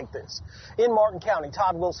anything like this. In Martin County,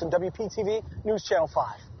 Todd Wilson, WPTV, News Channel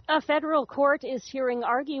 5. A federal court is hearing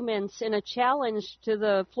arguments in a challenge to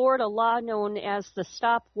the Florida law known as the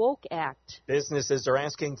Stop Woke Act. Businesses are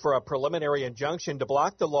asking for a preliminary injunction to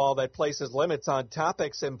block the law that places limits on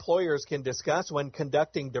topics employers can discuss when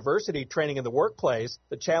conducting diversity training in the workplace.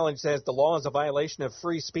 The challenge says the law is a violation of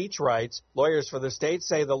free speech rights. Lawyers for the state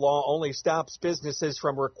say the law only stops businesses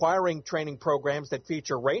from requiring training programs that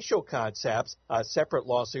feature racial concepts. A separate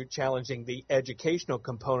lawsuit challenging the educational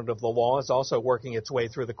component of the law is also working its way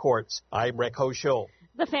through the courts. I'm Rick Hochul.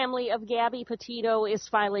 The family of Gabby Petito is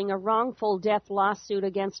filing a wrongful death lawsuit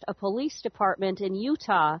against a police department in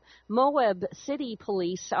Utah. Moab City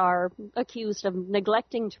Police are accused of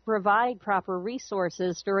neglecting to provide proper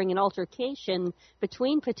resources during an altercation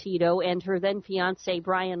between Petito and her then-fiancé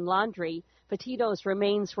Brian Laundrie. Petito's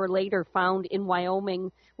remains were later found in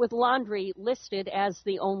Wyoming, with Laundrie listed as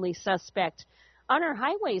the only suspect. On our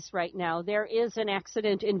highways right now, there is an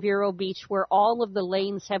accident in Vero Beach where all of the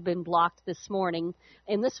lanes have been blocked this morning.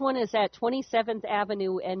 And this one is at 27th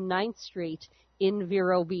Avenue and 9th Street in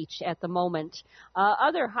Vero Beach at the moment.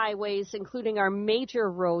 Other highways, including our major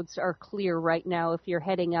roads, are clear right now if you're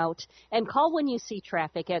heading out. And call when you see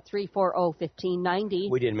traffic at 340-1590.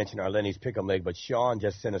 We didn't mention our Lenny's Pick'em League, but Sean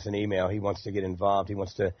just sent us an email. He wants to get involved. He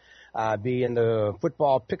wants to be in the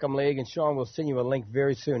football Pick'em League, and Sean will send you a link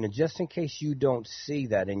very soon. And just in case you don't see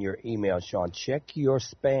that in your email, Sean, check your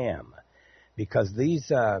spam, because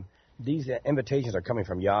these invitations are coming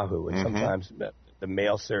from Yahoo, and sometimes the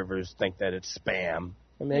mail servers think that it's spam.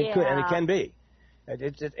 I mean, it can be.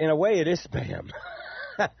 In a way, it is spam.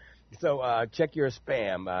 So check your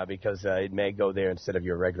spam because it may go there instead of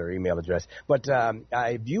your regular email address. But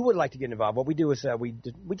if you would like to get involved, what we do is we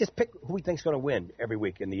just pick who we think is going to win every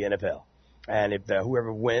week in the NFL. And if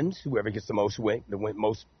whoever wins, whoever gets the most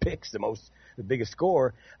most picks, the biggest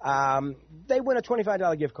score, they win a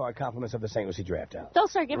 $25 gift card, compliments of the St. Lucie Draft House.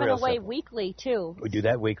 Those are given away weekly, too. We do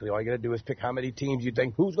that weekly. All you got to do is pick how many teams you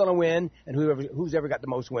think who's going to win, and who's ever got the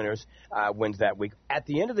most winners wins that week. At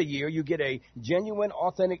the end of the year, you get a genuine,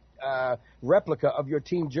 authentic replica of your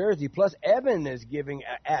team jersey. Plus, Evan is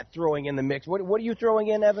throwing in the mix. What are you throwing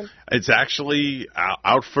in, Evan? It's actually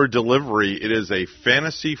out for delivery. It is a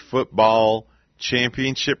fantasy football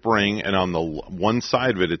championship ring, and on the one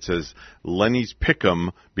side of it, it says Lenny's Pick'em,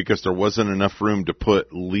 because there wasn't enough room to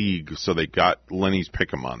put league, so they got Lenny's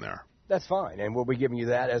Pick'em on there. That's fine, and we'll be giving you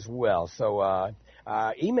that as well. So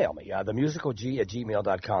email me,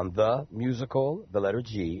 themusicalg@gmail.com,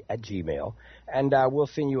 themusical_G@gmail, and we'll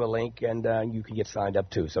send you a link, and you can get signed up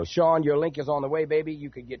too. So, Sean, your link is on the way, baby. You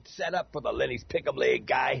can get set up for the Lenny's Pick'em League,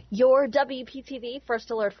 guy. Your WPTV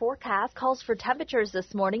First Alert forecast calls for temperatures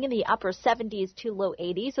this morning in the upper 70s to low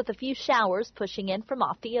 80s, with a few showers pushing in from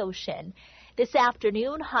off the ocean. This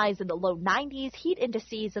afternoon, highs in the low 90s, heat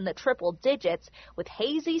indices in the triple digits, with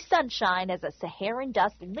hazy sunshine as a Saharan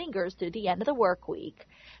dust lingers through the end of the work week.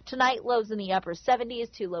 Tonight, lows in the upper 70s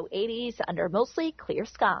to low 80s under mostly clear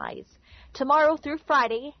skies. Tomorrow through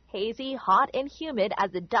Friday, hazy, hot, and humid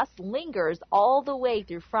as the dust lingers all the way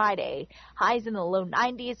through Friday. Highs in the low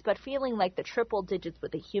 90s, but feeling like the triple digits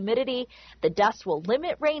with the humidity. The dust will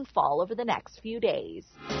limit rainfall over the next few days.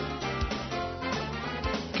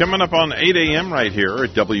 Coming up on 8 a.m. right here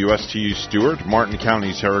at WSTU Stewart, Martin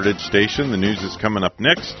County's Heritage Station. The news is coming up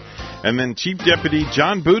next. And then Chief Deputy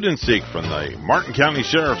John Budensiek from the Martin County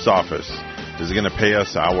Sheriff's Office is going to pay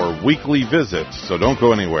us our weekly visits, so don't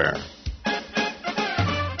go anywhere.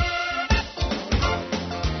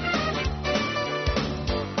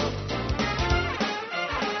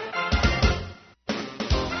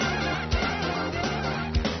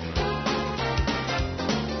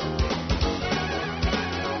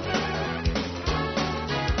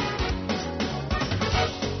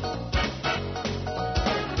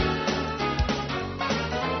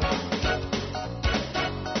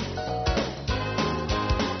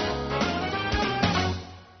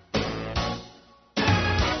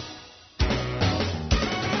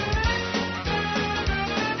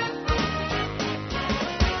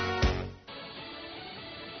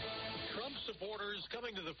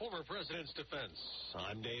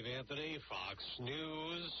 I'm Dave Anthony, Fox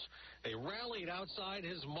News. They rallied outside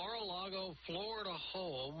his Mar-a-Lago, Florida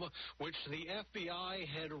home, which the FBI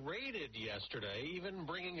had raided yesterday, even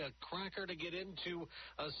bringing a cracker to get into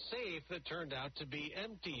a safe that turned out to be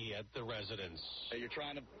empty at the residence. You're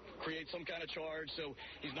trying to create some kind of charge, so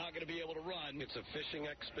he's not going to be able to run. It's a fishing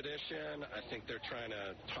expedition. I think they're trying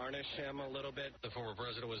to tarnish him a little bit. The former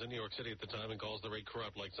president was in New York City at the time and calls the raid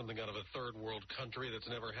corrupt, like something out of a third world country that's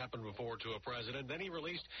never happened before to a president. Then he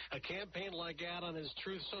released a campaign-like ad on his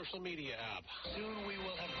Truth social media app. Soon we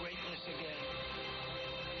will have greatness again.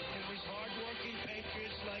 It was hard-working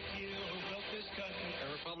patriots like you who built this country.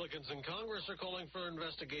 And Republicans in Congress are calling for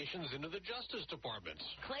investigations into the Justice Department.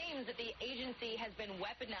 Claims that the agency has been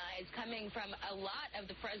weaponized coming from a lot of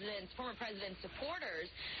the former president's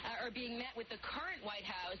supporters are being met with the current White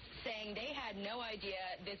House saying they had no idea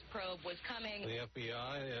this probe was coming. The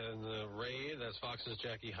FBI and the raid, that's Fox's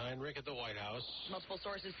Jackie Heinrich at the White House. Multiple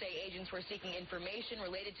sources say agents were seeking information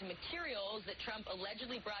related to materials that Trump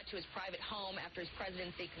allegedly brought to his private home after his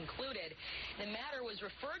presidency concluded. The matter was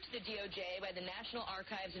referred to the DOJ by the National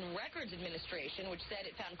Archives and Records Administration, which said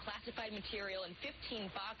it found classified material in 15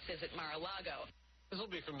 boxes at Mar-a-Lago. This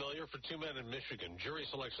will be familiar for two men in Michigan. Jury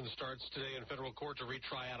selection starts today in federal court to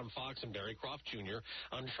retry Adam Fox and Barry Croft Jr.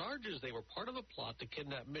 on charges they were part of a plot to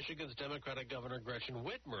kidnap Michigan's Democratic Governor Gretchen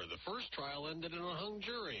Whitmer. The first trial ended in a hung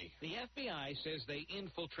jury. The FBI says they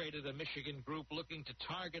infiltrated a Michigan group looking to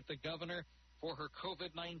target the governor for her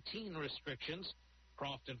COVID-19 restrictions.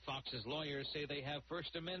 Croft and Fox's lawyers say they have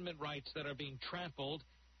First Amendment rights that are being trampled,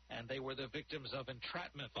 and they were the victims of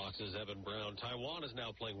entrapment. Fox's Evan Brown. Taiwan is now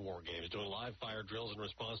playing war games, doing live fire drills in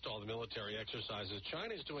response to all the military exercises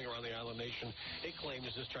China is doing around the island nation it claims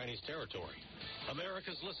is Chinese territory.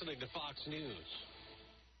 America's listening to Fox News.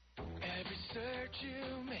 Every search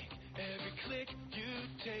you make, every click you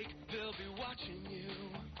take, they'll be watching you.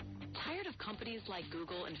 Tired of companies like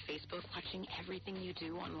Google and Facebook watching everything you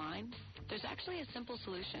do online? There's actually a simple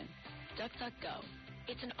solution. DuckDuckGo.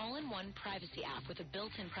 It's an all-in-one privacy app with a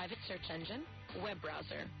built-in private search engine, web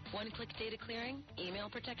browser, one-click data clearing, email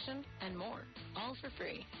protection, and more, all for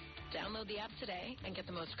free. Download the app today and get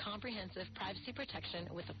the most comprehensive privacy protection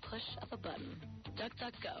with a push of a button.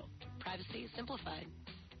 DuckDuckGo. Privacy simplified.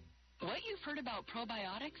 What you've heard about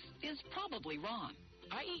probiotics is probably wrong.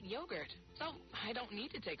 I eat yogurt, so I don't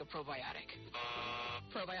need to take a probiotic.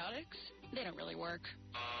 Probiotics? They don't really work.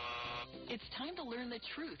 It's time to learn the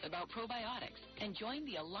truth about probiotics and join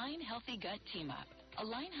the Align Healthy Gut Team-Up.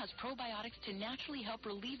 Align has probiotics to naturally help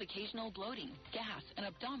relieve occasional bloating, gas, and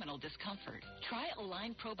abdominal discomfort. Try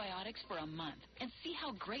Align probiotics for a month and see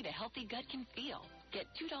how great a healthy gut can feel. Get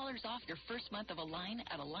 $2 off your first month of Align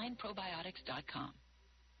at AlignProbiotics.com.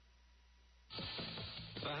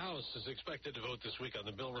 The House is expected to vote this week on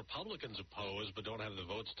the bill Republicans oppose but don't have the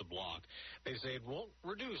votes to block. They say it won't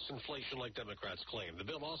reduce inflation like Democrats claim. The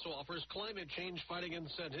bill also offers climate change fighting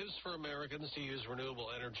incentives for Americans to use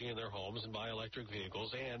renewable energy in their homes and buy electric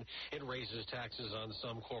vehicles, and it raises taxes on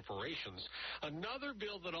some corporations. Another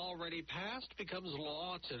bill that already passed becomes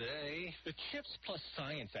law today. The CHIPS Plus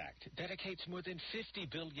Science Act dedicates more than $50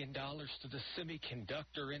 billion to the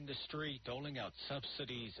semiconductor industry, doling out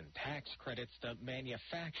subsidies and tax credits to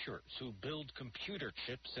manufacturers who build computer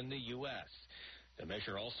chips in the U.S. The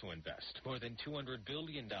measure also invests more than $200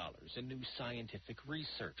 billion in new scientific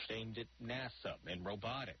research aimed at NASA and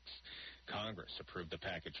robotics. Congress approved the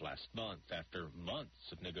package last month after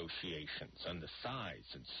months of negotiations on the size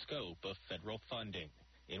and scope of federal funding.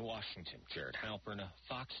 In Washington, Jared Halpern,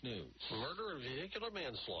 Fox News. Murder and vehicular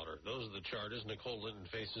manslaughter. Those are the charges Nicole Linton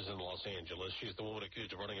faces in Los Angeles. She's the woman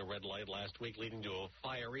accused of running a red light last week, leading to a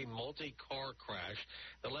fiery multi-car crash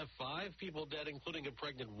that left 5 people dead, including a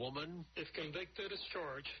pregnant woman. If convicted as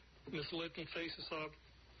charged, Ms. Linton faces up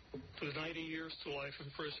to 90 years to life in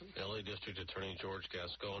prison. LA District Attorney George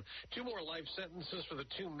Gascon. 2 more life sentences for the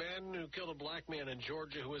 2 men who killed a black man in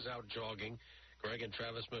Georgia who was out jogging. Greg and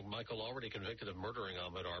Travis McMichael, already convicted of murdering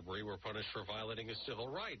Ahmaud Arbery, were punished for violating his civil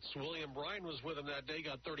rights. William Bryan was with him that day,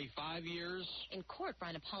 got 35 years. In court,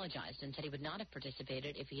 Bryan apologized and said he would not have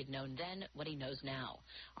participated if he had known then what he knows now.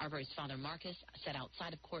 Arbery's father, Marcus, said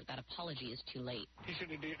outside of court that apology is too late. He should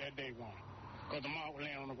have did that day one, because the mark was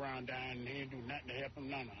laying on the ground dying, and he didn't do nothing to help him,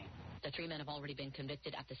 none of them. The 3 men have already been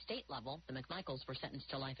convicted at the state level. The McMichaels were sentenced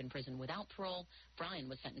to life in prison without parole. Bryan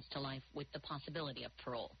was sentenced to life with the possibility of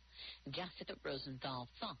parole. Jessica Rosenthal,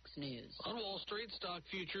 Fox News. On Wall Street, stock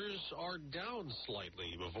futures are down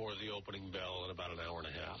slightly before the opening bell in about an hour and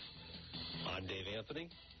a half. I'm Dave Anthony.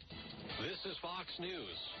 This is Fox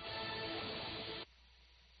News.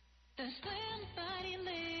 The Slam Body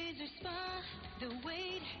Laser Spa, the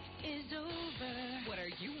wait is over. What are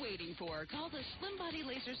you waiting for? more, call the Slim Body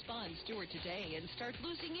Laser Spa in Stewart today and start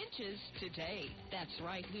losing inches today. That's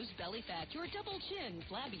right, lose belly fat, your double chin,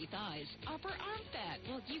 flabby thighs, upper arm fat.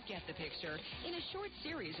 Well, you get the picture. In a short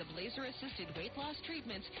series of laser-assisted weight loss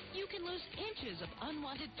treatments, you can lose inches of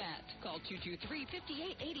unwanted fat. Call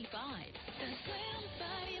 223-5885. The Slim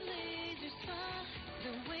Body Laser Spa,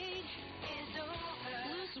 the wait is over.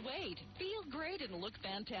 Lose weight, feel great, and look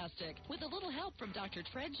fantastic with a little help from Dr.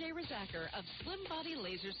 Fred J. Rizacker of Slim Body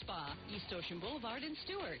Laser Spa, East Ocean Boulevard in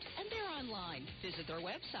Stewart. And they're online. Visit their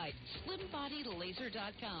website,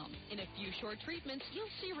 slimbodylaser.com. In a few short treatments, you'll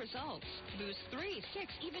see results. Lose 3,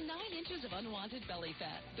 6, even 9 inches of unwanted belly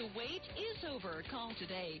fat. The wait is over. Call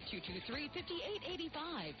today,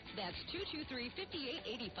 223-5885. That's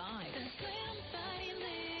 223-5885. The Slim Body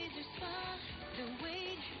Laser Spa, the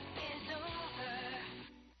wait is over.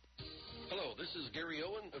 Hello, this is Gary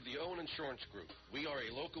Owen of the Owen Insurance Group. We are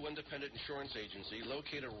a local independent insurance agency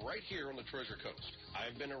located right here on the Treasure Coast.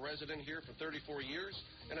 I've been a resident here for 34 years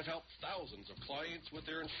and have helped thousands of clients with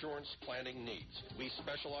their insurance planning needs. We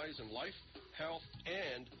specialize in life, health,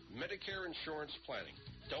 and Medicare insurance planning.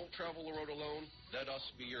 Don't travel the road alone. Let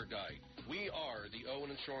us be your guide. We are the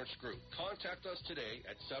Owen Insurance Group. Contact us today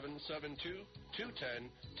at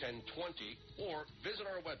 772-210-1020 or visit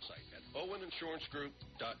our website at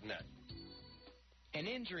oweninsurancegroup.net. An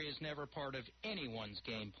injury is never part of anyone's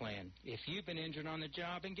game plan. If you've been injured on the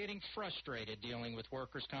job and getting frustrated dealing with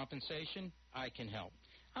workers' compensation, I can help.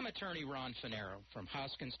 I'm attorney Ron Finero from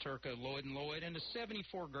Hoskins, Turco, Lloyd & Lloyd, and a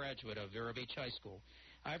 74 graduate of Vero Beach High School.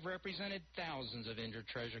 I've represented thousands of injured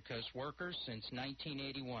Treasure Coast workers since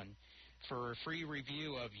 1981. For a free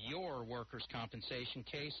review of your workers' compensation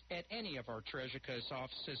case at any of our Treasure Coast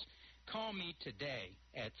offices, call me today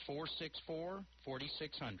at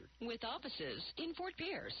 464-4600. With offices in Fort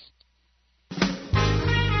Pierce.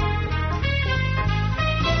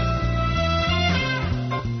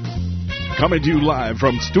 Coming to you live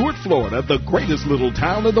from Stewart, Florida, the greatest little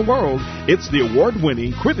town in the world, it's the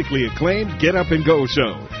award-winning, critically acclaimed Get Up and Go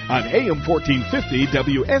show on AM 1450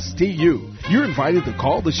 WSTU. You're invited to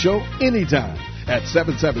call the show anytime at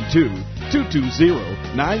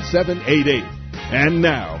 772-220-9788. And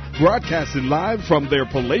now, broadcasting live from their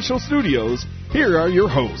palatial studios, here are your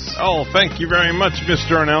hosts. Oh, thank you very much,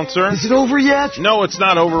 Mr. Announcer. Is it over yet? No, it's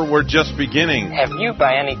not over. We're just beginning. Have you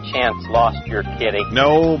by any chance lost your kitty?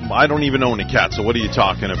 No, I don't even own a cat, so what are you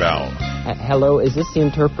talking about? Hello, is this the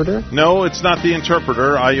interpreter? No, it's not the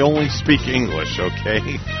interpreter. I only speak English,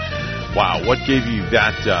 okay? Wow, what gave you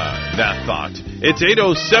that thought? It's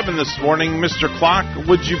 8:07 this morning. Mr. Clock,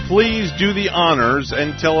 would you please do the honors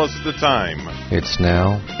and tell us the time? It's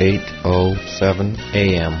now 8:07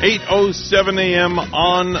 a.m. 8:07 a.m.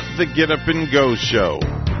 on the Get Up and Go show.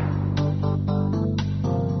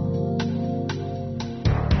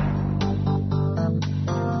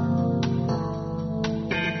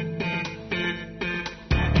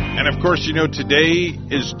 And, of course, you know, today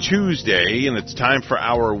is Tuesday, and it's time for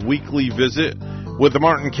our weekly visit with the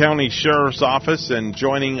Martin County Sheriff's Office. And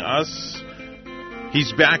joining us,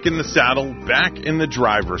 he's back in the saddle, back in the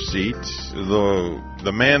driver's seat,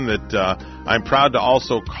 the man that I'm proud to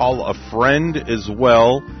also call a friend as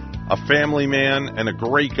well, a family man, and a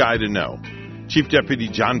great guy to know. Chief Deputy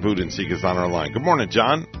John Budensiek is on our line. Good morning,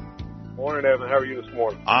 John. Morning, Evan. How are you this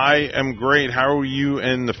morning? I am great. How are you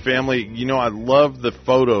and the family? You know, I love the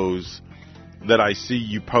photos that I see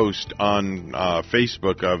you post on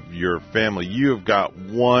Facebook of your family. You have got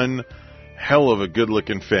one hell of a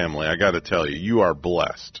good-looking family, I got to tell you. You are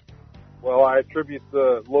blessed. Well, I attribute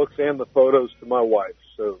the looks and the photos to my wife,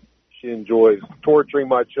 so she enjoys torturing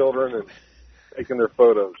my children and taking their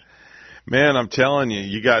photos. Man, I'm telling you,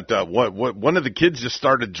 you got what? One of the kids just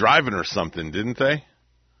started driving or something, didn't they?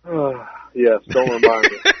 Yes, don't remind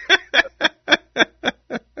me.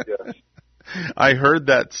 Yes. I heard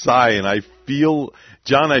that sigh, and I feel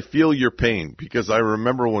your pain, because I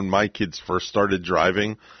remember when my kids first started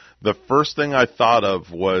driving, the first thing I thought of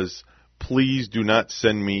was, please do not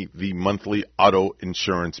send me the monthly auto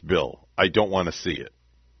insurance bill. I don't want to see it.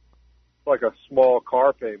 Like a small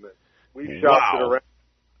car payment. We shopped it around.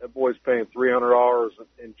 That boy's paying $300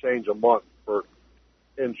 and change a month for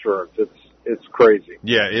insurance. It's crazy.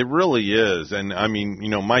 Yeah, it really is. And, I mean, you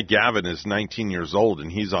know, my Gavin is 19 years old,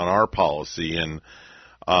 and he's on our policy, and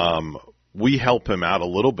we help him out a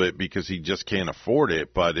little bit because he just can't afford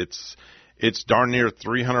it, but it's darn near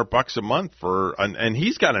 $300 a month and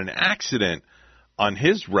he's got an accident on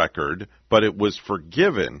his record, but it was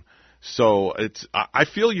forgiven. So I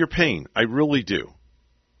feel your pain. I really do.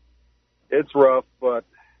 It's rough, but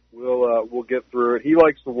we'll get through it. He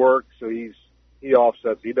likes to work, so he's he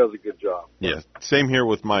offsets. He does a good job. Yeah, same here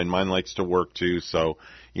with mine. Mine likes to work too, so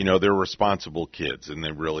they're responsible kids, and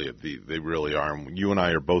they really are. And you and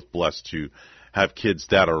I are both blessed to have kids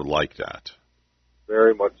that are like that.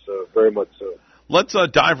 Very much so. Very much so. Let's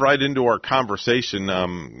dive right into our conversation.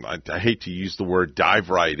 I hate to use the word dive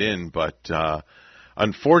right in, but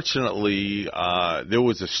unfortunately, there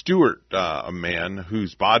was a Stewart, a man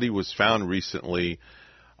whose body was found recently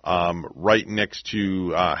right next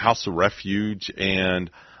to House of Refuge, and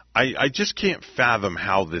I just can't fathom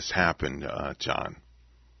how this happened, John.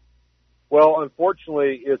 Well,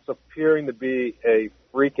 unfortunately, it's appearing to be a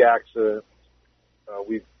freak accident.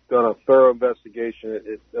 We've done a thorough investigation.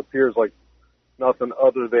 It appears like nothing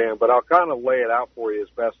other than, but I'll kind of lay it out for you as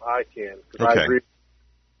best I can. Okay. I agree.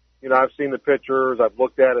 I've seen the pictures. I've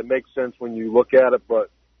looked at it. It makes sense when you look at it, but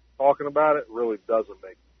talking about it really doesn't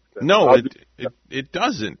make sense. No, it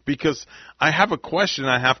doesn't, because I have a question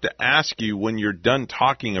I have to ask you when you're done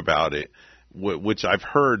talking about it, which I've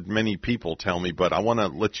heard many people tell me, but I want to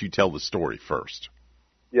let you tell the story first.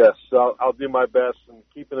 Yes, I'll do my best. And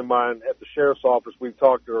keeping in mind, at the sheriff's office, we've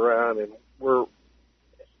talked it around, and we're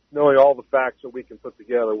knowing all the facts that we can put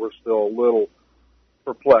together, we're still a little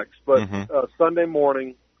perplexed. But Sunday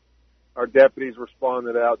morning, our deputies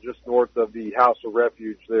responded out just north of the House of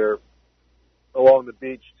Refuge there along the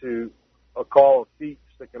beach to a call of feet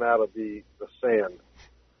sticking out of the sand.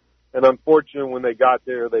 And unfortunately, when they got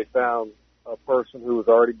there, they found a person who was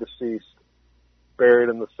already deceased, buried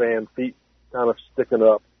in the sand, feet kind of sticking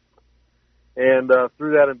up. And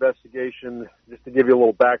through that investigation, just to give you a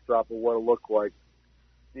little backdrop of what it looked like,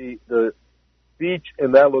 the beach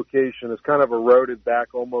in that location is kind of eroded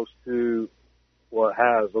back almost to, well, it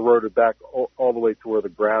has eroded back all the way to where the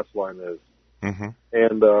grass line is. Mm-hmm.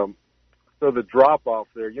 And so the drop-off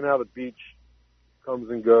there, you know how the beach comes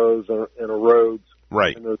and goes and erodes?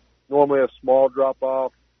 Right. And there's normally a small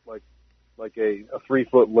drop-off, like a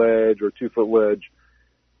 3-foot ledge or 2-foot ledge.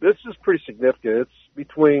 This is pretty significant. It's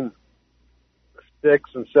between 6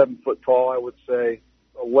 and 7 foot tall, I would say,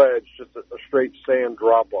 a ledge, just a straight sand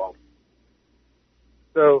drop-off.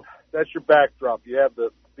 So that's your backdrop. You have the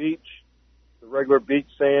beach, the regular beach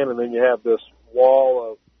sand, and then you have this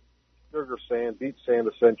wall of sugar sand, beach sand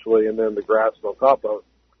essentially, and then the grass on top of it.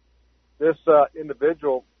 This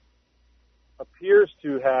individual appears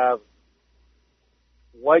to have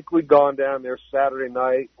likely gone down there Saturday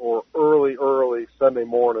night or early Sunday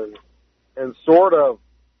morning and sort of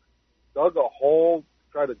dug a hole,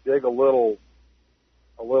 tried to dig a little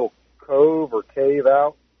cove or cave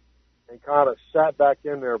out, and kind of sat back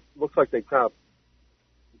in there. Looks like they kind of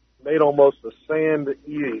made almost a sand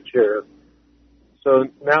eating chair. So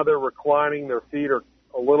now they're reclining. Their feet are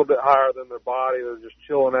a little bit higher than their body. They're just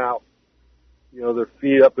chilling out. Their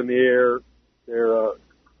feet up in the air. They're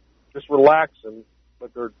just relaxing,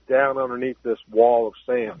 but they're down underneath this wall of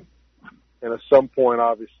sand. And at some point,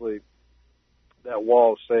 obviously, that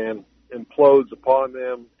wall of sand implodes upon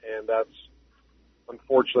them, and that's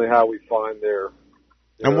unfortunately how we find their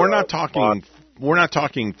and we're not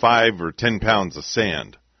talking 5 or 10 pounds of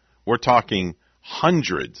sand. We're talking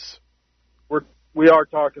hundreds. We are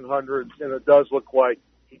talking hundreds, and it does look like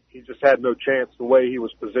he just had no chance the way he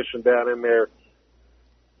was positioned down in there.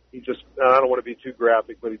 I don't want to be too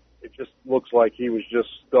graphic, but it just looks like he was just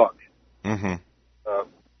stuck. Mm-hmm.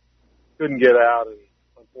 Couldn't get out, and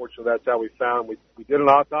unfortunately that's how we found him. We did an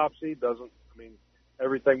autopsy.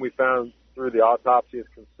 Everything we found through the autopsy is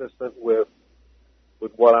consistent with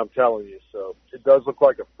what I'm telling you. So it does look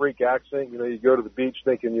like a freak accident. You go to the beach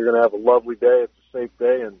thinking you're going to have a lovely day. It's a safe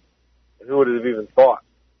day, and who would have even thought?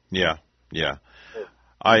 Yeah.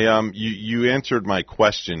 You answered my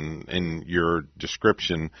question in your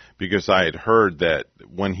description because I had heard that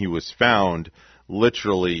when he was found,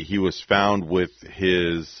 literally he was found with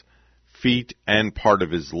his feet and part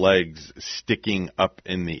of his legs sticking up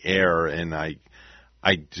in the air, and I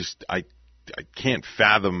can't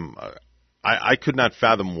fathom. I could not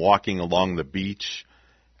fathom walking along the beach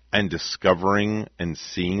and discovering and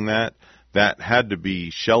seeing that. That had to be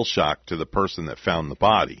shell shock to the person that found the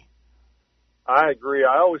body. I agree.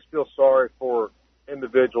 I always feel sorry for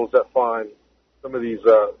individuals that find some of these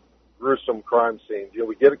gruesome crime scenes.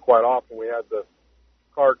 We get it quite often. We had the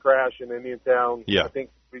car crash in Indiantown, I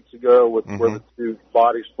think, weeks ago with where the 2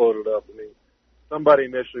 bodies floated up. Somebody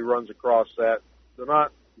initially runs across that. They're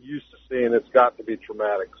not used to seeing it. It's got to be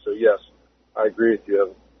traumatic. So, yes, I agree with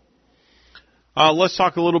you. Let's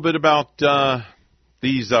talk a little bit about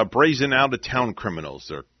these brazen out-of-town criminals.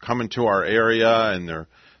 They're coming to our area, and they're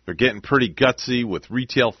getting pretty gutsy with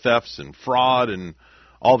retail thefts and fraud, and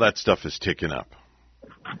all that stuff is ticking up.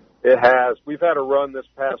 It has. We've had a run this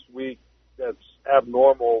past week that's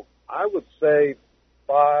abnormal. I would say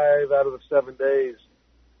 5 out of the 7 days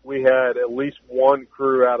we had at least one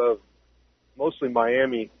crew out of mostly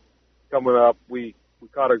Miami coming up. We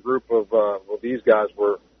caught a group of these guys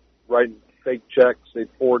were writing fake checks. They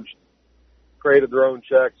created their own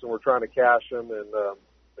checks and were trying to cash them,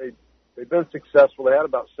 and they've been successful. They had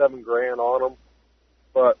about $7,000 on them,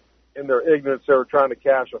 but in their ignorance, they were trying to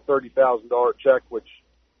cash a $30,000 check, which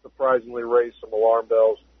surprisingly raised some alarm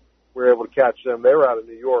bells. We were able to catch them. They were out of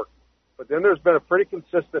New York. But then there's been a pretty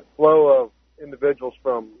consistent flow of individuals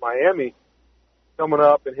from Miami coming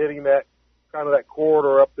up and hitting that kind of that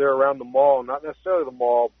corridor up there around the mall, not necessarily the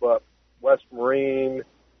mall, but West Marine,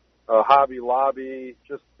 Hobby Lobby,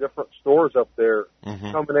 just different stores up there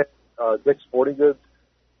coming in, Dick's Sporting Goods,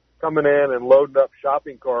 coming in and loading up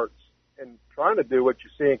shopping carts and trying to do what you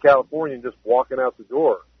see in California and just walking out the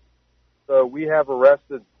door. So we have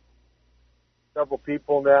arrested several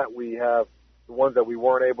people in that. We have the ones that we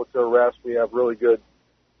weren't able to arrest. We have really good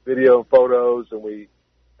video and photos, and we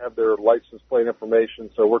have their license plate information.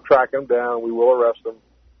 So we're tracking them down. We will arrest them.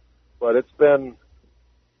 But it's been,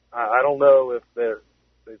 I don't know if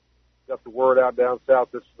they've got the word out down south,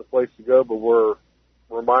 this is the place to go, but we're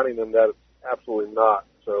reminding them that it's absolutely not.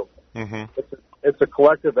 So it's a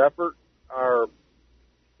collective effort. Our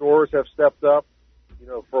stores have stepped up. You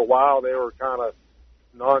know, for a while they were kind of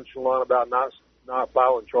nonchalant about not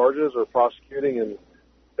filing charges or prosecuting, and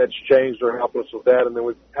that's changed. They're helping us with that. And then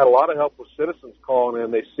we've had a lot of help with citizens calling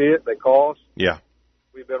in. They see it, they call us. Yeah.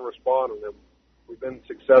 We've been responding, and we've been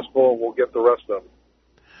successful, and we'll get the rest of them.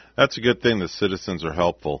 That's a good thing. The citizens are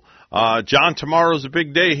helpful. John, tomorrow's a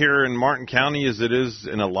big day here in Martin County, as it is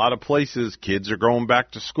in a lot of places. Kids are going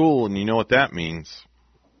back to school, and you know what that means.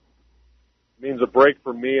 It means a break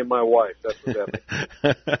for me and my wife. That's what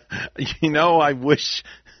that means. You know, I wish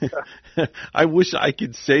I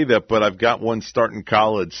could say that, but I've got one starting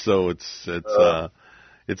college, so it's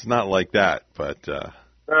not like that. But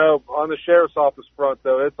on the sheriff's office front,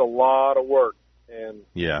 though, it's a lot of work, and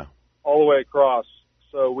all the way across.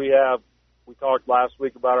 So we talked last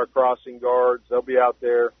week about our crossing guards. They'll be out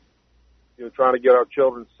there, you know, trying to get our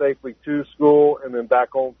children safely to school and then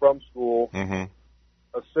back home from school.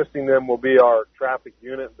 Assisting them will be our traffic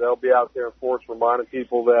unit. They'll be out there in force reminding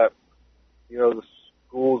people that, you know, our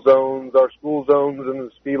school zones and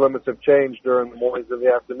the speed limits have changed during the mornings and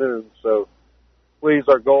the afternoons. So please,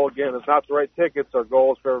 our goal, again, is not to write tickets. Our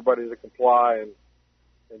goal is for everybody to comply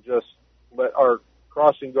and just let our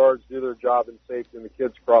crossing guards do their job in safety and the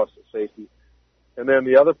kids cross in safety. And then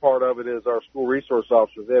the other part of it is our school resource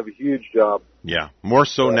officers. They have a huge job. Yeah, more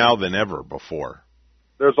so now than ever before.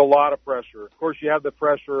 There's a lot of pressure. Of course, you have the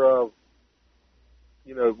pressure of,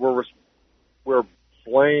 you know, we're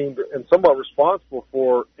blamed and somewhat responsible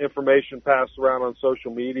for information passed around on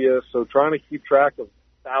social media. So trying to keep track of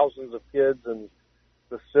thousands of kids and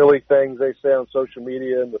the silly things they say on social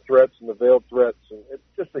media and the threats and the veiled threats, and it's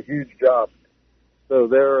just a huge job. So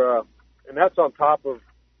and that's on top of,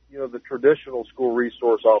 you know, the traditional school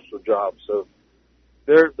resource officer job. So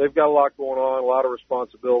they've got a lot going on, a lot of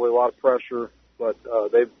responsibility, a lot of pressure. But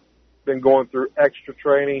they've been going through extra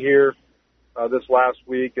training here this last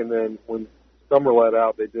week, and then when summer let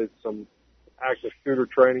out, they did some active shooter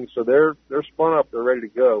training. So they're spun up, they're ready to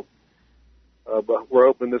go. But we're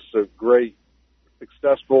hoping this is a great,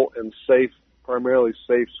 successful, and primarily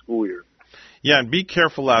safe school year. Yeah, and be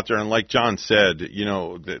careful out there. And like John said, you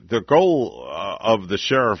know, the goal of the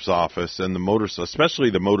sheriff's office and especially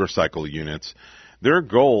the motorcycle units, their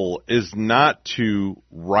goal is not to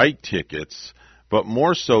write tickets, but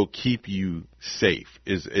more so keep you safe,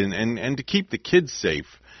 and to keep the kids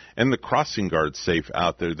safe and the crossing guards safe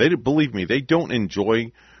out there. Believe me, they don't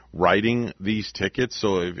enjoy writing these tickets.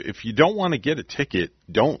 So if you don't want to get a ticket,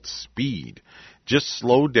 don't speed. Just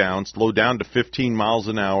slow down to 15 miles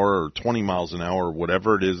an hour or 20 miles an hour or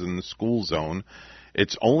whatever it is in the school zone.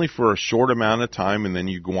 It's only for a short amount of time, and then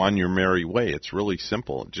you go on your merry way. It's really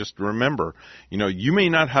simple. Just remember, you know, you may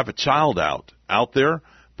not have a child out there,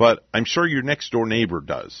 but I'm sure your next door neighbor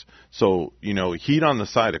does. So, you know, heed on the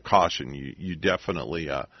side of caution. You definitely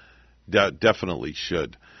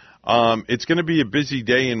should. It's going to be a busy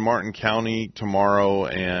day in Martin County tomorrow,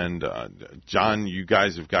 and John, you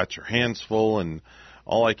guys have got your hands full, and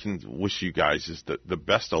all I can wish you guys is the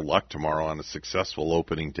best of luck tomorrow on a successful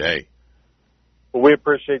opening day. Well, we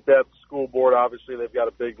appreciate that. The school board, obviously, they've got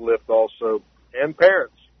a big lift also, and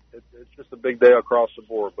parents. It's just a big day across the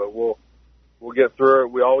board, but we'll get through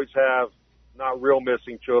it. We always have not real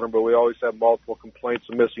missing children, but we always have multiple complaints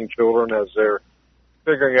of missing children as they're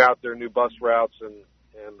figuring out their new bus routes and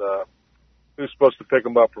who's supposed to pick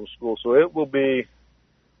them up from school. So it will be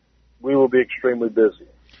we will be extremely busy.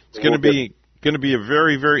 It's going to be a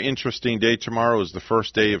very, very interesting day. Tomorrow is the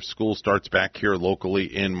first day of school starts back here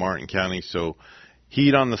locally in Martin County, so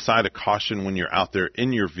heed on the side of caution when you're out there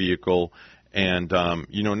in your vehicle. And,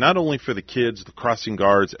 not only for the kids, the crossing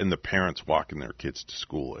guards, and the parents walking their kids to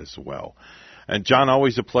school as well. And, John,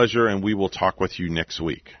 always a pleasure, and we will talk with you next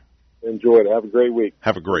week. Enjoy it. Have a great week.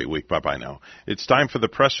 Have a great week. Bye-bye now. It's time for the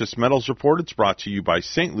Precious Metals Report. It's brought to you by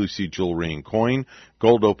St. Lucie Jewelry and Coin.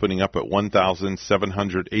 Gold opening up at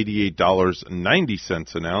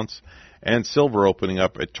 $1,788.90 an ounce, and silver opening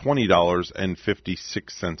up at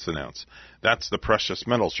 $20.56 an ounce. That's the Precious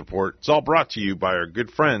Metals Report. It's all brought to you by our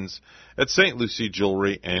good friends at St. Lucie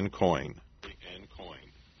Jewelry and Coin.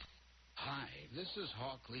 Hi, this is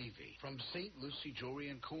Hawk Levy from St. Lucie Jewelry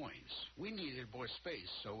and Coins. We needed more space,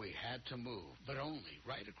 so we had to move, but only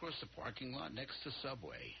right across the parking lot next to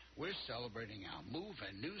Subway. We're celebrating our move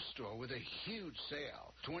and new store with a huge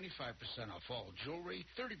sale. 25% off all jewelry,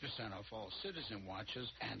 30% off all Citizen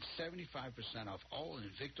watches, and 75% off all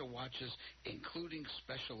Invicta watches, including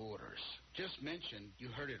special orders. Just mention you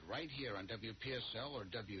heard it right here on WPSL or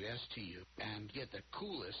WSTU and get the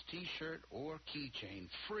coolest T-shirt or keychain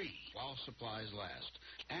free while supplies last.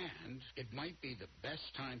 And it might be the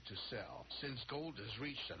best time to sell since gold has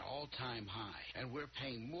reached an all-time high, and we're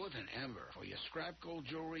paying more than ever for your scrap gold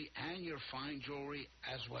jewelry and your fine jewelry,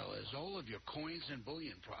 as well as all of your coins and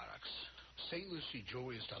bullion products. St. Lucie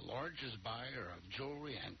Jewelry is the largest buyer of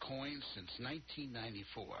jewelry and coins since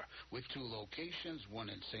 1994, with 2 locations, one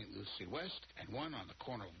in St. Lucie West and one on the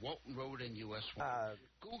corner of Walton Road and US 1.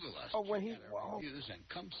 Google us, reviews, and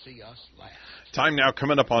come see us last. Time now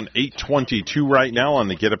coming up on 8:22 right now on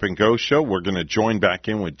the Get Up and Go show. We're going to join back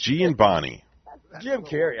in with G and Bonnie. Jim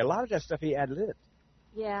Carrey, a lot of that stuff he ad-libbed.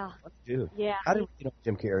 Yeah. Dude. Yeah. How did we get on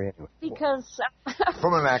Jim Carrey anyway? Because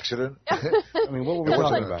from an accident. I mean, what were we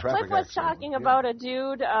talking about? Cliff was talking about a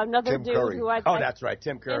dude, another Tim dude Curry. who I that's right,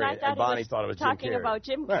 Tim Curry. And Bonnie thought it was Jim Carrey. Talking about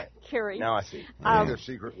Jim Carrey. Now I see. They're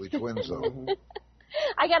secretly twins, though.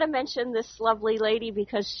 I got to mention this lovely lady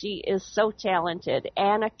because she is so talented.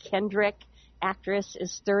 Anna Kendrick, actress,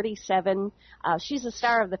 is 37. She's a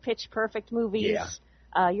star of the Pitch Perfect movies. Yeah.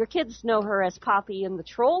 Your kids know her as Poppy in the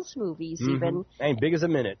Trolls movies, even. Ain't big as a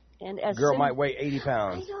minute. And as girl might weigh 80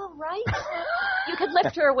 pounds. I know, right? You could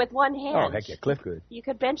lift her with one hand. Oh, heck yeah, Cliff could. You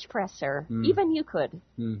could bench press her. Even you could.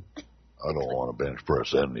 I don't want to bench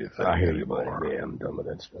press anything anymore. Yeah, I'm done with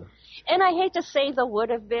that stuff. And I hate to say the would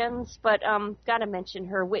have beens, but got to mention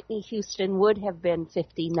her. Whitney Houston would have been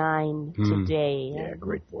 59 today. Yeah,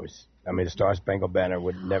 great voice. I mean, the Star Spangled Banner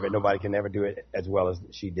nobody can ever do it as well as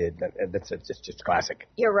she did. It's just classic.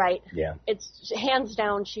 You're right. Yeah. It's hands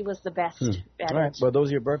down, she was the best at All right, it. well, those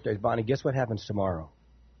are your birthdays. Bonnie, guess what happens tomorrow?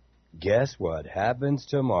 Guess what happens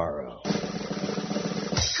tomorrow?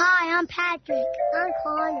 Hi, I'm Patrick. I'm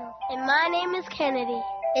Connor. And my name is Kennedy.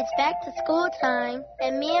 It's back to school time,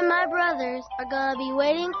 and me and my brothers are going to be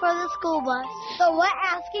waiting for the school bus. So we're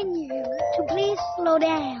asking you to please slow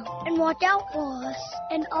down and watch out for us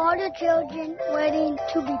and all the children waiting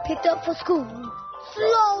to be picked up for school.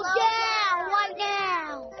 Slow down right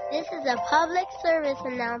now. This is a public service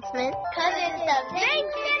announcement because it's the thing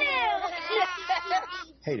to do.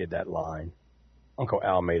 Hated that line. Uncle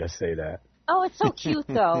Al made us say that. Oh, it's so cute,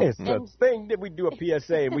 though. It's the thing that we do a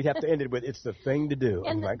PSA, and we have to end it with, it's the thing to do.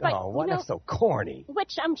 I'm like, oh, what? That's so corny.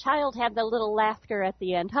 Which child had the little laughter at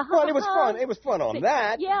the end? Well, it was fun. It was fun on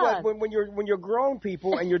that. Yeah. But when you're grown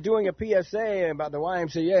people and you're doing a PSA about the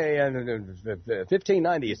YMCA and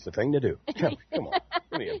 1590, it's the thing to do. Come on.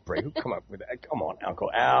 Give me a break. Come up with that. Come on,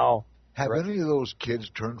 Uncle Al. Have any of those kids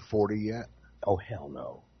turned 40 yet? Oh, hell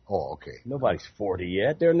no. Oh, okay. Nobody's 40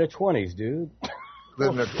 yet. They're in their 20s, dude.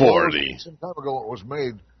 Then 40. Some time ago it was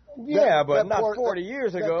made. Yeah, but not 40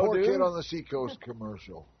 years ago, that poor dude. kid on the Seacoast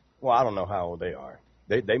commercial. Well, I don't know how old they are.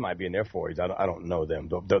 They might be in their 40s. I don't know them.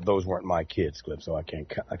 Those weren't my kids, Cliff, so I can't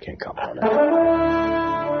comment on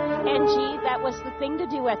that. And, gee, that was the thing to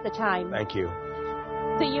do at the time. Thank you.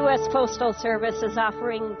 The U.S. Postal Service is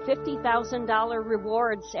offering $50,000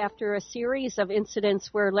 rewards after a series of incidents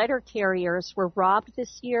where letter carriers were robbed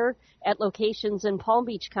this year at locations in Palm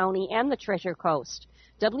Beach County and the Treasure Coast.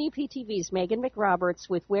 WPTV's Megan McRoberts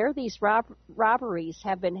with where these robberies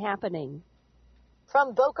have been happening.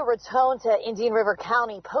 From Boca Raton to Indian River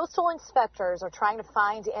County, postal inspectors are trying to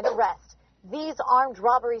find and arrest these armed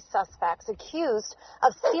robbery suspects accused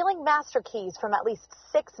of stealing master keys from at least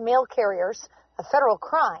 6 mail carriers, a federal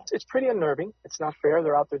crime. It's pretty unnerving. It's not fair.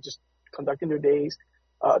 They're out there just conducting their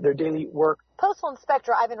daily work. Postal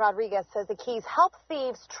Inspector Ivan Rodriguez says the keys help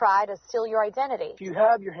thieves try to steal your identity. If you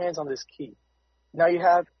have your hands on this key, now you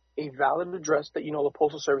have a valid address that you know the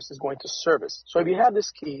Postal Service is going to service. So if you have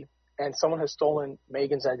this key and someone has stolen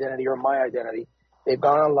Megan's identity or my identity, they've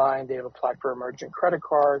gone online, they've applied for an emergent credit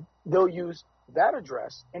card, they'll use that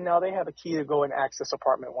address, and now they have a key to go and access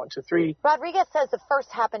apartment 123. Rodriguez says the first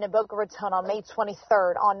happened in Boca Raton on May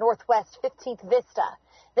 23rd on Northwest 15th Vista.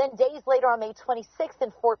 Then days later on May 26th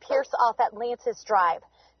in Fort Pierce off Atlantis Drive.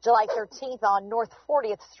 July 13th on North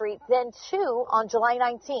 40th Street. Then 2 on July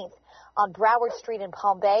 19th on Broward Street in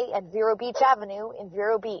Palm Bay and Vero Beach Avenue in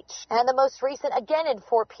Vero Beach. And the most recent again in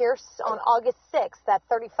Fort Pierce on August 6th at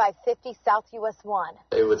 3550 South US 1.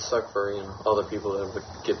 It would suck for all the people that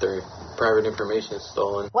would get their private information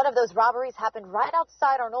stolen. One of those robberies happened right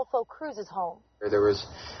outside Arnolfo Cruz's home. There was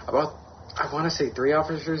about, I want to say 3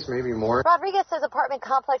 officers, maybe more. Rodriguez says apartment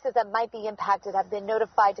complexes that might be impacted have been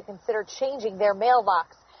notified to consider changing their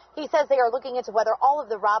mailbox. He says they are looking into whether all of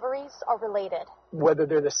the robberies are related. Whether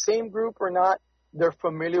they're the same group or not, they're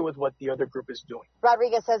familiar with what the other group is doing.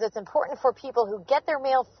 Rodriguez says it's important for people who get their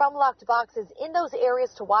mail from locked boxes in those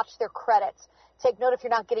areas to watch their credits. Take note if you're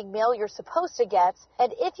not getting mail you're supposed to get.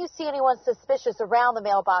 And if you see anyone suspicious around the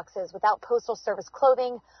mailboxes without Postal Service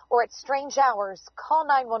clothing or at strange hours, call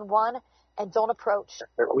 911 and don't approach.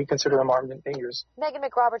 We consider them armed and dangerous. Megan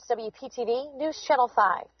McRoberts, WPTV, News Channel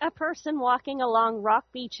 5. A person walking along Rock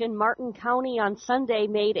Beach in Martin County on Sunday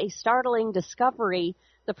made a startling discovery.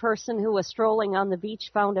 The person who was strolling on the beach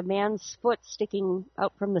found a man's foot sticking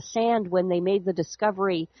out from the sand when they made the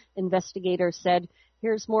discovery, investigators said.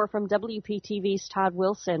 Here's more from WPTV's Todd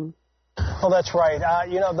Wilson. Oh, that's right.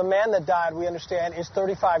 The man that died, we understand, is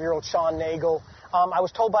 35-year-old Sean Nagel. I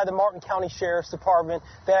was told by the Martin County Sheriff's Department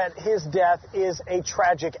that his death is a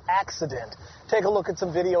tragic accident. Take a look at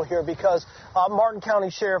some video here because Martin County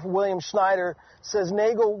Sheriff William Schneider says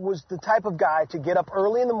Nagel was the type of guy to get up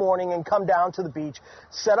early in the morning and come down to the beach,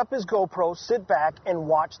 set up his GoPro, sit back, and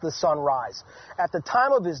watch the sun rise. At the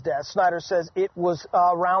time of his death, Schneider says it was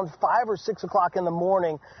around 5 or 6 o'clock in the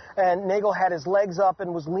morning, and Nagel had his legs up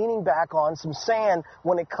and was leaning back on some sand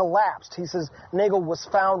when it collapsed. He says Nagel was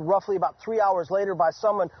found roughly about 3 hours later by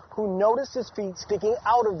someone who noticed his feet sticking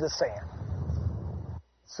out of the sand.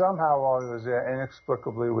 Somehow while he was there,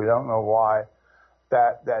 inexplicably, we don't know why,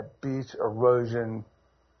 that beach erosion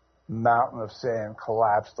mountain of sand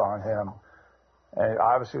collapsed on him. And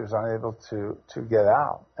obviously he was unable to get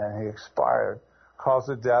out, and he expired. Cause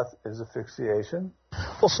of death is asphyxiation.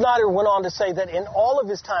 Well, Snyder went on to say that in all of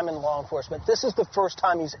his time in law enforcement, this is the first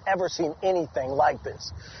time he's ever seen anything like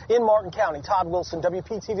this. In Martin County, Todd Wilson,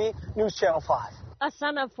 WPTV, News Channel 5. A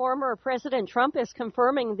son of former President Trump is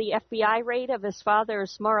confirming the FBI raid of his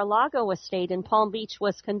father's Mar-a-Lago estate in Palm Beach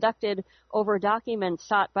was conducted over documents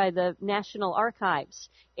sought by the National Archives.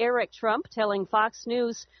 Eric Trump telling Fox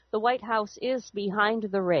News the White House is behind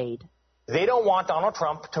the raid. They don't want Donald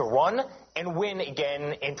Trump to run and win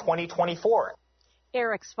again in 2024.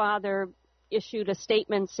 Eric's father issued a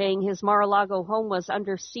statement saying his Mar-a-Lago home was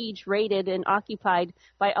under siege, raided, and occupied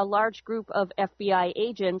by a large group of FBI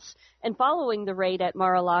agents. And following the raid at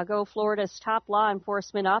Mar-a-Lago, Florida's top law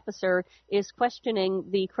enforcement officer is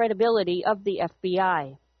questioning the credibility of the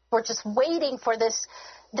FBI. We're just waiting for this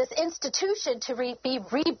institution to be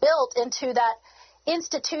rebuilt into that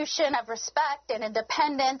institution of respect and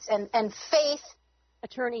independence and faith.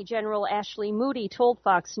 Attorney General Ashley Moody told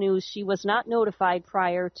Fox News she was not notified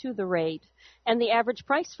prior to the raid. And the average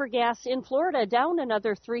price for gas in Florida down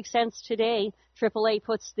another 3 cents today. AAA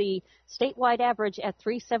puts the statewide average at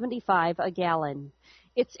 $3.75 a gallon.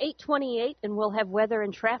 It's 8:28, and we'll have weather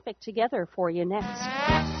and traffic together for you next.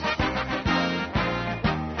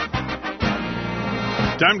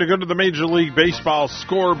 Time to go to the Major League Baseball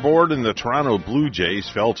scoreboard, and the Toronto Blue Jays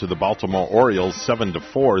fell to the Baltimore Orioles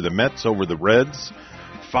 7-4. The Mets over the Reds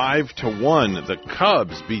 5-1. The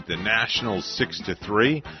Cubs beat the Nationals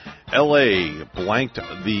 6-3. LA blanked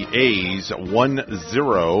the A's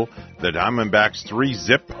 1-0. The Diamondbacks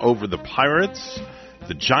 3-0 over the Pirates.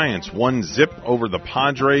 The Giants 1-0 over the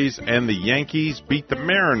Padres, and the Yankees beat the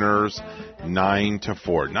Mariners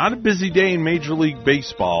 9-4. Not a busy day in Major League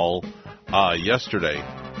Baseball yesterday,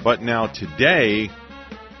 but now today,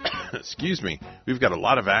 excuse me, we've got a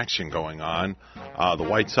lot of action going on. The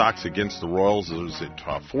White Sox against the Royals is at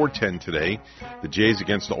 4:10 today. The Jays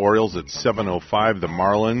against the Orioles at 7:05. The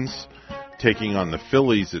Marlins taking on the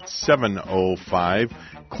Phillies at 7:05.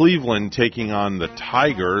 Cleveland taking on the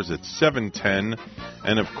Tigers at 7:10.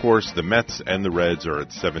 And, of course, the Mets and the Reds are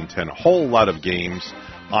at 7:10. A whole lot of games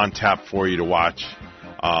on tap for you to watch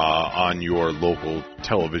on your local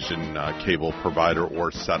television cable provider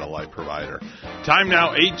or satellite provider. Time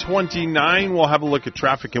now, 8:29. We'll have a look at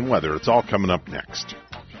traffic and weather. It's all coming up next.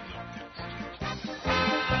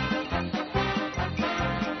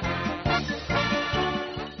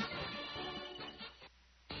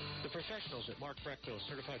 at Mark Breckville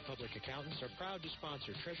Certified Public Accountants are proud to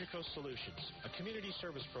sponsor Treasure Coast Solutions, a community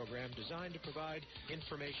service program designed to provide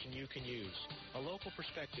information you can use, a local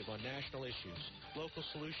perspective on national issues, local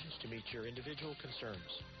solutions to meet your individual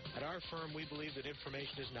concerns. At our firm, we believe that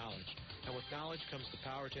information is knowledge, and with knowledge comes the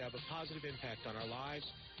power to have a positive impact on our lives,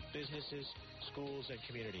 businesses, schools, and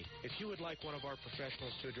community. If you would like one of our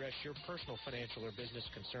professionals to address your personal financial or business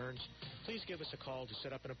concerns, please give us a call to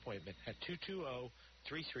set up an appointment at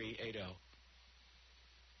 220-3380.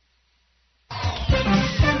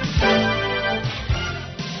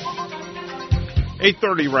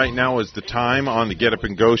 8:30 right now is the time on the Get Up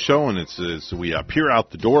and Go show, and it's as we peer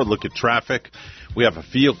out the door, look at traffic. We have a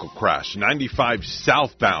vehicle crash, 95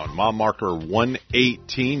 southbound, mile marker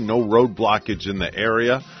 118, no road blockage in the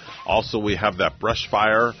area. Also, we have that brush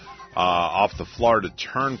fire off the Florida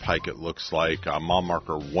Turnpike, it looks like, mile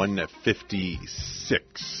marker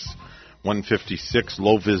 156. 156,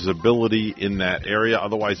 low visibility in that area.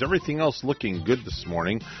 Otherwise, everything else looking good this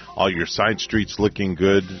morning. All your side streets looking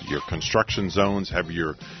good. Your construction zones have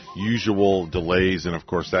your usual delays. And, of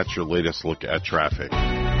course, that's your latest look at traffic.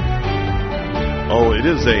 Oh, it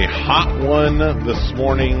is a hot one this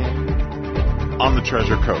morning on the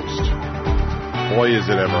Treasure Coast. Boy, is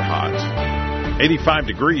it ever hot. 85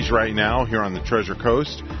 degrees right now here on the Treasure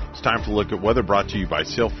Coast. It's time to look at weather, brought to you by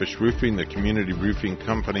Sailfish Roofing, the community roofing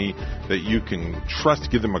company that you can trust.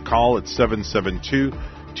 Give them a call at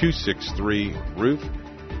 772-263-ROOF.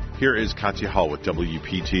 Here is Katya Hall with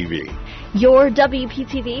WPTV. Your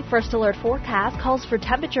WPTV First Alert forecast calls for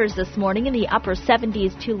temperatures this morning in the upper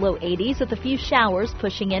 70s to low 80s, with a few showers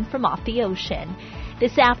pushing in from off the ocean.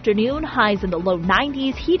 This afternoon, highs in the low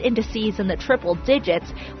 90s, heat indices in the triple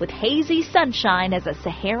digits, with hazy sunshine as a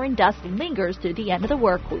Saharan dust lingers through the end of the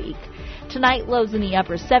work week. Tonight, lows in the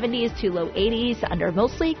upper 70s to low 80s under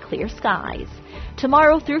mostly clear skies.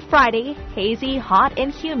 Tomorrow through Friday, hazy, hot,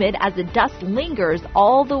 and humid as the dust lingers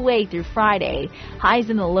all the way through Friday. Highs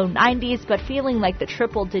in the low 90s, but feeling like the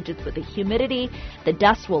triple digits with the humidity. The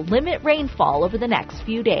dust will limit rainfall over the next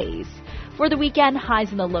few days. For the weekend,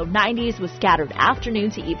 highs in the low 90s with scattered afternoon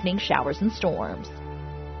to evening showers and storms.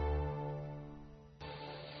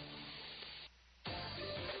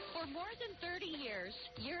 For more than 30 years,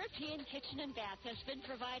 European Kitchen and Bath has been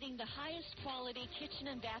providing the highest quality kitchen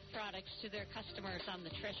and bath products to their customers on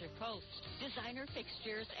the Treasure Coast. Designer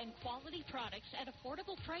fixtures and quality products at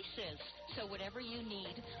affordable prices. So whatever you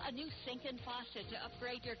need, a new sink and faucet to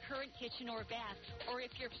upgrade your current kitchen or bath, or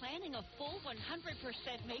if you're planning a full 100%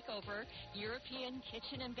 makeover, European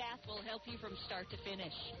Kitchen and Bath will help you from start to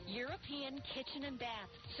finish. European Kitchen and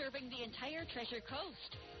Bath, serving the entire Treasure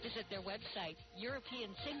Coast. Visit their website,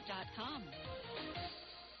 EuropeanSink.com.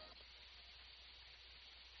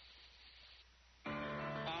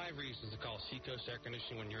 5 reasons to call Seacoast Air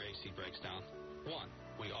Conditioning when your AC breaks down. 1,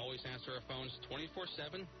 we always answer our phones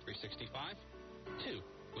 24/7, 365. 2,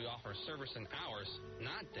 we offer service in hours,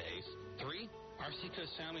 not days. 3, our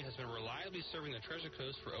Seacoast family has been reliably serving the Treasure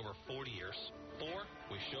Coast for over 40 years. 4,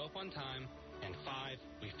 we show up on time. And 5,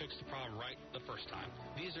 we fix the problem right the first time.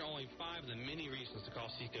 These are only 5 of the many reasons to call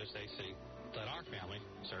Seacoast AC. Let our family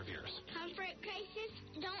serve yours. Comfort crisis,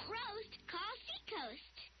 don't roast. Call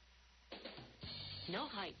Seacoast. No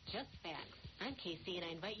hype, just facts. I'm Casey, and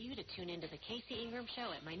I invite you to tune into the Casey Ingram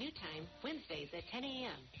Show at my new time, Wednesdays at 10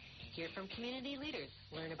 a.m. Hear from community leaders,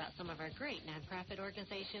 learn about some of our great nonprofit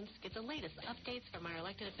organizations, get the latest updates from our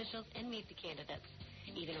elected officials, and meet the candidates.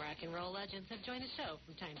 Even rock and roll legends have joined the show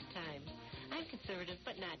from time to time. I'm conservative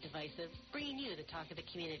but not divisive, bringing you the talk of the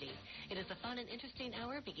community. It is a fun and interesting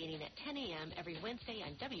hour beginning at 10 a.m. every Wednesday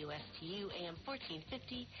on WSTU AM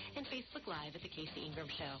 1450 and Facebook Live at The Casey Ingram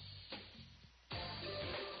Show.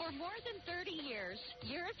 For more than 30 years,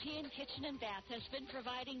 European Kitchen and Bath has been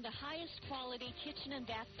providing the highest quality kitchen and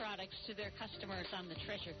bath products to their customers on the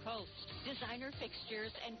Treasure Coast. Designer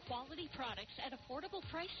fixtures and quality products at affordable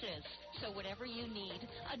prices. So whatever you need,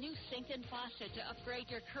 a new sink and faucet to upgrade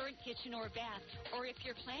your current kitchen or bath, or if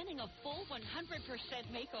you're planning a full 100%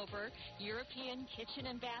 makeover, European Kitchen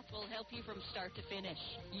and Bath will help you from start to finish.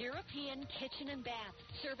 European Kitchen and Bath,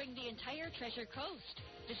 serving the entire Treasure Coast.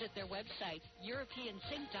 Visit their website,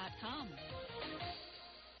 EuropeanSink.com.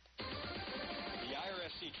 The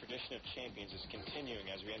IRFC Tradition of Champions is continuing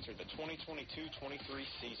as we enter the 2022-23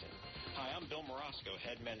 season. Hi, I'm Bill Morosco,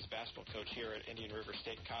 head men's basketball coach here at Indian River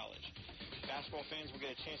State College. Basketball fans will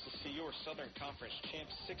get a chance to see your Southern Conference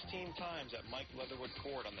champs 16 times at Mike Leatherwood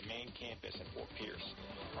Court on the main campus in Fort Pierce.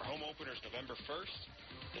 Our home opener is November 1st.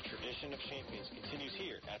 The Tradition of Champions continues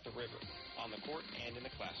here at the River, on the court and in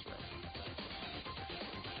the classroom.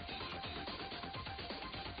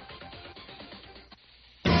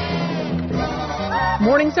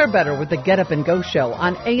 Mornings are better with the Get Up and Go show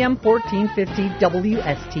on AM 1450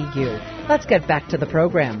 WSTU. Let's get back to the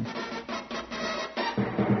program.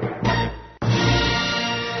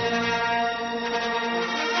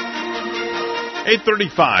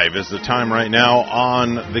 $8:35 is the time right now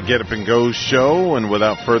on the Get Up and Go show. And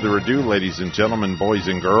without further ado, ladies and gentlemen, boys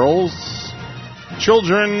and girls,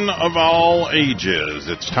 children of all ages,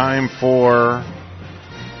 it's time for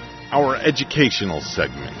our educational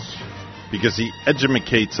segment, because he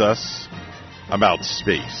educates us about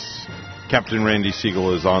space. Captain Randy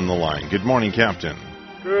Segal is on the line. Good morning, Captain.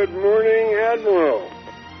 Good morning, Admiral.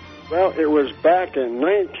 Well, it was back in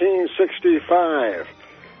 1965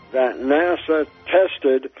 that NASA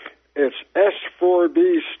tested its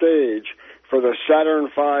S-4B stage for the Saturn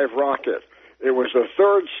V rocket. It was the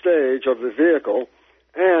third stage of the vehicle,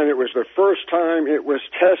 and it was the first time it was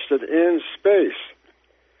tested in space.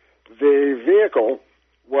 The vehicle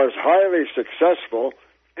was highly successful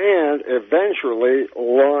and eventually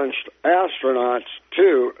launched astronauts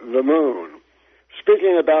to the moon.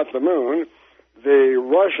 Speaking about the moon, the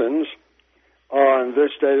Russians, on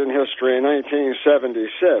this date in history in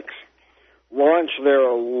 1976, launched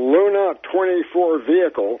their Luna 24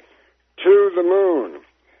 vehicle to the moon.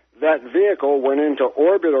 That vehicle went into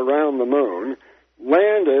orbit around the moon,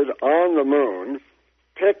 landed on the moon,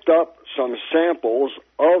 picked up some samples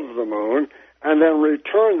of the moon, and then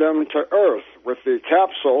returned them to Earth, with the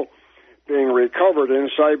capsule being recovered in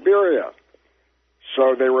Siberia.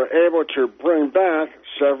 So they were able to bring back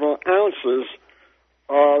several ounces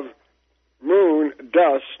of moon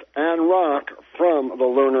dust and rock from the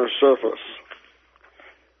lunar surface.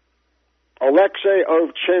 Alexei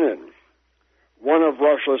Ovchinin, one of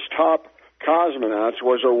Russia's top cosmonauts,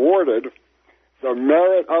 was awarded the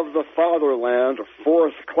Merit of the Fatherland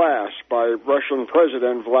 4th class by Russian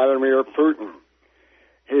President Vladimir Putin.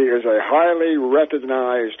 He is a highly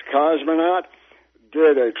recognized cosmonaut,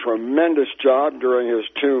 did a tremendous job during his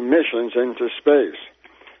 2 missions into space.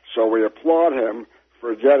 So we applaud him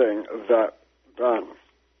for getting that done.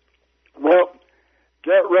 Well,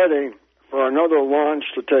 get ready for another launch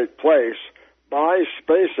to take place by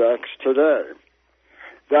SpaceX today.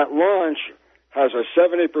 That launch has a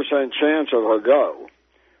 70% chance of a go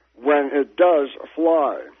when it does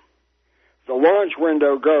fly. The launch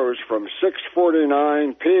window goes from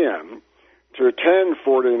 6:49 p.m. to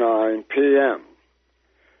 10:49 p.m.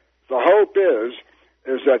 The hope is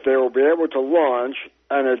that they will be able to launch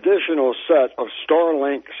an additional set of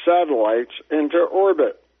Starlink satellites into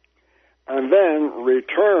orbit and then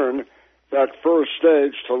return that first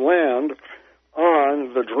stage to land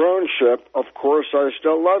on the drone ship, Of Course I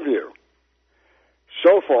Still Love You.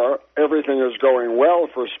 So far, everything is going well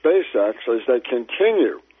for SpaceX as they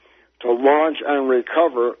continue to launch and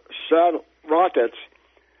recover rockets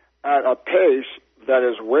at a pace that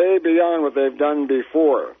is way beyond what they've done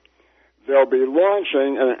before. They'll be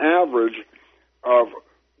launching an average of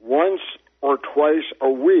once or twice a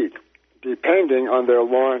week, depending on their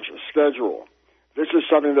launch schedule. This is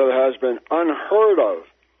something that has been unheard of,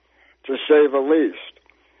 to say the least.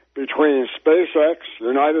 Between SpaceX,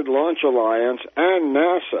 United Launch Alliance, and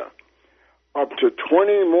NASA, up to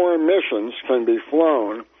 20 more missions can be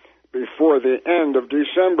flown before the end of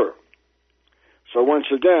December. So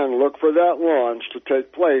once again, look for that launch to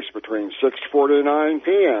take place between 6:49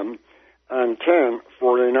 p.m. and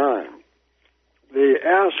 10:49. The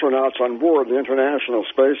astronauts on board the International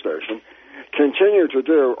Space Station continue to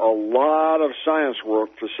do a lot of science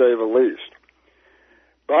work, to say the least.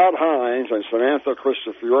 Bob Hines and Samantha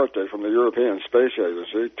Cristofiorte from the European Space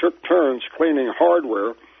Agency took turns cleaning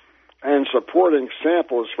hardware and supporting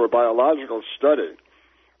samples for biological study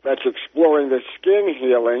that's exploring the skin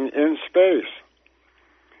healing in space.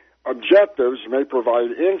 Objectives may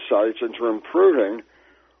provide insights into improving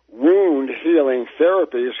wound healing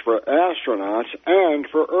therapies for astronauts and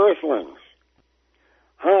for Earthlings.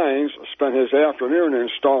 Hines spent his afternoon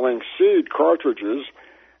installing seed cartridges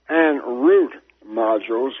and root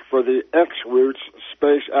modules for the X-Roots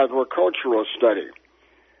space agricultural study.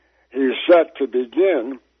 He's set to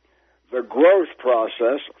begin the growth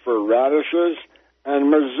process for radishes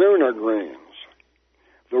and Mizuna greens.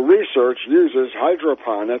 The research uses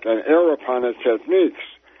hydroponic and aeroponic techniques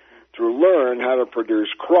to learn how to produce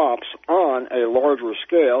crops on a larger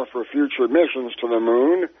scale for future missions to the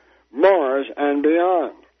Moon, Mars, and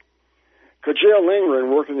beyond. Kajil Lingren,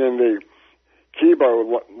 working in the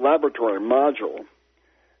Kibo laboratory module,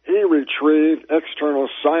 he retrieved external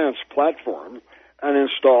science platforms and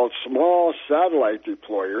installed small satellite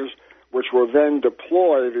deployers, which will then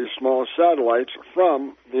deploy these small satellites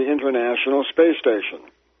from the International Space Station.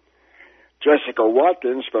 Jessica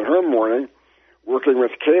Watkins spent her morning working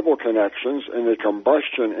with cable connections in a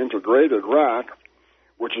combustion integrated rack,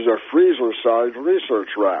 which is a freezer-sized research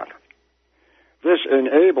rack. This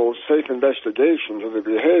enables safe investigations of the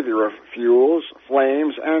behavior of fuels,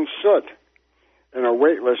 flames, and soot in a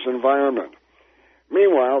weightless environment.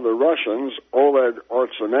 Meanwhile, the Russians, Oleg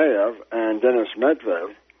Artsemeyev and Denis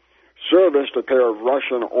Medvedev, serviced a pair of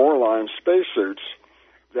Russian Orlan spacesuits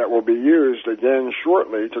that will be used again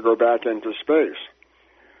shortly to go back into space.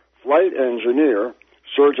 Flight engineer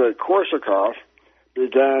Sergei Korsakov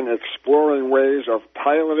began exploring ways of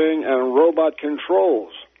piloting and robot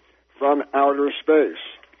controls from outer space,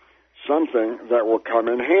 something that will come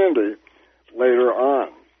in handy later on.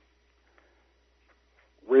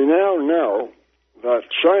 We now know that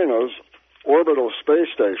China's orbital space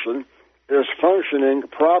station is functioning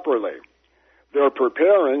properly. They're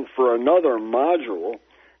preparing for another module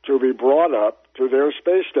to be brought up to their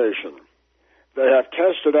space station. They have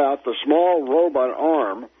tested out the small robot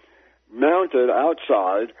arm mounted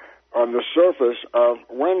outside on the surface of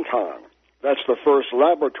Wentan. That's the first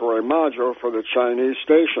laboratory module for the Chinese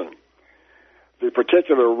station. The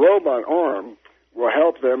particular robot arm will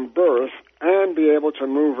help them berth and be able to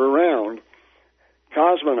move around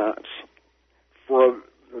cosmonauts for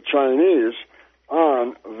the Chinese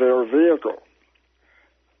on their vehicle.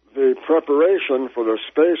 The preparation for the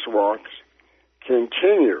spacewalks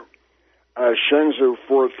continue as Shenzhou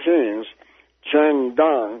 14's Chen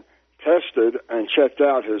Dong tested and checked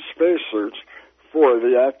out his spacesuits for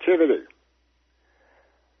the activity.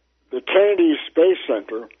 The Kennedy Space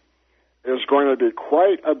Center is going to be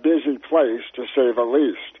quite a busy place, to say the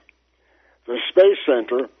least. The Space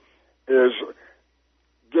Center is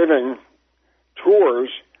giving tours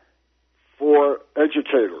for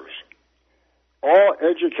educators. All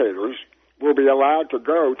educators will be allowed to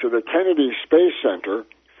go to the Kennedy Space Center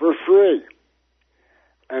for free.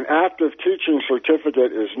 An active teaching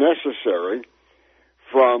certificate is necessary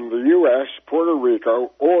from the U.S., Puerto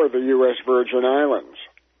Rico, or the U.S. Virgin Islands.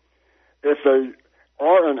 If they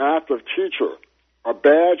are an active teacher, a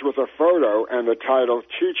badge with a photo and the title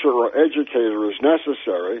teacher or educator is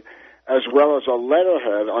necessary, as well as a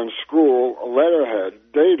letterhead on school letterhead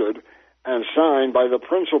dated and signed by the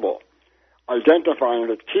principal, identifying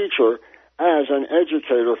the teacher as an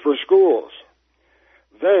educator for schools.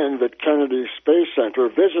 Then the Kennedy Space Center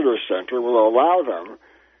Visitor Center will allow them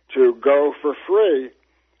to go for free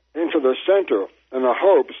into the center in the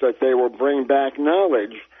hopes that they will bring back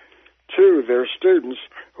knowledge to their students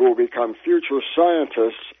who will become future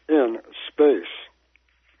scientists in space.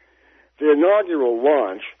 The inaugural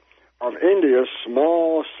launch of India's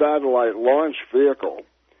small satellite launch vehicle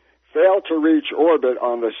failed to reach orbit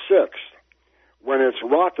on the 6th when its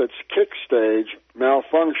rocket's kick stage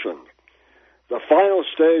malfunctioned. The final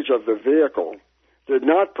stage of the vehicle did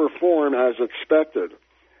not perform as expected.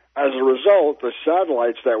 As a result, the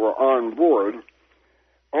satellites that were on board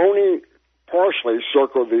only partially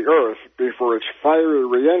circled the Earth before its fiery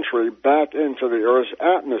reentry back into the Earth's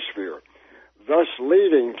atmosphere, thus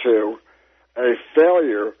leading to a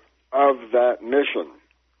failure of that mission.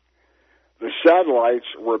 The satellites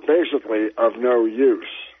were basically of no use.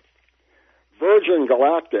 Virgin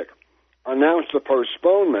Galactic announced the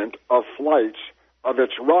postponement of flights of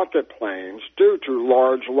its rocket planes due to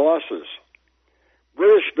large losses.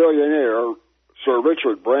 British billionaire Sir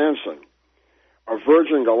Richard Branson of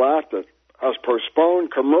Virgin Galactic has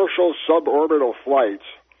postponed commercial suborbital flights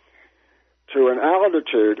to an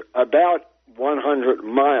altitude about 100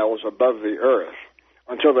 miles above the Earth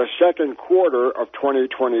until the second quarter of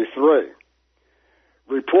 2023.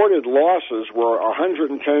 Reported losses were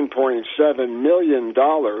 $110.7 million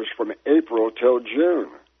from April till June.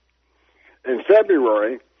 In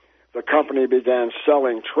February, the company began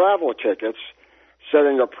selling travel tickets,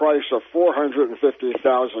 setting a price of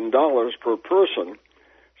 $450,000 per person,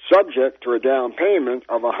 subject to a down payment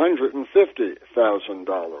of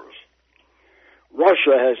 $150,000.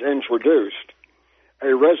 Russia has introduced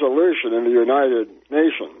a resolution in the United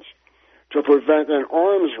Nations to prevent an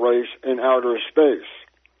arms race in outer space.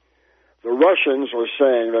 The Russians are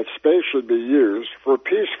saying that space should be used for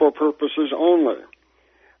peaceful purposes only,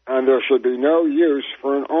 and there should be no use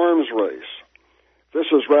for an arms race. This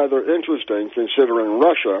is rather interesting considering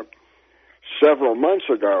Russia, several months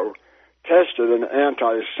ago, tested an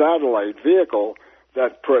anti-satellite vehicle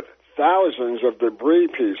that put thousands of debris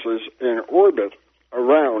pieces in orbit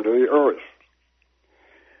around the Earth.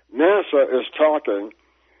 NASA is talking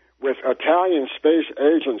with Italian Space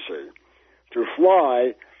Agency to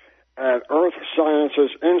fly an Earth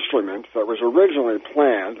Sciences instrument that was originally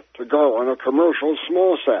planned to go on a commercial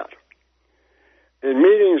smallsat. In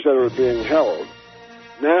meetings that are being held,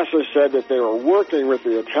 NASA said that they were working with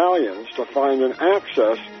the Italians to find an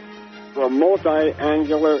access for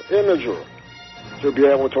multi-angular imager to be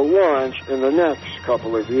able to launch in the next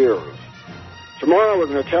couple of years. Tomorrow we're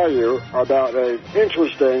going to tell you about an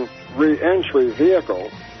interesting re-entry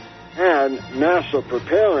vehicle and NASA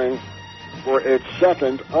preparing for its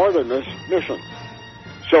second Artemis mission.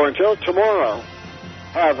 So until tomorrow,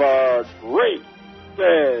 have a great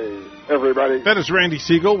day, everybody. That is Randy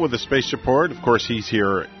Segal with the Space Report. Of course, he's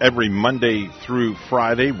here every Monday through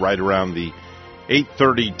Friday, right around the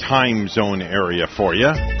 8:30 time zone area for you.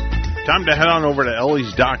 Time to head on over to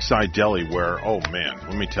Ellie's Dockside Deli, where, oh man,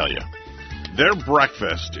 let me tell you, their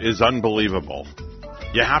breakfast is unbelievable.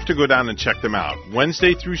 You have to go down and check them out.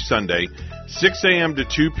 Wednesday through Sunday, 6 a.m. to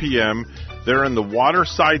 2 p.m., they're in the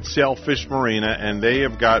Waterside Sailfish Marina, and they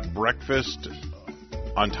have got breakfast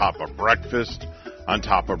on top of breakfast on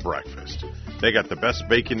top of breakfast. They got the best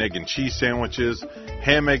bacon, egg, and cheese sandwiches,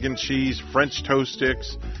 ham, egg, and cheese, French toast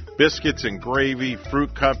sticks, biscuits and gravy,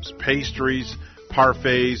 fruit cups, pastries,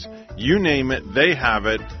 parfaits, you name it, they have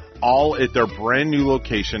it, all at their brand new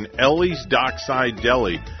location, Ellie's Dockside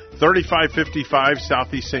Deli, 3555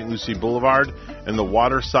 Southeast St. Lucie Boulevard and the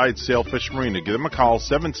Waterside Sailfish Marina. Give them a call,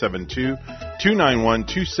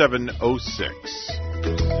 772-291-2706.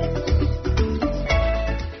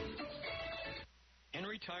 In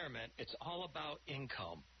retirement, it's all about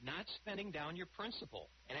income, not spending down your principal.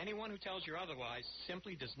 And anyone who tells you otherwise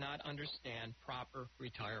simply does not understand proper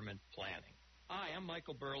retirement planning. Hi, I'm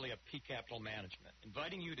Michael Burley of P Capital Management,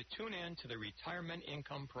 inviting you to tune in to the Retirement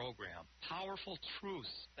Income Program. Powerful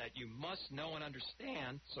truths that you must know and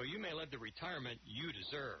understand so you may live the retirement you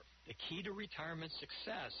deserve. The key to retirement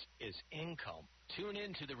success is income. Tune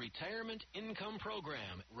in to the Retirement Income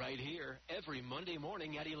Program right here every Monday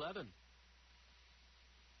morning at 11.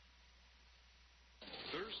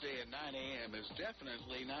 Thursday at 9 a.m. is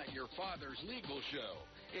definitely not your father's legal show.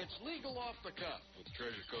 It's Legal Off the Cuff with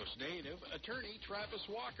Treasure Coast native attorney Travis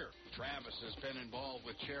Walker. Travis has been involved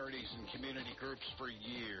with charities and community groups for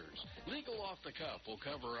years. Legal Off the Cuff will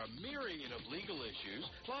cover a myriad of legal issues,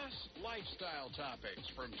 plus lifestyle topics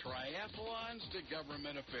from triathlons to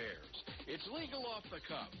government affairs. It's Legal Off the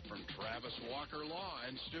Cuff from Travis Walker Law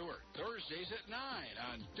and Stewart. Thursdays at 9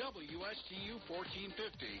 on WSTU 1450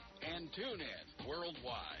 and tune in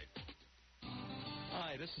worldwide.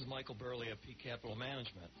 Hi, this is Michael Burley of P Capital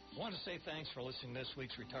Management. I want to say thanks for listening to this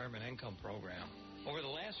week's Retirement Income Program. Over the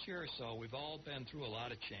last year or so, we've all been through a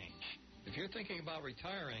lot of change. If you're thinking about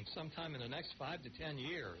retiring sometime in the next 5 to 10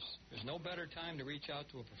 years, there's no better time to reach out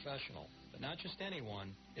to a professional. But not just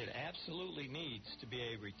anyone, it absolutely needs to be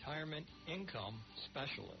a retirement income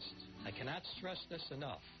specialist. I cannot stress this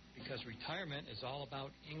enough, because retirement is all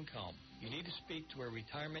about income. You need to speak to a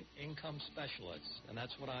retirement income specialist, and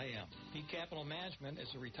that's what I am. P Capital Management is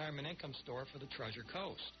a retirement income store for the Treasure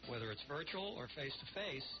Coast. Whether it's virtual or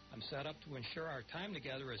face-to-face, I'm set up to ensure our time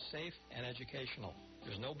together is safe and educational.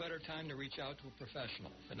 There's no better time to reach out to a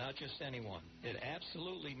professional, but not just anyone. It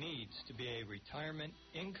absolutely needs to be a retirement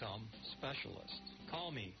income specialist.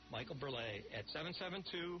 Call me, Michael Burley, at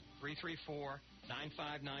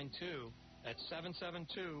 772-334-9592. That's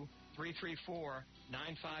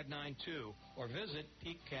 772-334-9592, or visit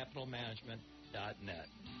peakcapitalmanagement.net.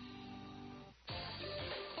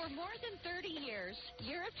 For more than 30 years,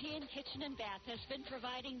 European Kitchen & Bath has been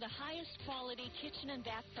providing the highest quality kitchen and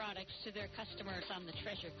bath products to their customers on the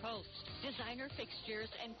Treasure Coast. Designer fixtures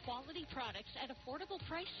and quality products at affordable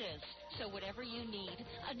prices. So whatever you need,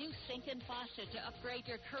 a new sink and faucet to upgrade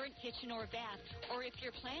your current kitchen or bath, or if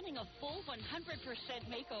you're planning a full 100%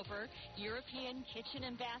 makeover, European Kitchen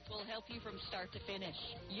 & Bath will help you from start to finish.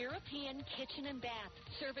 European Kitchen & Bath,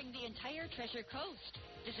 serving the entire Treasure Coast.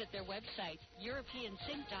 Visit their website,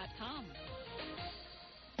 EuropeanSink.com.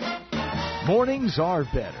 Mornings are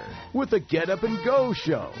better with the Get Up and Go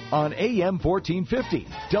show on AM 1450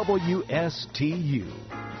 WSTU.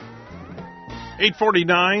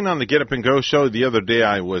 8:49 on the Get Up and Go show. The other day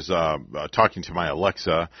I was talking to my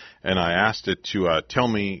Alexa, and I asked it to tell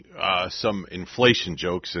me some inflation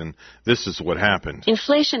jokes, and this is what happened.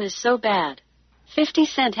 Inflation is so bad. 50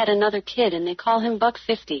 Cent had another kid, and they call him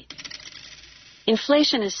 $1.50.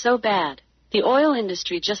 Inflation is so bad. The oil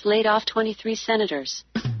industry just laid off 23 senators.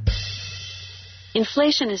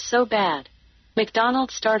 Inflation is so bad.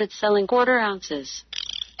 McDonald's started selling quarter ounces.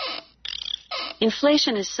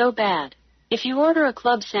 Inflation is so bad. If you order a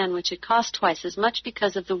club sandwich, it costs twice as much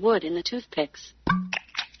because of the wood in the toothpicks.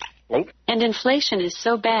 And inflation is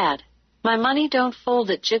so bad. My money don't fold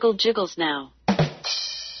at Jiggle Jiggles now.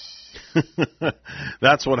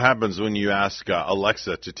 That's what happens when you ask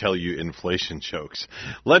Alexa to tell you inflation jokes.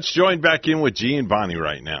 Let's join back in with G and Bonnie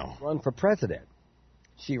right now. Run for president.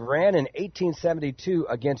 She ran in 1872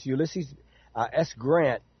 against Ulysses S.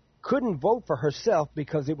 Grant. Couldn't vote for herself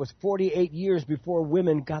because it was 48 years before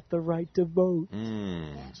women got the right to vote.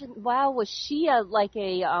 Wow, was she a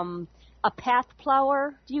path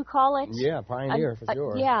plower, do you call it? Yeah, pioneer for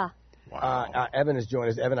sure. Yeah. Wow. Evan has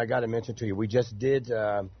joined us. Evan, I got to mention to you, we just did,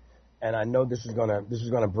 and I know this is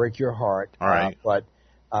gonna break your heart. All right. But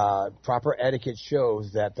proper etiquette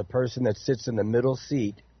shows that the person that sits in the middle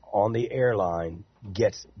seat on the airline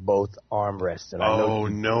gets both armrests. And I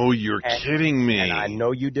know you're kidding me. And I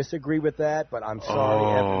know you disagree with that, but I'm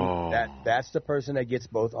sorry, Evan. That's the person that gets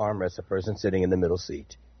both armrests, the person sitting in the middle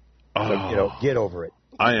seat. So, get over it.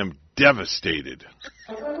 I am devastated.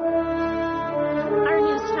 Our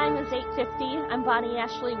news time is 8:50. I'm Bonnie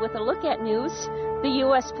Ashley with a look at news. The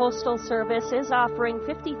U.S. Postal Service is offering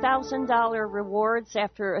 $50,000 rewards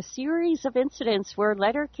after a series of incidents where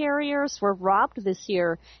letter carriers were robbed this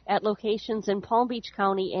year at locations in Palm Beach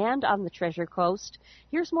County and on the Treasure Coast.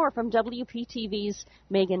 Here's more from WPTV's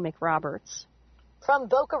Megan McRoberts. From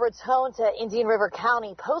Boca Raton to Indian River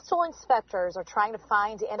County, postal inspectors are trying to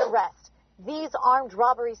find and arrest these armed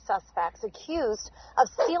robbery suspects accused of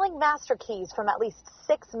stealing master keys from at least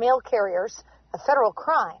 6 mail carriers, a federal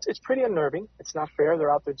crime. It's pretty unnerving. It's not fair. They're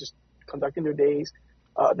out there just conducting their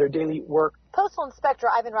daily work. Postal Inspector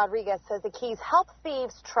Ivan Rodriguez says the keys help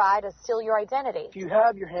thieves try to steal your identity. If you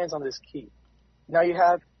have your hands on this key, now you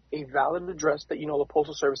have a valid address that you know the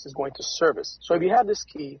Postal Service is going to service. So if you have this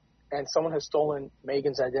key and someone has stolen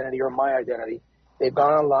Megan's identity or my identity, they've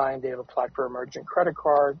gone online, they've applied for an emergent credit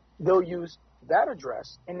card, they'll use that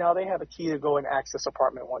address, and now they have a key to go and access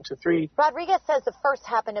apartment 123. Rodriguez says the first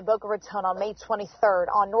happened in Boca Raton on May 23rd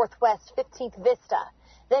on Northwest 15th Vista.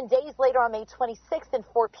 Then days later on May 26th in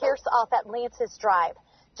Fort Pierce off Atlantis Drive.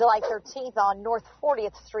 July 13th on North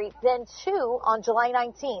 40th Street. Then 2 on July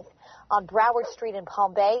 19th on Broward Street in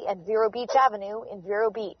Palm Bay and Vero Beach Avenue in Vero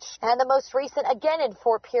Beach. And the most recent again in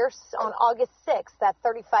Fort Pierce on August 6th at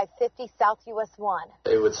 3550 South US 1.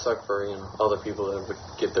 It would suck for all the people that would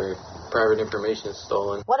get their private information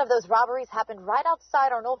stolen. One of those robberies happened right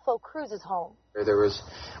outside Arnolfo Cruz's home. There was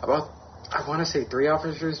about, I want to say 3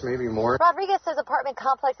 officers, maybe more. Rodriguez says apartment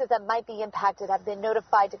complexes that might be impacted have been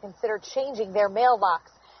notified to consider changing their mail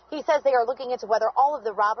locks. He says they are looking into whether all of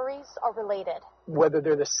the robberies are related. Whether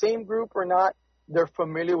they're the same group or not, they're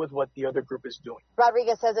familiar with what the other group is doing.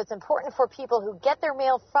 Rodriguez says it's important for people who get their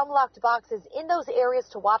mail from locked boxes in those areas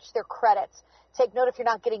to watch their credits. Take note if you're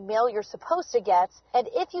not getting mail you're supposed to get. And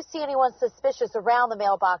if you see anyone suspicious around the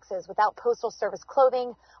mailboxes without Postal Service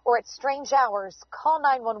clothing or at strange hours, call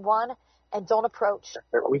 911 and don't approach.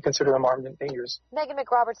 We consider them armed and dangerous. Megan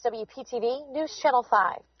McRoberts, WPTV, News Channel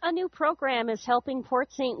 5. A new program is helping Port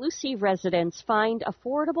St. Lucie residents find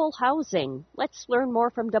affordable housing. Let's learn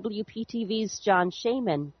more from WPTV's John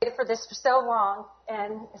Shaman. I waited for this for so long,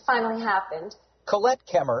 and it finally happened. Colette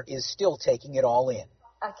Kemmer is still taking it all in.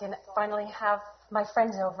 I can finally have my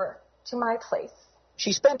friends over to my place.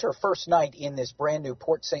 She spent her first night in this brand new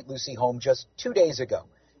Port St. Lucie home just 2 days ago,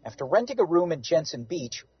 after renting a room in Jensen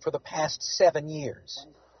Beach for the past 7 years.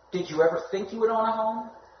 Did you ever think you would own a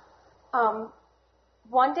home?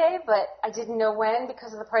 One day, but I didn't know when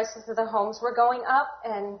because of the prices of the homes were going up,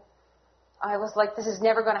 and I was like, this is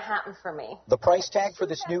never going to happen for me. The price tag for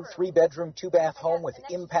this new 3-bedroom, 2-bath home with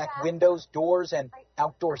impact windows, doors, and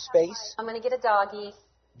outdoor space? I'm going to get a doggy.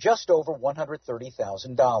 Just over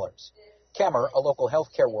 $130,000. Kemmer, a local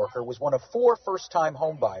healthcare worker, was one of 4 first-time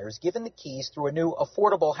homebuyers given the keys through a new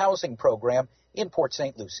affordable housing program in Port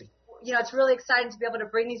St. Lucie. You know, it's really exciting to be able to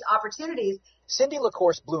bring these opportunities. Cindy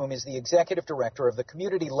LaCourse Bloom is the executive director of the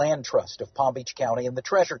Community Land Trust of Palm Beach County and the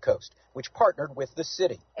Treasure Coast, which partnered with the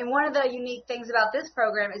city. And one of the unique things about this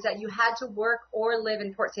program is that you had to work or live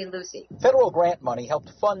in Port St. Lucie. Federal grant money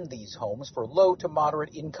helped fund these homes for low to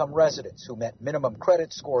moderate income residents who met minimum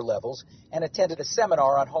credit score levels and attended a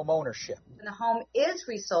seminar on home ownership. When the home is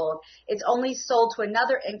resold, it's only sold to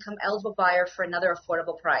another income eligible buyer for another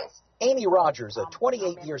affordable price. Amy Rogers, a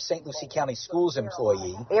 28-year St. Lucie County Schools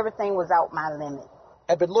employee, everything was out my limit.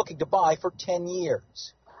 Had been looking to buy for 10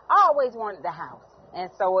 years. I always wanted the house, and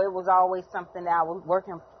so it was always something that I was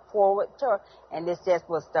working forward to, and this just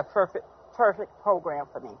was the perfect program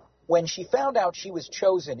for me. When she found out she was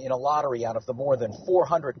chosen in a lottery out of the more than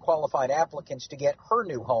 400 qualified applicants to get her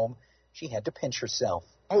new home, she had to pinch herself.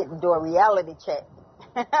 I had to do a reality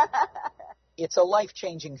check. It's a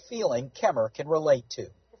life-changing feeling Kemmer can relate to.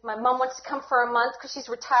 If my mom wants to come for a month because she's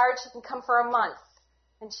retired, she can come for a month,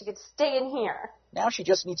 and she could stay in here. Now she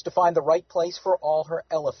just needs to find the right place for all her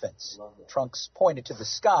elephants. Trunks pointed to the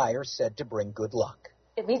sky are said to bring good luck.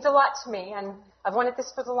 It means a lot to me, and I've wanted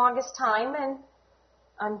this for the longest time, and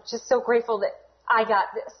I'm just so grateful that I got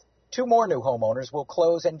this. 2 more new homeowners will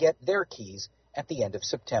close and get their keys at the end of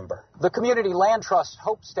September. The Community Land Trust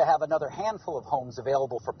hopes to have another handful of homes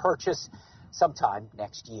available for purchase sometime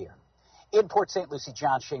next year. In Port St. Lucie,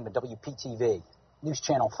 John Shaman, WPTV, News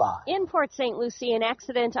Channel 5. In Port St. Lucie, an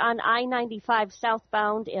accident on I-95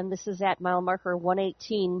 southbound, and this is at mile marker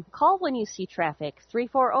 118. Call when you see traffic,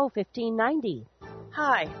 340-1590.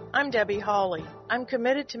 Hi, I'm Debbie Hawley. I'm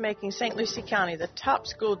committed to making St. Lucie County the top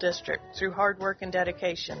school district through hard work and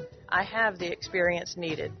dedication. I have the experience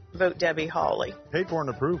needed. Vote Debbie Hawley. Paid for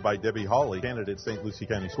and approved by Debbie Hawley, candidate St. Lucie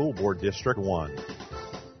County School Board District 1.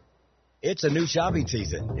 It's a new shopping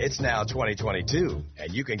season. It's now 2022,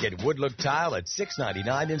 and you can get wood look tile at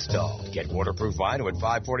 $6.99 installed. Get waterproof vinyl at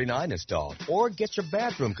 $5.49 installed, or get your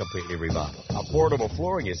bathroom completely remodeled. Affordable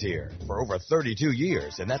flooring is here for over 32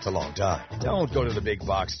 years, and that's a long time. Don't go to the big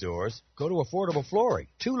box stores. Go to Affordable Flooring.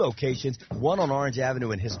 2 locations, one on Orange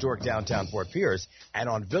Avenue in historic downtown Fort Pierce, and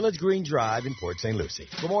on Village Green Drive in Port St. Lucie.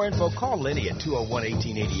 For more info, call Lenny at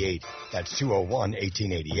 201-1888. That's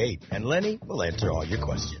 201-1888, and Lenny will answer all your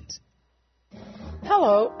questions.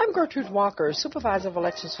 Hello, I'm Gertrude Walker, Supervisor of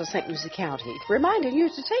Elections for St. Lucie County, reminding you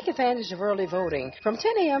to take advantage of early voting from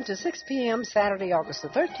 10 a.m. to 6 p.m. Saturday, August the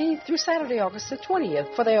 13th through Saturday, August the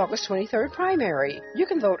 20th for the August 23rd primary. You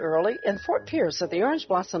can vote early in Fort Pierce at the Orange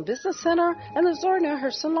Blossom Business Center and the Zorna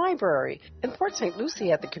Hurston Library, in Port St.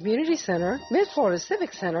 Lucie at the Community Center, Mid-Florida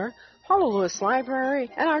Civic Center, Paula Lewis Library,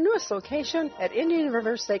 and our newest location at Indian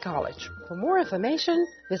River State College. For more information,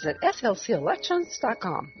 visit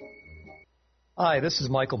slcelections.com. Hi, this is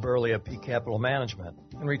Michael Burley of Peak Capital Management.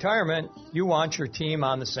 In retirement, you want your team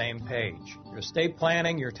on the same page. Your estate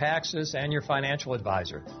planning, your taxes, and your financial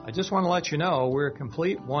advisor. I just want to let you know we're a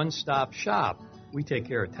complete one-stop shop. We take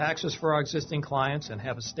care of taxes for our existing clients and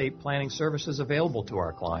have estate planning services available to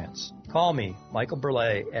our clients. Call me, Michael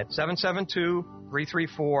Burley, at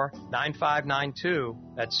 772-334-9592.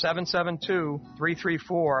 That's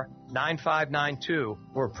 772-334-9592.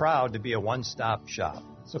 We're proud to be a one-stop shop.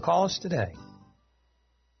 So call us today.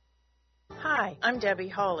 Hi, I'm Debbie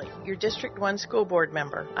Hawley, your District 1 school board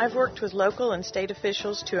member. I've worked with local and state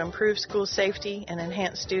officials to improve school safety and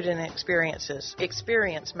enhance student experiences.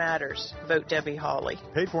 Experience matters. Vote Debbie Hawley.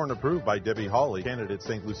 Paid for and approved by Debbie Hawley, candidate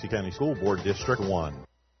St. Lucie County School Board District 1.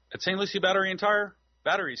 At St. Lucie Battery and Tire,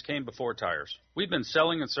 batteries came before tires. We've been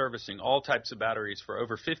selling and servicing all types of batteries for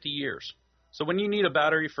over 50 years. So when you need a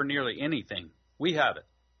battery for nearly anything, we have it,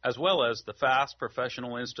 as well as the fast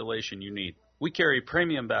professional installation you need. We carry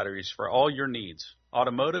premium batteries for all your needs,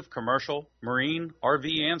 automotive, commercial, marine,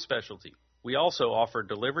 RV, and specialty. We also offer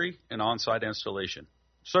delivery and on-site installation,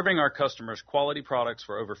 serving our customers quality products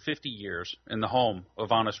for over 50 years in the home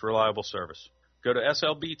of honest, reliable service. Go to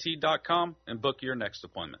slbt.com and book your next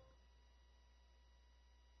appointment.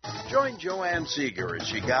 Join Joanne Seeger as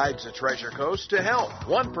she guides the Treasure Coast to health,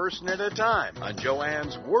 one person at a time, on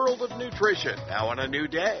Joanne's World of Nutrition, now on a new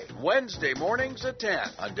day, Wednesday mornings at 10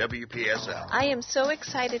 on WPSL. I am so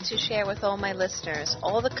excited to share with all my listeners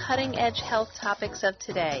all the cutting-edge health topics of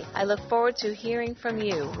today. I look forward to hearing from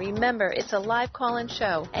you. Remember, it's a live call-in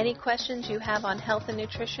show. Any questions you have on health and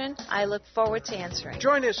nutrition, I look forward to answering.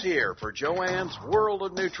 Join us here for Joanne's World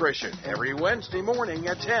of Nutrition every Wednesday morning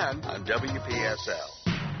at 10 on WPSL.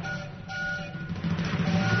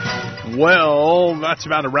 Well, that's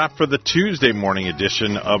about a wrap for the Tuesday morning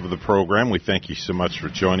edition of the program. We thank you so much for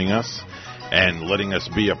joining us and letting us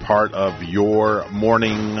be a part of your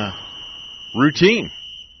morning routine.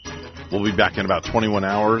 We'll be back in about 21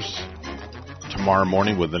 hours tomorrow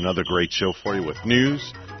morning with another great show for you with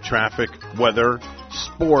news, traffic, weather,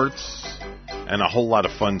 sports, and a whole lot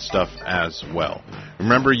of fun stuff as well.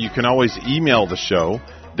 Remember, you can always email the show,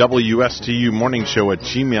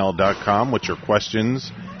 WSTUmorningshow@gmail.com, with your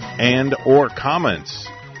questions and or comments.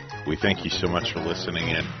 We thank you so much for listening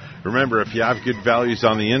in. Remember, if you have good values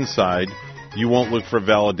on the inside, you won't look for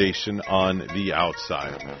validation on the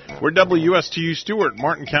outside. We're WSTU Stewart,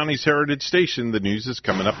 Martin County's Heritage Station. The news is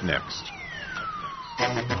coming up next.